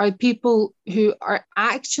are people who are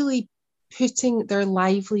actually putting their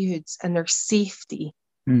livelihoods and their safety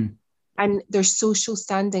and their social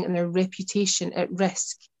standing and their reputation at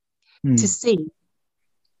risk to say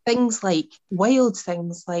wild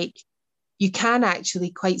things like you can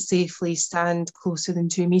actually quite safely stand closer than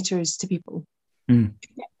 2 meters to people.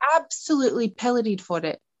 Absolutely pilloried for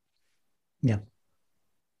it. Yeah.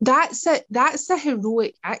 That's a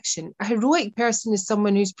heroic action. A heroic person is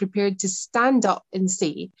someone who's prepared to stand up and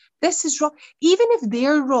say, this is wrong, even if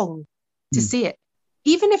they're wrong to say it.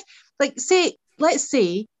 Even if, let's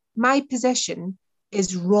say my position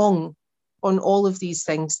is wrong on all of these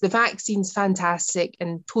things. The vaccine's fantastic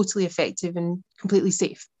and totally effective and completely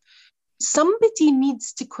safe. Somebody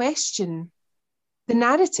needs to question the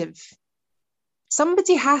narrative.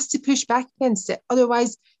 Somebody has to push back against it.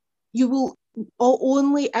 Otherwise, you will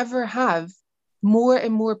only ever have more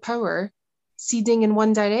and more power ceding in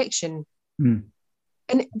one direction.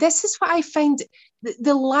 And this is what I find,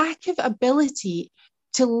 the lack of ability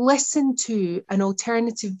to listen to an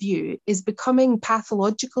alternative view is becoming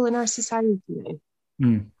pathological in our society now.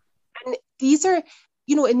 And these are,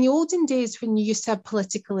 in the olden days when you used to have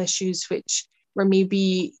political issues, which were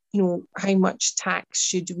maybe, how much tax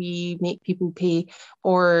should we make people pay,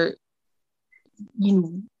 or,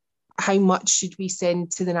 how much should we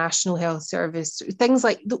send to the National Health Service? Things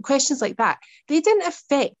like questions like that. They didn't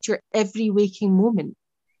affect your every waking moment.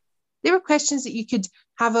 They were questions that you could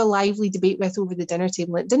have a lively debate with over the dinner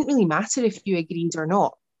table. It didn't really matter if you agreed or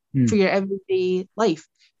not for your everyday life.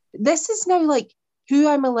 This is now like who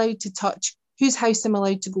I'm allowed to touch, whose house I'm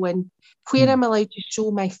allowed to go in, where I'm allowed to show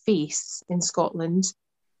my face in Scotland.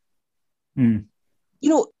 There's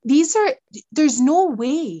no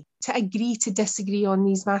way to agree to disagree on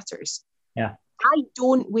these matters. Yeah. I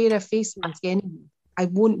don't wear a face mask anymore. I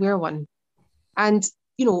won't wear one. And,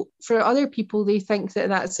 for other people, they think that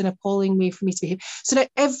that's an appalling way for me to behave. So now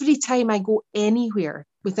every time I go anywhere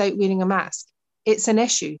without wearing a mask, it's an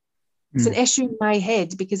issue. It's an issue in my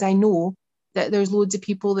head because I know that there's loads of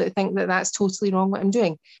people that think that that's totally wrong what I'm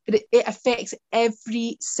doing. But it affects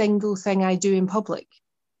every single thing I do in public.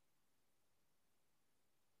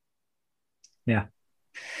 Yeah.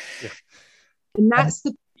 And that's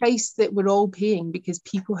the price that we're all paying because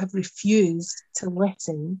people have refused to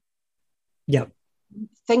listen. Yeah.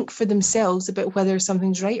 Think for themselves about whether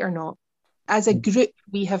something's right or not. As a group,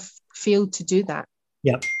 we have failed to do that.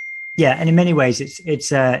 Yeah. Yeah, and in many ways,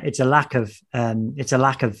 it's a lack of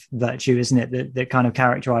virtue, isn't it? That kind of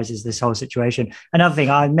characterizes this whole situation. Another thing,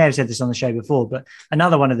 I may have said this on the show before, but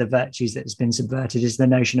another one of the virtues that has been subverted is the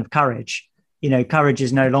notion of courage. Courage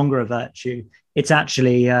is no longer a virtue. It's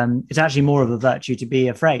actually more of a virtue to be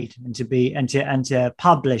afraid and to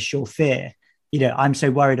publish your fear. I'm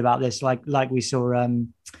so worried about this, like we saw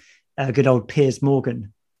good old Piers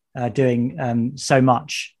Morgan doing so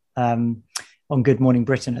much on Good Morning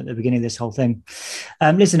Britain at the beginning of this whole thing.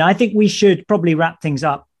 Listen, I think we should probably wrap things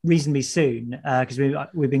up reasonably soon because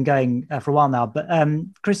we've been going for a while now. But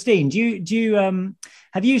Christine, do you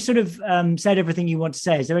have you sort of said everything you want to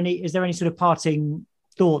say? Is there any sort of parting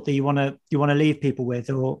thought that you want to leave people with,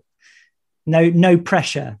 or no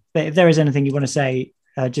pressure. But if there is anything you want to say,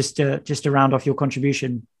 just to round off your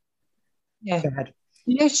contribution. Yeah. Go ahead.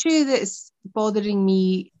 The issue that's bothering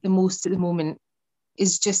me the most at the moment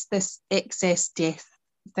is just this excess death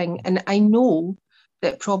thing. And I know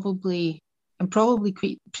that I'm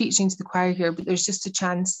probably preaching to the choir here, but there's just a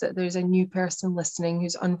chance that there's a new person listening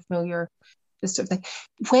who's unfamiliar with this sort of thing.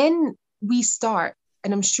 When we start,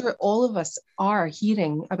 and I'm sure all of us are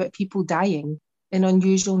hearing about people dying in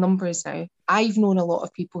unusual numbers now. I've known a lot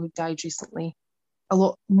of people who've died recently, a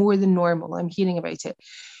lot more than normal. I'm hearing about it.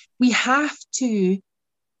 We have to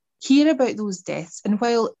hear about those deaths. And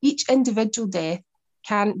while each individual death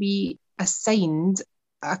can't be assigned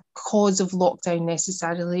a cause of lockdown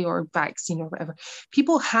necessarily or vaccine or whatever,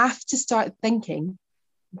 people have to start thinking,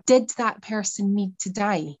 did that person need to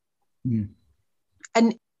die? Mm.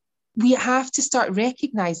 And we have to start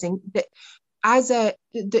recognizing that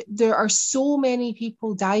there are so many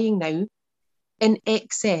people dying now in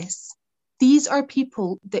excess. These are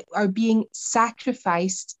people that are being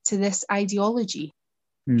sacrificed to this ideology.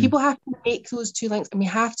 People have to make those two links, and we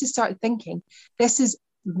have to start thinking, this is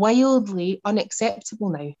wildly unacceptable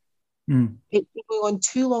now. It's been going on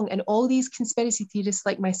too long, and all these conspiracy theorists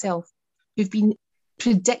like myself who've been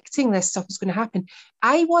predicting this stuff is going to happen.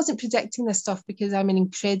 I wasn't predicting this stuff because I'm an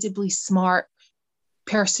incredibly smart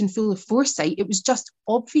person full of foresight. It was just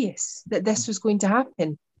obvious that this was going to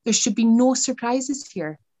happen. There should be no surprises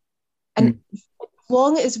here. And as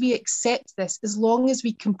long as we accept this, as long as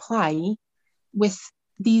we comply with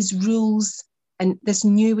these rules and this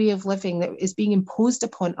new way of living that is being imposed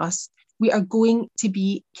upon us, we are going to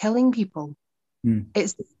be killing people.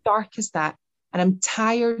 It's as dark as that. And I'm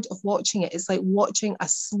tired of watching it. It's like watching a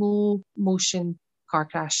slow motion car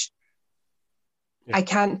crash. Yeah. I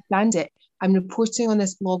can't stand it. I'm reporting on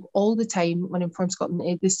this blog all the time on Inform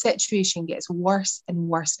Scotland. The situation gets worse and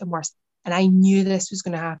worse and worse. And I knew this was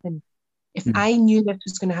going to happen. If I knew this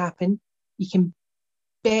was going to happen, you can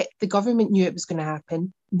bet the government knew it was going to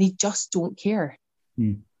happen. They just don't care.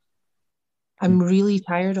 I'm really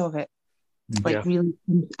tired of it. Really,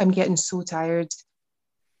 I'm getting so tired.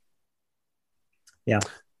 Yeah.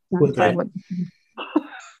 What's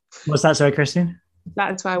that, sorry, Christine?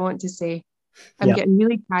 That's what I want to say. I'm getting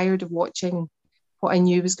really tired of watching what I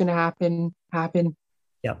knew was going to happen.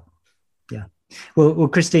 Yeah. Well,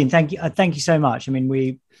 Christine, thank you so much. I mean,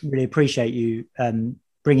 we really appreciate you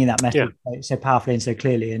bringing that message so powerfully and so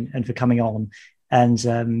clearly, and for coming on. And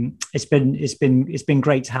it's been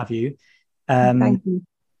great to have you. Thank you.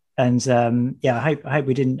 And I hope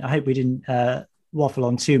we didn't waffle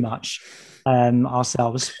on too much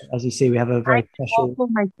ourselves. As you see, we have a very special. Waffle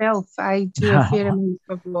myself. I do a fair amount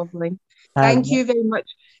of waffling. Thank you very much.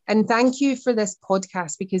 And thank you for this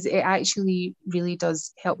podcast, because it actually really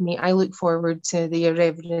does help me. I look forward to the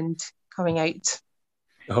Irreverend coming out.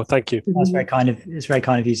 Oh, thank you. That's very kind of. It's very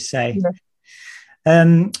kind of you to say.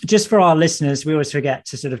 Yeah. Just for our listeners, we always forget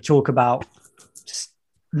to sort of talk about just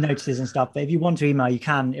notices and stuff. But if you want to email, you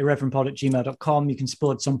can, irreverendpod@gmail.com. You can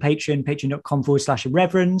support us on Patreon,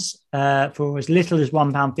 patreon.com/irreverends, for as little as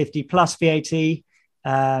 £1.50 plus VAT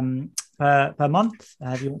per month,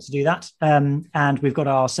 if you want to do that. And we've got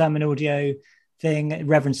our sermon audio thing,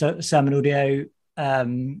 Reverend Sermon Audio,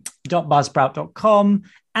 .buzzsprout.com,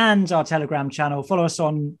 and our Telegram channel. Follow us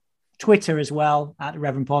on Twitter as well at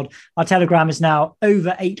Reverend Pod. Our Telegram is now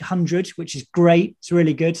over 800, which is great. It's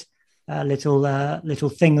really good. Little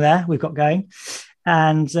thing there we've got going.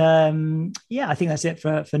 And I think that's it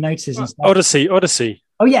for notices and stuff. Odyssey.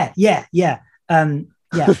 Oh yeah.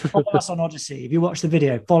 Follow us on Odyssey. If you watch the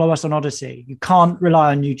video, follow us on Odyssey. You can't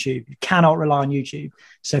rely on YouTube. You cannot rely on YouTube.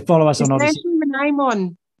 So follow us on Odyssey. Especially when I'm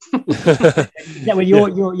on.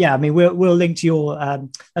 I mean, we'll link to your.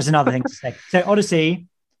 That's another thing to say. So Odyssey,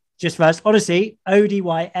 just first, Odyssey,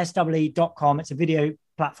 ODYSWE.com. It's a video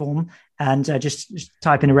platform, and just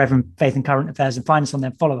type in Irreverend Faith and Current Affairs and find us on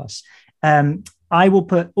there. Follow us. I will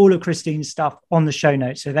put all of Christine's stuff on the show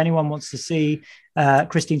notes. So if anyone wants to see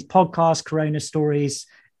Christine's podcast, Corona Stories,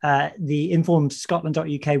 the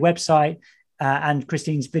informedscotland.uk website, and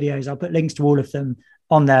Christine's videos, I'll put links to all of them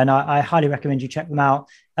on there. And I highly recommend you check them out.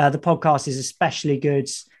 The podcast is especially good.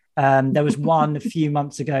 There was one a few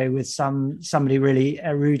months ago with somebody really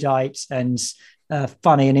erudite and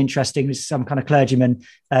funny and interesting, with some kind of clergyman.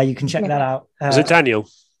 You can check that out. Was it Daniel?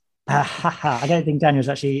 I don't think Daniel's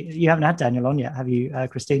actually. You haven't had Daniel on yet, have you,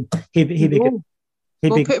 Christine? He'd be good.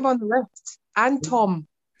 We'll put him on the list. And Tom.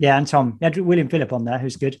 Yeah, and Tom. You had William Phillip on there,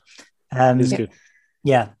 who's good. He's good.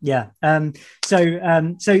 Yeah.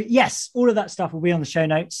 So yes, all of that stuff will be on the show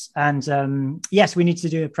notes. And yes, we need to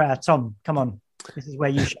do a prayer. Tom, come on. This is where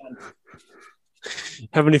you shine.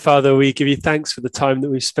 Heavenly Father, we give you thanks for the time that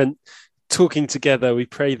we've spent talking together. We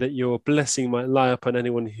pray that your blessing might lie upon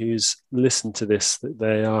anyone who's listened to this, that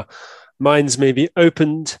their minds may be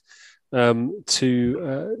opened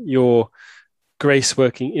to your grace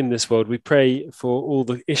working in this world. We pray for all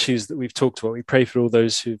the issues that we've talked about. We pray for all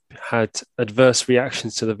those who've had adverse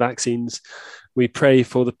reactions to the vaccines. We pray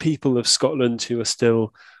for the people of Scotland who are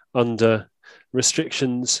still under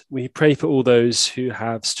restrictions. We pray for all those who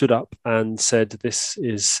have stood up and said this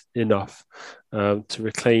is enough, to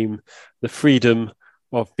reclaim the freedom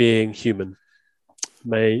of being human.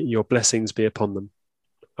 May your blessings be upon them.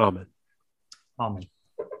 Amen. Amen.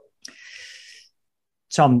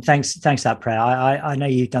 Tom, thanks for that prayer. I know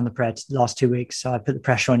you've done the prayer the last 2 weeks, so I put the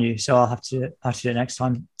pressure on you. So I'll have to do it next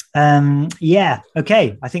time.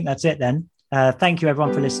 Okay. I think that's it then. Thank you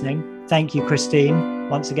everyone for listening. Thank you, Christine,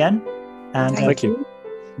 once again. And thank you.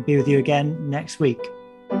 Be with you again next week.